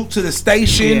 The route to the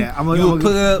station. Yeah, you would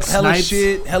put up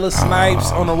hella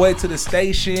snipes on the way to the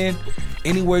station.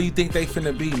 Anywhere you think they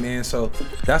finna be, man. So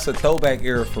that's a throwback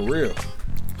era for real.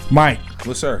 Mike.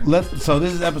 What's sir? So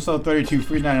this is episode 32,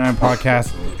 Free 99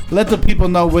 Podcast. Let the people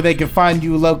know where they can find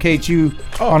you, locate you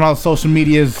on all social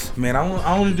medias. Man,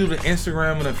 I only do the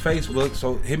Instagram and the Facebook,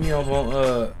 so hit me up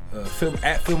on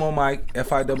at FilmoMike,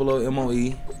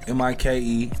 FIOOMOE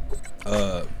MIKE.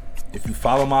 If you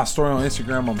follow my story on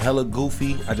Instagram, I'm hella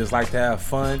goofy. I just like to have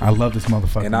fun. I love this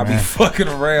motherfucker, and I be fucking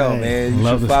around, man. You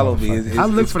should follow me. I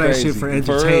look for that shit for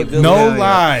entertainment. No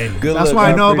lie. That's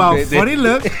why I know about Funny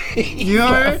Look. You know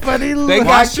what I mean? Funny Look. They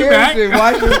got your back.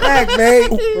 Watch your back, man.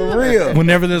 For real.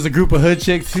 Whenever there's a group of hood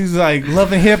chicks, she's like,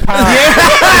 loving hip hop.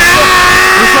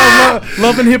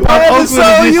 Loving hip hop.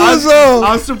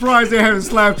 I'm surprised they haven't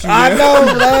slapped you. I know,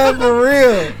 man. For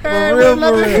real. For real.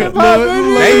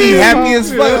 They be happy as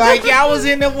fuck. Like, I was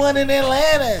in the one in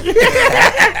Atlanta.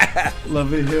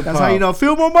 Loving hip hop. That's how you know.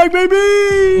 Film on Mike,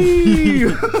 baby.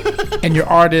 And your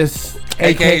artist,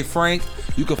 AKA Frank.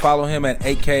 You can follow him at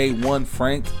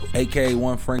AK1Frank,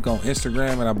 AK1Frank on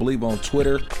Instagram, and I believe on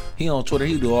Twitter. He on Twitter.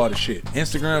 He do all the shit.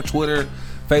 Instagram, Twitter,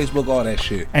 Facebook, all that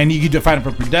shit. And you can find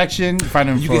him for production. You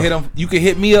can hit him. You can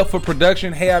hit me up for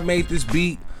production. Hey, I made this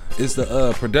beat. It's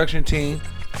the production team.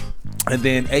 And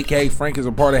then AKA Frank is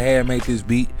a part of Hey, I Made This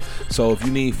Beat. So if you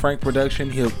need Frank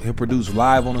production, he'll produce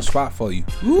live on the spot for you.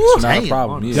 It's not a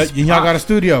problem. Yeah. Y'all got a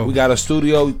studio. We got a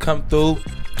studio. We come through,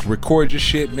 record your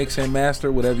shit, mix and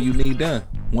master, whatever you need done.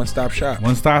 One-stop shop.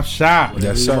 One-stop shop.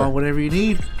 Yes, sir. Whatever you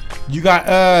need. You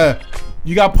got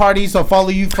parties, so follow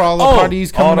you for all the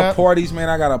parties coming up. All the parties, man.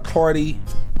 I got a party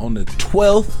on the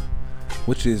 12th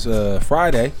which is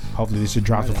Friday. Hopefully this should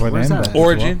drop before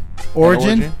then.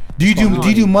 Origin. Do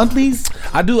you do monthlies?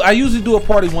 I do. I usually do a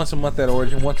party once a month at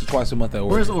Origin, once or twice a month at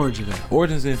Origin. Where's Origin at?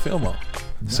 Origins in Fillmore.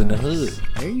 It's in the hood.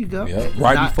 There you go. Yep.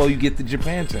 Right before you get to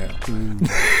Japantown.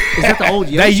 Is that the old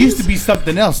Yoshi's? That used to be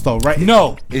something else though, right?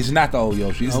 No, it's not the old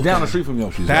Yoshi's. It's down the street from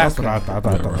Yoshi's. That's what I thought.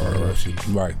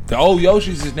 Right. The old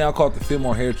Yoshi's is now called the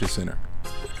Fillmore Heritage Center.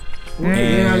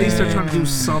 Yeah, at least they're trying to do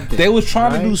something. They was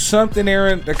trying to do something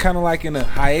there. They're kind of like in a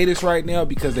hiatus right now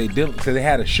because they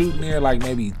had a shooting there like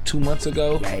maybe 2 months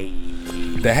ago.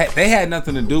 They had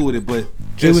nothing to do with it, but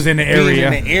just it was in the area.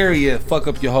 Being in the area, fuck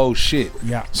up your whole shit.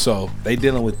 Yeah. So they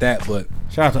dealing with that, but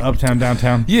shout out to Uptown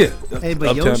Downtown. Yeah. Hey, but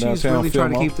Uptown, Yoshi's downtown, really trying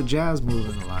to Fillmore. keep the jazz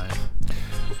moving alive.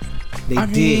 I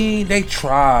mean, they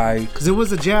tried because it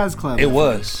was a jazz club. It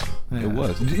was. Yeah. It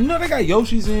was. You know they got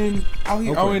Yoshi's out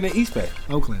here, in the East Bay,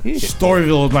 Oakland. Yeah.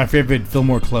 Storyville is my favorite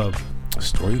Fillmore club.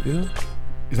 Storyville?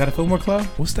 Is that a Fillmore club?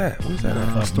 What's that? What's that?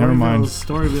 Never mind.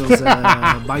 Storyville's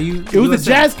by you. It was a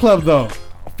jazz club though.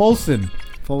 Folsom.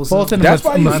 That's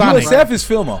why USF is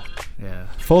Fillmore. Yeah.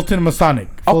 Fulton and Masonic.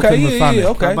 Okay, yeah,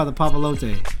 okay. Right by the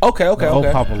Papalote. Okay.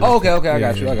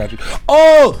 I got you.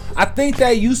 Oh, I think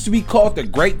that used to be called the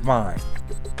Grapevine.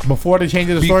 Before they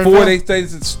changed it to Storyville? Before they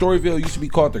changed it to Storyville, used to be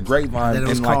called the Grapevine in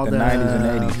like the 90s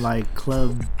and 80s. Like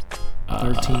Club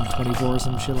 1324 or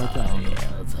some shit like that.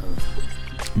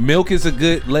 Milk is a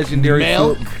good legendary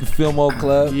Fillmore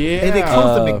club. Yeah. Hey, they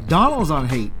closed the McDonald's on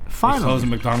Haight. Finally. They closed the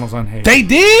McDonald's on Haight. They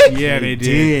did? Yeah, they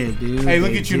did. Dude. Hey,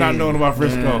 look at you not knowing about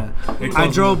Frisco. Yeah.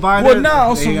 I drove by there. there. Well,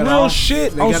 on some real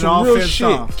shit. On some real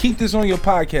shit. Keep this on your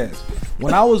podcast.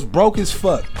 When I was broke as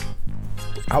fuck,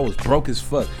 I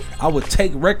would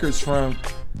take records from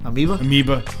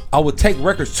Amoeba. I would take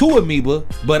records to Amoeba,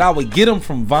 but I would get them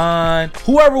from Vine.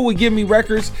 Whoever would give me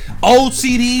records, old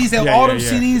CDs and all them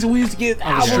CDs, and we used to get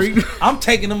albums. I'm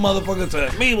taking them motherfuckers to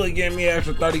Amoeba, getting me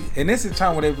extra 30. And this is the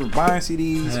time when they were buying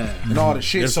CDs and all the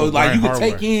shit. So like you could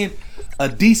take in a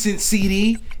decent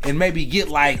CD and maybe get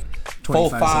like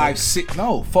 $4, $5,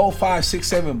 $6,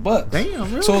 $7. Damn,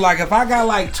 really? So like if I got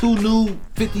like 2 new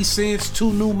 50 cents,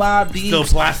 2 new Mob Deeps, still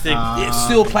plastic, it's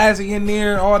still plastic in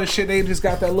there. All the shit, they just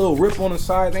got that little rip on the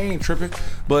side. They ain't tripping,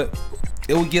 but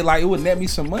it would net me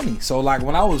some money. So like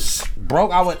when I was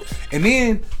broke, and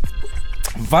then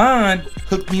Vine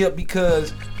hooked me up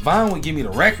because Vine would give me the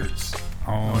records.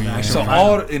 Oh yeah. So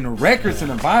the records and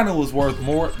the vinyl was worth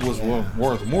more.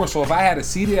 Worth more. So if I had a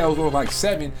CD that was worth like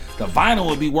 7, the vinyl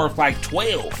would be worth like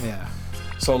 12. Yeah.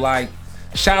 So like,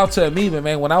 shout out to Amoeba,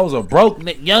 man. When I was a broke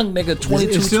young nigga,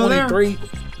 22, 23,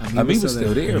 Amoeba's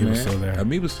still there, man.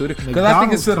 Amoeba's still there. Because I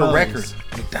think it's still the records.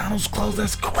 McDonald's closed.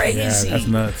 That's crazy. Yeah, that's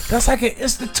nuts. That's like an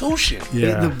institution.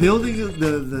 Yeah. The building,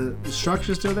 the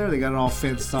structure's still there. They got it all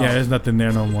fenced off. Yeah, there's nothing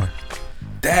there no more.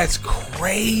 That's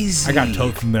crazy. I got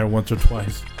towed from there once or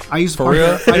twice. I used to park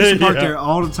there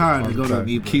all the time to go to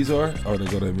Amoeba. Kezar or to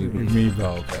go to Amoeba? Amoeba.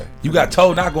 Oh, okay. You got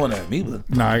towed not going to Amoeba?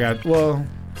 No, I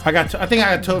think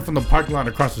I got towed from the parking lot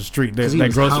across the street.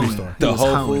 That grocery store. The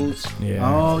Whole Foods? Yeah.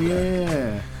 Oh,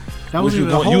 yeah. That was you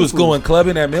going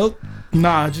clubbing at Milk?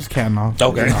 Nah, just counting off.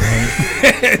 Okay.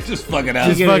 Just fucking out.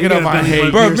 Just fucking up my hate.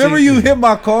 Bro, remember you hit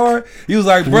my car? You was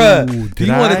like, bruh, do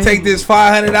you want to take this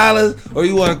 $500 or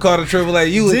you want to call the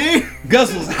AAA?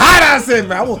 Gus was hot. I said,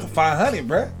 man, I want the $500,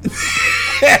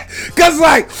 bruh. Gus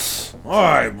like, all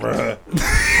right, bruh.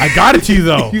 I got it to you,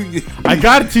 though. I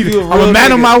got it to you. I'm a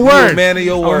man of my word. You're a man of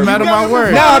your word. I'm a man of my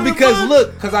word. Nah,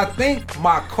 because I think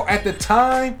my car, at the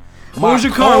time, what was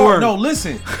your car worth? No,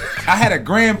 listen. I had a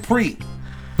Grand Prix.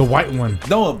 The white one.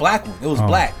 No, a black one. It was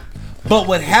black. But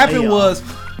what happened was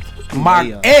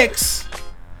my ex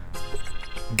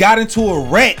got into a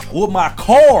wreck with my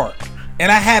car.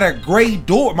 And I had a gray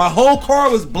door. My whole car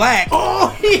was black.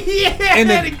 Oh, yeah. And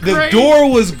the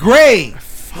door was gray.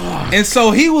 And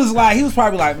so he was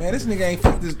probably like, man, this nigga ain't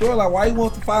fit this door. Like, why you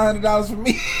want the $500 from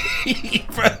me?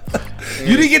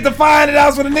 You didn't get the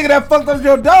 $500 for the nigga that fucked up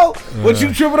your dough. What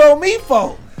you tripping on me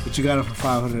for? But you got it for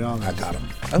 $500. I got him.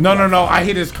 No. I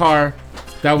hit his car.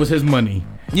 That was his money.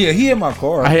 Yeah, he hit my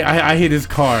car. I hit his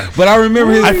car. But I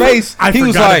remember his face. He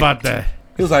was like, about that.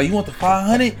 He was like, you want the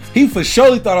 $500? He for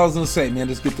surely thought I was gonna say, man,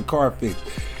 just get the car fixed.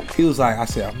 He was like, I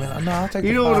said, man, no, I'll take the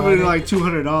 $500. You know what would have been like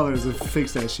 $200 to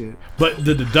fix that shit. But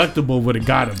the deductible would have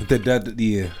got him.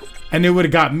 Yeah. And it would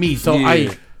have got me. So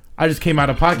I just came out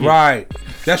of pocket. Right.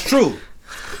 That's true.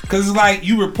 Cause it's like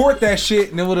you report that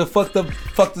shit and it would have fucked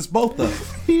us both up.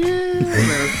 Yeah.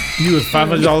 You was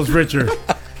 $500 richer.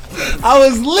 I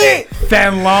was lit.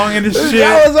 Fan long in the shit.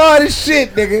 I was all this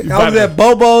shit, nigga. I was at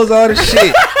Bobo's, all this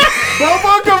shit.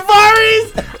 Bobo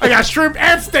Cafaris. I got shrimp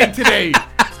and steak today.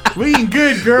 We eating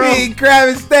good, girl. We eating crab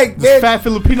and steak, This bitch. fat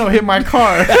Filipino hit my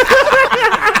car.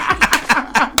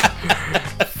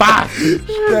 Fuck.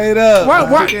 Straight up.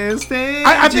 What?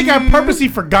 I think I purposely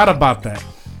forgot about that.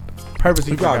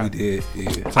 He probably did.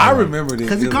 Yeah. I remember this.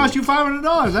 Because it cost you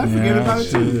 $500. I forget about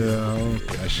it too. Yeah,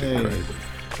 that shit crazy.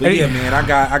 But yeah, man,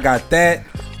 I got that.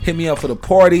 Hit me up for the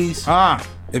parties.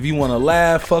 If you want to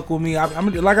laugh, fuck with me. I'm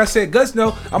like I said, Gus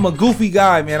know I'm a goofy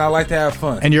guy, man. I like to have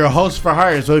fun. And you're a host for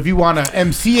hire, so if you want to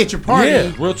MC at your party,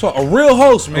 yeah, real talk, a real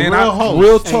host, man. Host.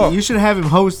 Real talk. Hey, you should have him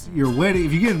host your wedding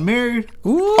if you're getting married.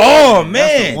 Ooh, oh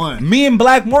man, me and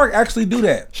Black Mark actually do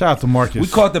that. Shout out to Marcus. We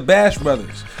call it the Bash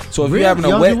Brothers. So if really? you're having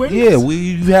a wedding,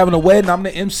 you having a wedding, I'm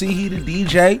the MC, he the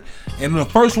DJ. And the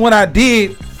first one I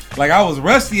did, like I was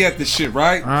rusty at the shit,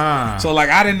 right? So like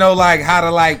I didn't know like how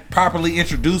to like properly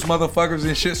introduce motherfuckers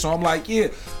and shit. So I'm like, yeah,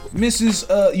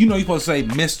 Mrs. You know you're supposed to say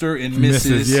Mr. and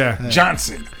Mrs.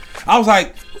 Johnson. I was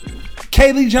like,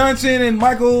 Kaylee Johnson and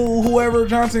Michael whoever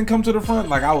Johnson come to the front.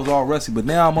 Like I was all rusty, but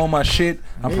now I'm on my shit.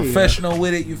 I'm professional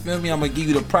with it. You feel me? I'm gonna give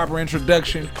you the proper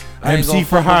introduction. I ain't MC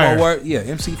for hire. Yeah,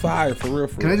 MC for hire for real.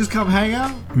 Can I just come hang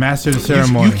out? Master of the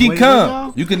ceremony. You can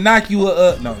come. You can knock you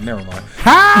a no, never mind.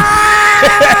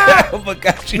 I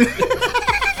forgot you.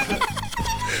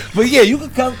 But yeah, you can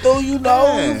come through. You know,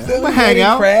 I'm gonna hang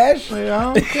out. Crash.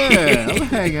 Yeah, okay. I'm gonna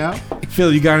hang out.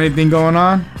 Phil, you got anything going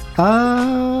on?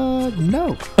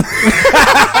 No.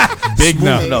 Big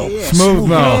Smooth no. Yeah. Smooth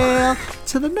no. Yeah,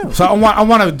 to the no. So I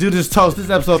want to do this toast. This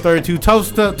is episode 32.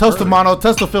 Toast to Mono.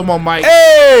 Toast to Film on Mike.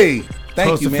 Hey, thank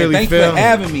Toast you, to man. Philly Thanks Phil. for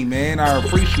having me, man. I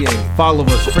appreciate it. Follow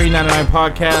us, Free 99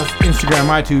 Podcast, Instagram,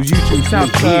 iTunes, YouTube,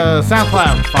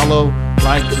 SoundCloud. Follow,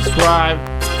 like, subscribe.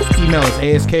 Email us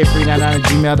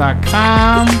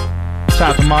askfree99@gmail.com. Shout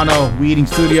out to Mono, We Eating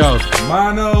Studios.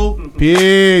 Mono.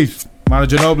 Peace. Mono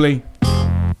Ginobili.